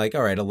thinking like,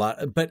 all right, a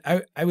lot. But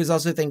I was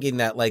also thinking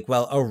that like,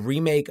 well, a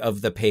remake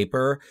of the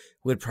paper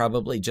would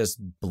probably just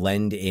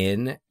blend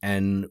in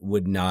and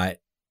would not,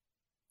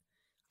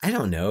 I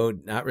don't know,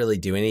 not really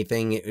do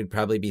anything. It would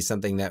probably be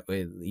something that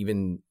would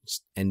even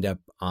end up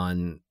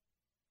on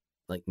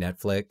like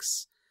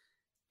Netflix.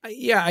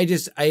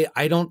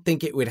 I don't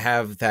think it would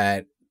have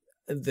that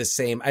the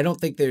same. I don't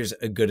think there's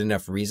a good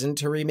enough reason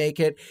to remake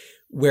it.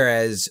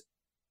 Whereas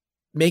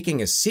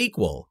making a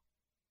sequel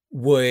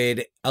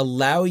would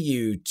allow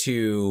you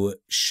to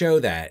show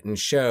that and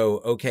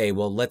show, okay,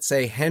 well, let's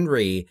say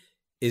Henry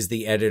is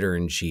the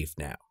editor-in-chief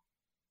now.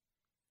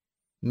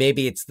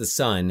 Maybe it's the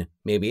son,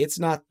 maybe it's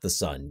not the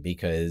son,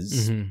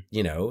 because,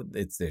 you know,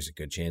 there's a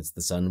good chance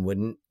the son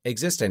wouldn't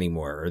exist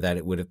anymore or that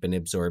it would have been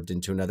absorbed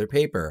into another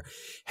paper.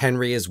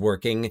 Henry is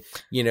working,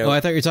 you know. Oh, I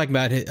thought you were talking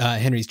about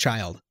Henry's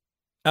child.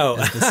 Oh,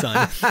 as the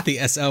son, the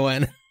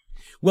S-O-N.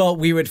 Well,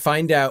 we would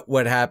find out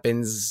what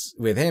happens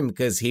with him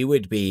because he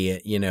would be,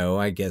 you know,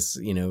 I guess,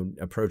 you know,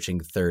 approaching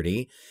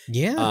 30.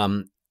 Yeah.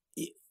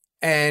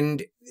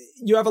 And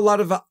you have a lot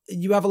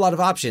of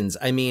options.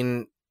 I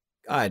mean,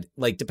 God,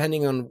 like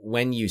depending on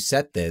when you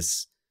set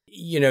this,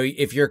 you know,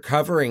 if you're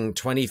covering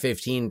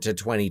 2015 to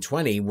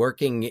 2020,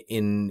 working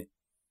in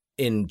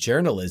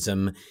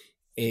journalism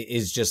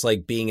is just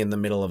like being in the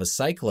middle of a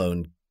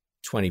cyclone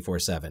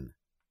 24/7.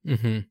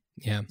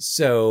 Yeah.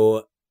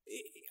 So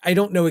I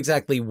don't know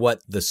exactly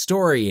what the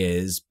story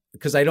is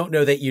because I don't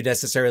know that you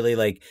necessarily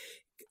like.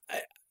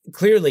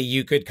 Clearly,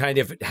 you could kind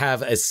of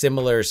have a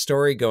similar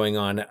story going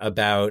on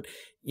about,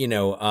 you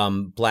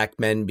know, black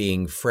men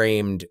being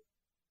framed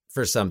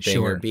for something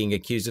or being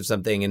accused of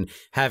something and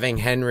having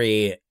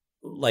Henry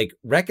like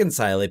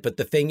reconcile it. But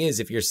the thing is,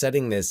 if you're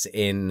setting this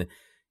in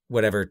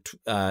whatever,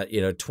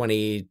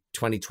 2020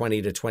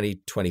 to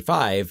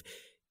 2025,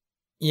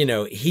 you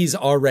know, he's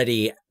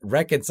already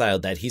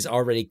reconciled that. He's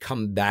already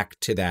come back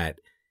to that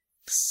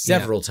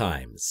several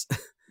times.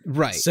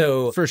 Right.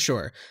 So for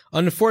sure.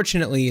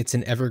 Unfortunately, it's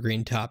an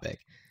evergreen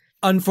topic.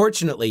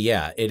 Unfortunately,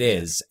 yeah, it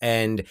is.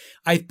 And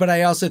but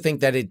I also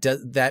think that it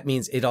does, that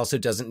means it also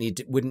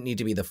wouldn't need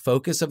to be the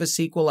focus of a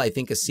sequel. I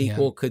think a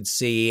sequel could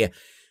see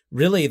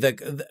really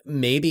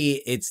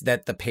maybe it's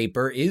that the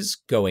paper is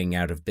going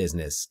out of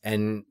business.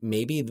 And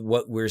maybe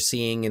what we're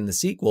seeing in the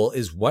sequel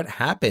is what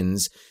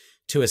happens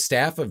to a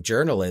staff of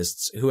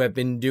journalists who have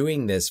been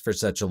doing this for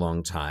such a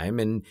long time.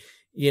 And,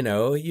 you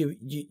know,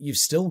 you've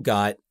still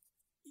got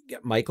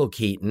Michael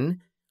Keaton,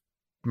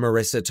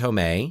 Marissa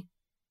Tomei,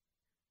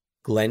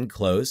 Glenn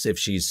Close, if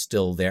she's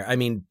still there. I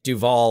mean,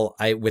 Duvall,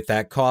 with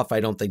that cough, I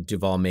don't think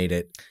Duvall made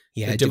it.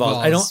 Yeah,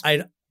 Duvall.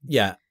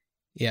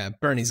 Yeah,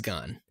 Bernie's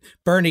gone.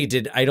 Bernie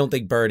did. I don't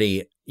think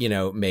Bernie, you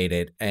know, made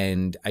it.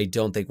 And I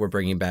don't think we're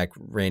bringing back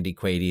Randy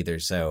Quaid either.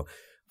 So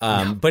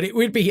But it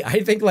would be,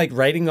 I think, like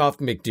writing off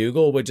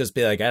McDougal would just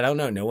be like, I don't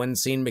know, no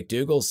one's seen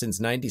McDougal since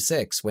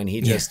 '96 when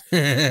he just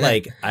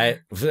like I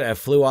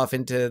flew off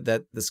into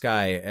the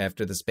sky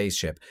after the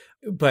spaceship.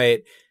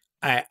 But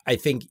I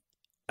think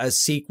a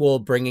sequel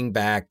bringing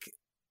back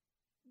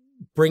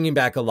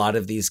a lot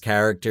of these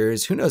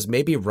characters. Who knows?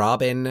 Maybe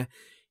Robin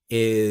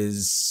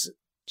is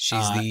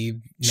she's the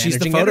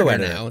photo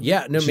editor now.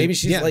 Yeah, no, maybe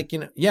she's like, you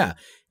know, yeah.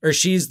 Or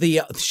she's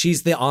the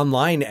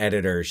online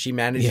editor. She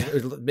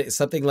manages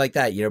something like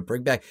that, you know,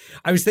 bring back.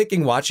 I was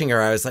thinking watching her,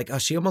 I was like, oh,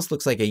 she almost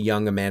looks like a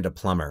young Amanda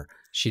Plummer.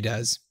 She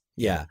does.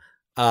 Yeah.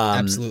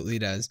 Absolutely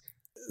does.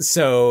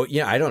 So,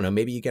 yeah, I don't know.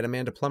 Maybe you get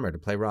Amanda Plummer to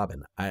play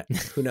Robin.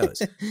 Who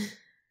knows?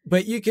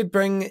 But you could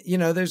bring, you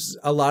know, there's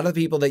a lot of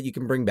people that you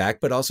can bring back,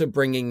 but also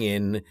bringing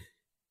in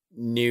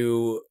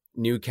new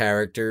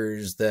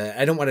characters.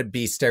 I don't want to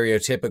be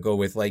stereotypical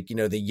with, like, you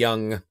know, the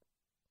young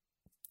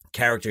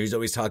character who's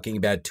always talking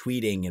about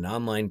tweeting and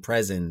online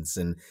presence,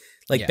 and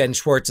like Ben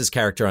Schwartz's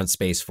character on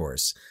Space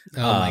Force.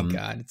 Oh my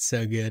God, it's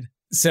so good.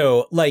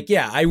 So like,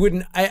 yeah, I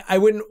wouldn't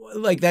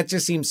like, that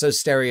just seems so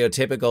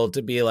stereotypical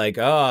to be like,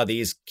 oh,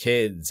 these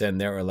kids and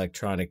their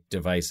electronic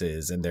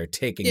devices and they're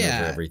taking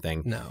over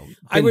everything. No,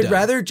 I would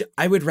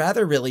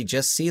rather really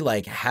just see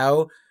like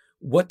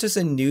what does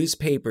a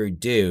newspaper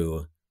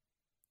do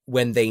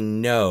when they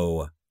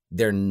know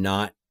they're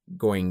not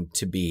going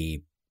to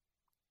be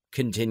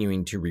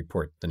continuing to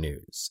report the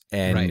news,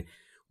 and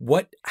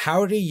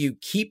how do you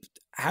keep,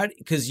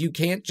 because you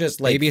can't just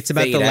like, maybe it's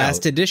about the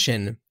last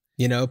edition,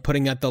 you know,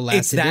 putting out the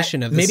last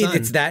edition of the maybe Sun.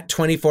 It's that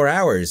 24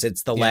 hours.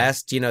 It's the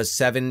last, you know,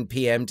 7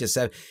 p.m. to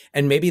 7,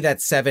 and maybe that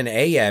 7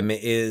 a.m.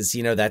 is,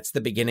 you know, that's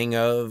the beginning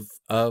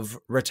of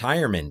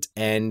retirement,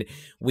 and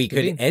we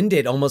could end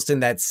it almost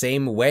in that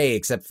same way,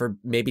 except for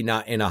maybe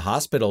not in a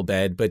hospital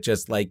bed, but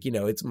just like, you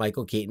know, it's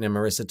Michael Keaton and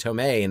Marissa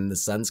Tomei, and the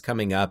sun's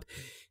coming up,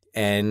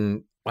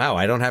 and wow,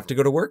 I don't have to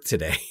go to work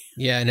today.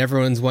 Yeah, and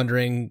everyone's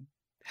wondering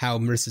how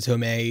Marissa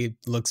Tomei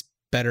looks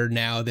better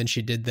now than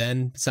she did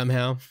then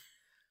somehow.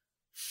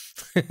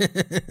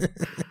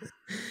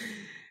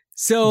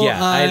 So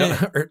yeah, I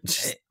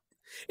don't.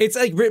 It's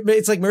like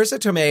Marissa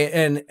Tomei,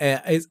 and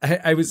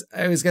I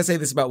was gonna say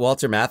this about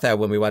Walter Matthau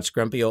when we watched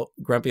Grumpy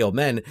Old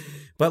Men,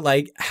 but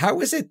like, how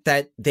is it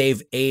that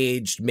they've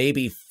aged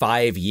maybe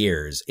 5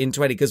 years in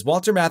 20? Because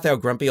Walter Matthau,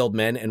 Grumpy Old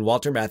Men, and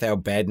Walter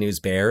Matthau, Bad News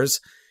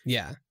Bears,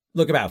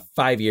 look about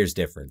 5 years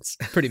difference,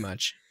 pretty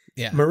much.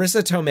 Yeah,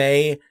 Marissa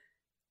Tomei,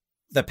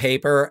 The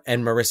Paper,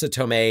 and Marissa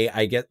Tomei,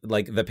 I get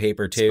like The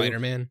Paper too.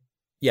 Spider-Man.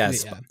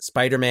 Yes, yeah.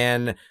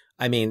 Spider-Man.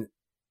 I mean,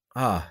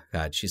 oh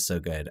God, she's so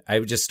good.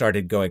 I just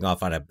started going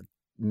off on a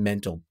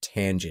mental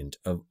tangent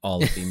of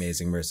all of the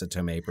amazing Marissa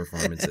Tomei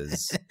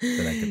performances that I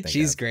could think of.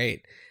 She's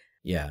great.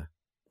 Yeah.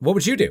 What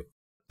would you do?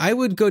 I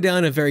would go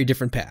down a very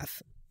different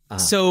path.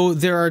 So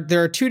there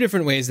are two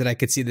different ways that I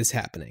could see this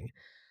happening.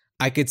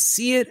 I could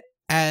see it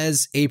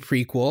as a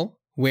prequel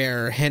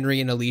where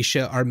Henry and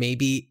Alicia are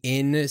maybe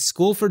in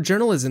school for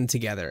journalism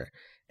together,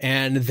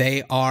 and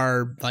they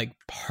are like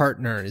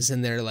partners,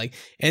 and they're like,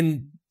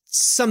 and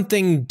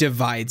something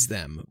divides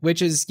them,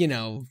 which is, you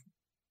know,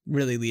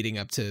 really leading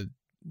up to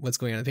what's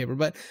going on in the paper.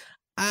 But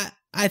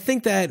I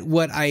think that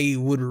what I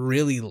would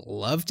really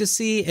love to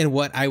see, and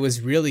what I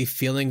was really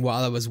feeling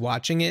while I was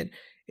watching it,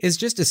 is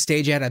just a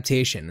stage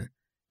adaptation.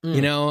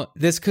 You know,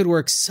 this could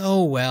work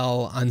so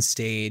well on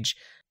stage.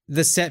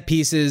 The set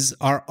pieces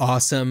are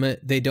awesome.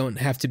 They don't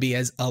have to be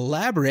as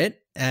elaborate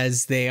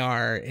as they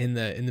are in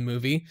the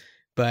movie,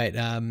 but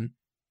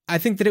I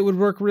think that it would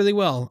work really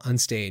well on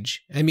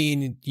stage. I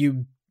mean,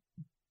 you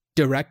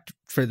direct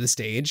for the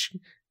stage,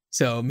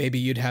 so maybe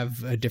you'd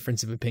have a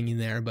difference of opinion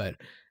there, but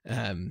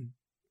I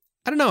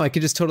don't know. I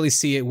could just totally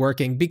see it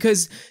working,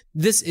 because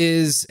this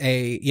is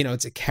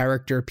it's a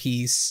character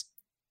piece.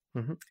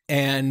 Mm-hmm.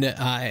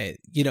 And,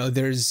 you know,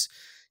 there's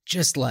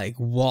just like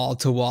wall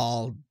to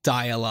wall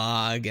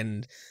dialogue,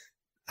 and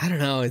I don't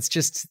know.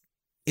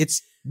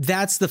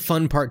 That's the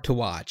fun part to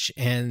watch.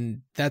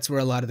 And that's where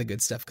a lot of the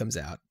good stuff comes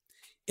out.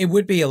 It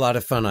would be a lot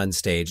of fun on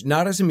stage,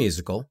 not as a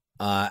musical.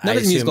 I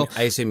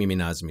assume you mean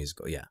not as a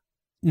musical. Yeah.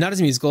 Not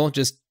as a musical,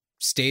 just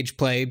stage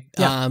play.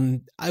 Yeah.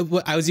 I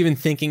was even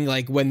thinking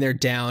like when they're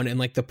down in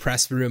like the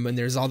press room and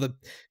there's all the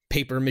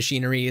paper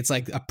machinery, it's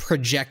like a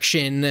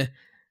projection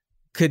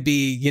could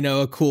be, you know,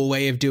 a cool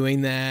way of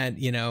doing that,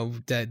 you know,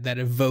 that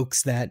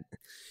evokes that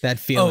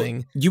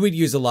feeling. You would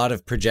use a lot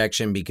of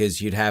projection, because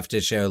you'd have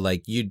to show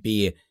like you'd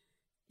be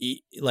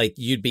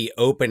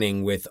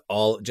opening with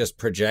all just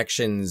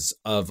projections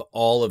of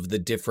all of the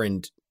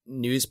different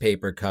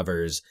newspaper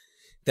covers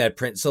that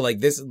print. So like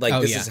this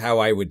is how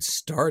I would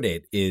start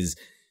it, is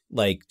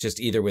like just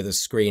either with a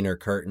screen or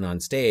curtain on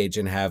stage,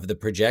 and have the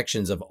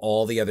projections of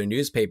all the other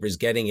newspapers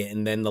getting it.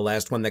 And then the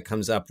last one that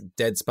comes up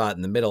dead spot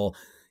in the middle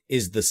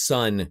is the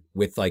Sun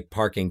with like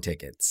parking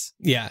tickets.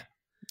 Yeah.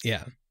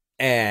 Yeah.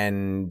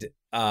 And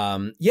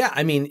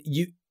I mean,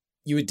 you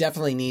would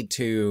definitely need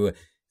to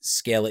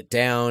scale it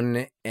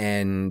down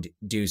and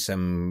do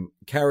some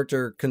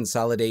character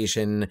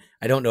consolidation.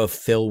 I don't know if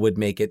Phil would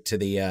make it to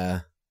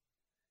the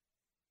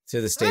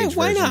stage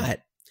why version. not?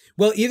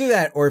 Well, either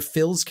that or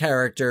Phil's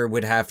character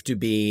would have to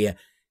be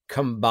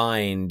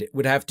combined,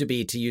 would have to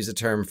be, to use a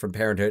term from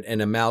Parenthood,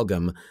 an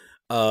amalgam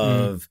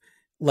of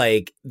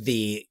like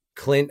the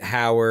Clint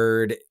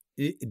Howard,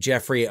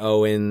 Jeffrey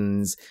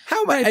Owens.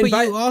 But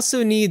you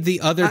also need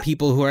the other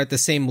people who are at the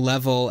same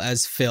level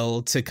as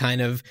Phil to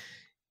kind of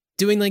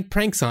doing like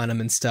pranks on him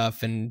and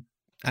stuff. And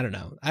I don't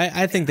know.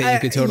 I think that you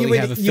could totally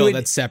have a Phil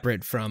that's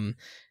separate from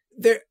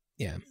there.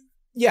 Yeah.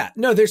 Yeah.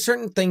 No, there's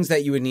certain things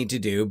that you would need to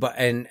do, but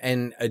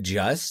and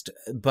adjust.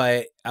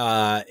 But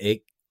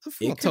it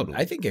could, totally.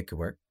 I think it could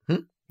work.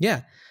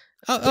 Yeah.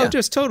 Yeah.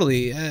 Just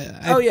totally.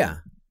 Yeah.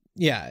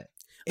 Yeah.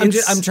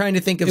 I'm trying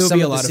to think of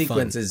some of the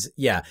sequences.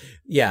 Yeah.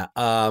 Yeah.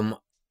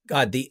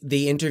 God,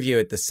 the interview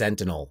at the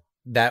Sentinel,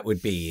 that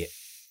would be.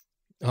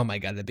 Oh my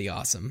God, that'd be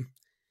awesome.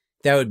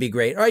 That would be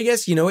great. Or I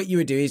guess, you know what you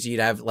would do is you'd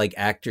have like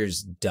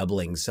actors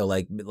doubling. So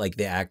like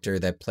the actor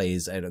that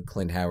plays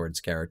Clint Howard's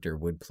character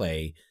would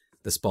play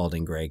the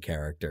Spalding Gray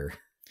character.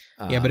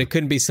 Yeah, but it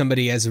couldn't be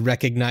somebody as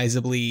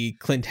recognizably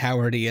Clint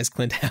Howard-y as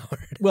Clint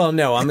Howard. Well,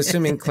 no, I'm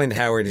assuming Clint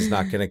Howard is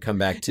not going to come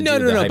back to No,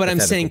 but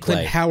I'm saying play.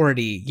 Clint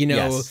Howard-y,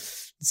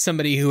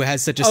 somebody who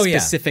has such a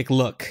specific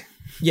look.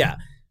 Yeah.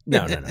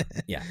 No.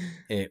 Yeah.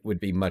 It would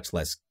be much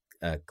less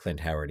Clint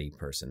Howard-y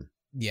person.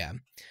 Yeah.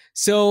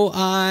 So,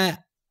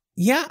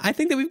 yeah, I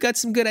think that we've got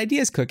some good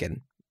ideas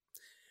cooking.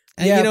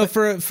 And,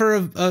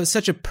 for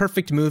such a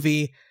perfect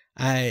movie,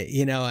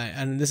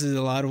 and this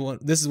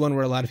is one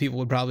where a lot of people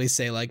would probably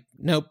say like,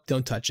 nope,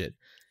 don't touch it.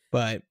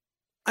 But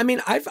I mean,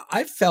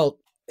 I've felt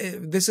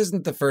this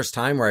isn't the first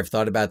time where I've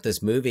thought about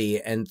this movie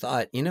and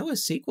thought, a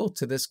sequel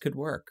to this could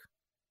work.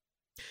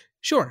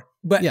 Sure.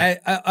 But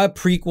a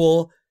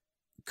prequel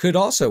could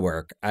also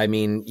work. I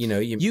mean,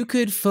 you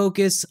could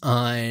focus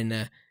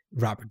on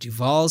Robert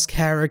Duvall's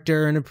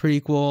character in a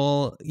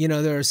prequel.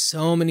 There are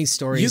so many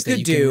stories that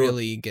you can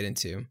really get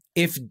into.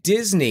 If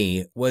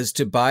Disney was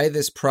to buy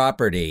this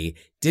property,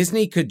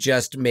 Disney could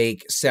just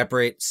make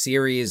separate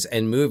series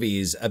and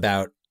movies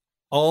about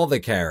all the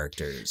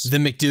characters. The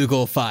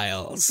McDougal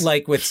Files.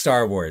 Like with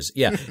Star Wars.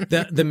 Yeah.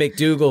 the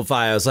McDougal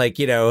Files, like,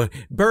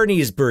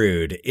 Bernie's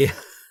Brood.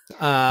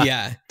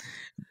 Yeah.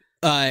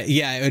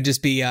 It would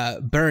just be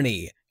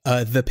Bernie,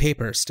 the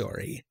paper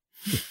story.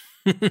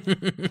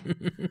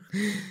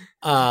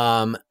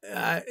 Yeah.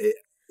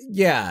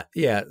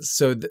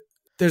 So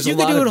there's you a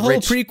lot could do of a whole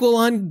prequel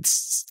on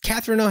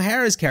Catherine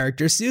O'Hara's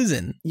character,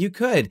 Susan. You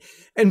could.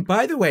 And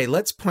by the way,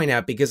 let's point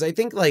out, because I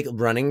think like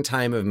running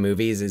time of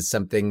movies is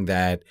something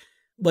that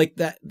like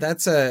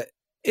it's a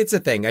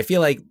thing. I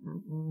feel like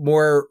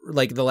more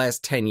like the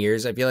last 10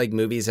 years, I feel like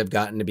movies have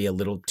gotten to be a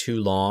little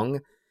too long.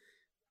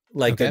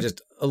 Like they're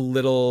just a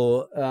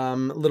little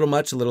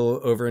much, a little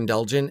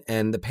overindulgent.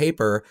 And The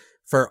Paper,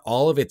 for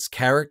all of its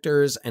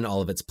characters and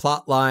all of its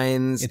plot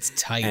lines, it's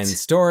tight, and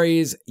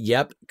stories,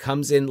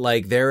 comes in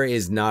like there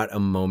is not a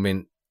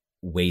moment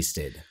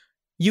wasted.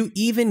 You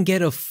even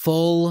get a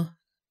full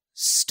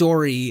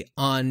story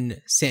on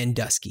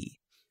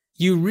Sandusky.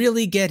 You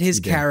really get his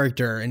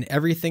character and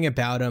everything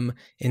about him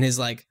in his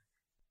like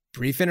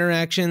brief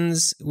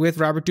interactions with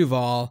Robert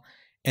Duvall.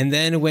 And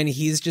then when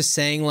he's just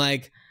saying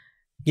like,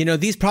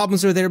 these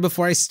problems were there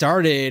before I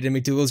started. And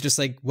McDougal's just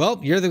like, well,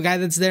 you're the guy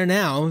that's there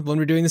now when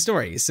we're doing the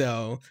story.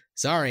 So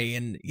sorry.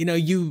 And,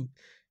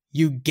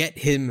 you get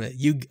him.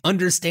 You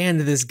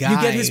understand this guy.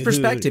 You get his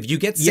perspective. You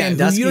get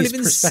Sandusky's you don't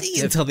even perspective.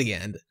 see until the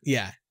end.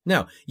 Yeah.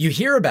 No, you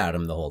hear about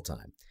him the whole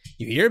time.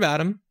 You hear about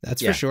him.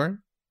 That's for sure.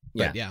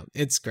 But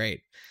it's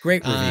great.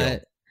 Great reveal.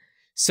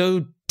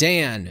 So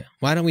Dan,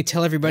 why don't we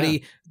tell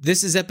everybody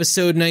this is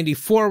episode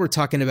 94. We're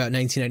talking about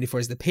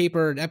 1994's The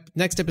Paper.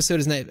 Next episode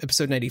is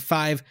episode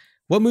 95.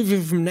 What movie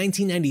from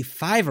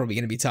 1995 are we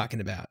going to be talking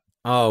about?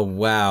 Oh,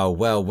 wow.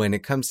 Well, when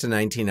it comes to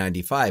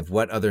 1995,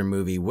 what other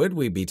movie would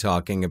we be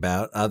talking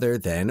about other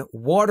than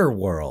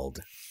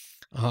Waterworld?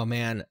 Oh,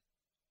 man.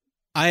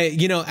 As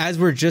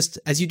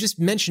you just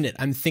mentioned it,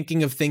 I'm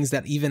thinking of things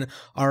that even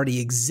already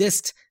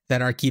exist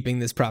that are keeping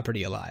this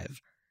property alive.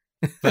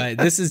 But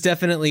this is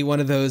definitely one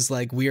of those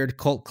like weird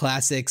cult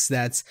classics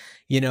that's,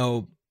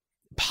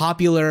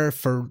 popular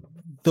for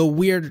the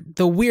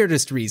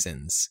weirdest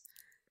reasons.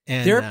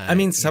 And there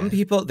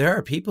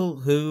are people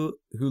who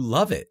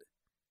love it.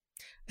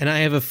 And I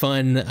have a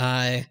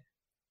fun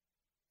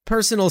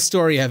personal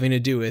story having to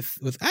do with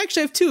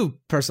actually I have two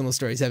personal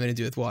stories having to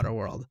do with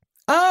Waterworld.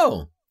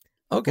 Oh,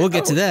 okay. We'll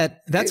get to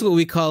that. That's what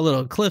we call a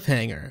little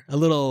cliffhanger, a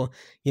little,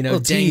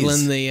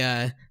 dangling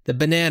the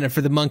banana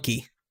for the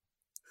monkey.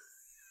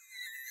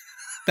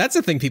 That's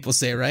a thing people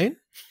say, right?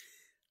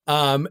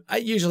 I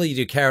usually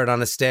do carrot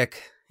on a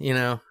stick,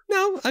 No,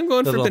 I'm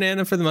going for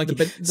banana for the monkey.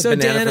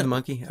 Banana Dan, for the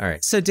monkey? All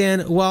right. So,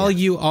 Dan, while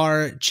you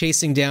are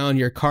chasing down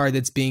your car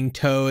that's being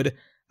towed,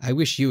 I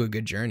wish you a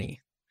good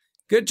journey.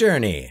 Good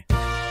journey.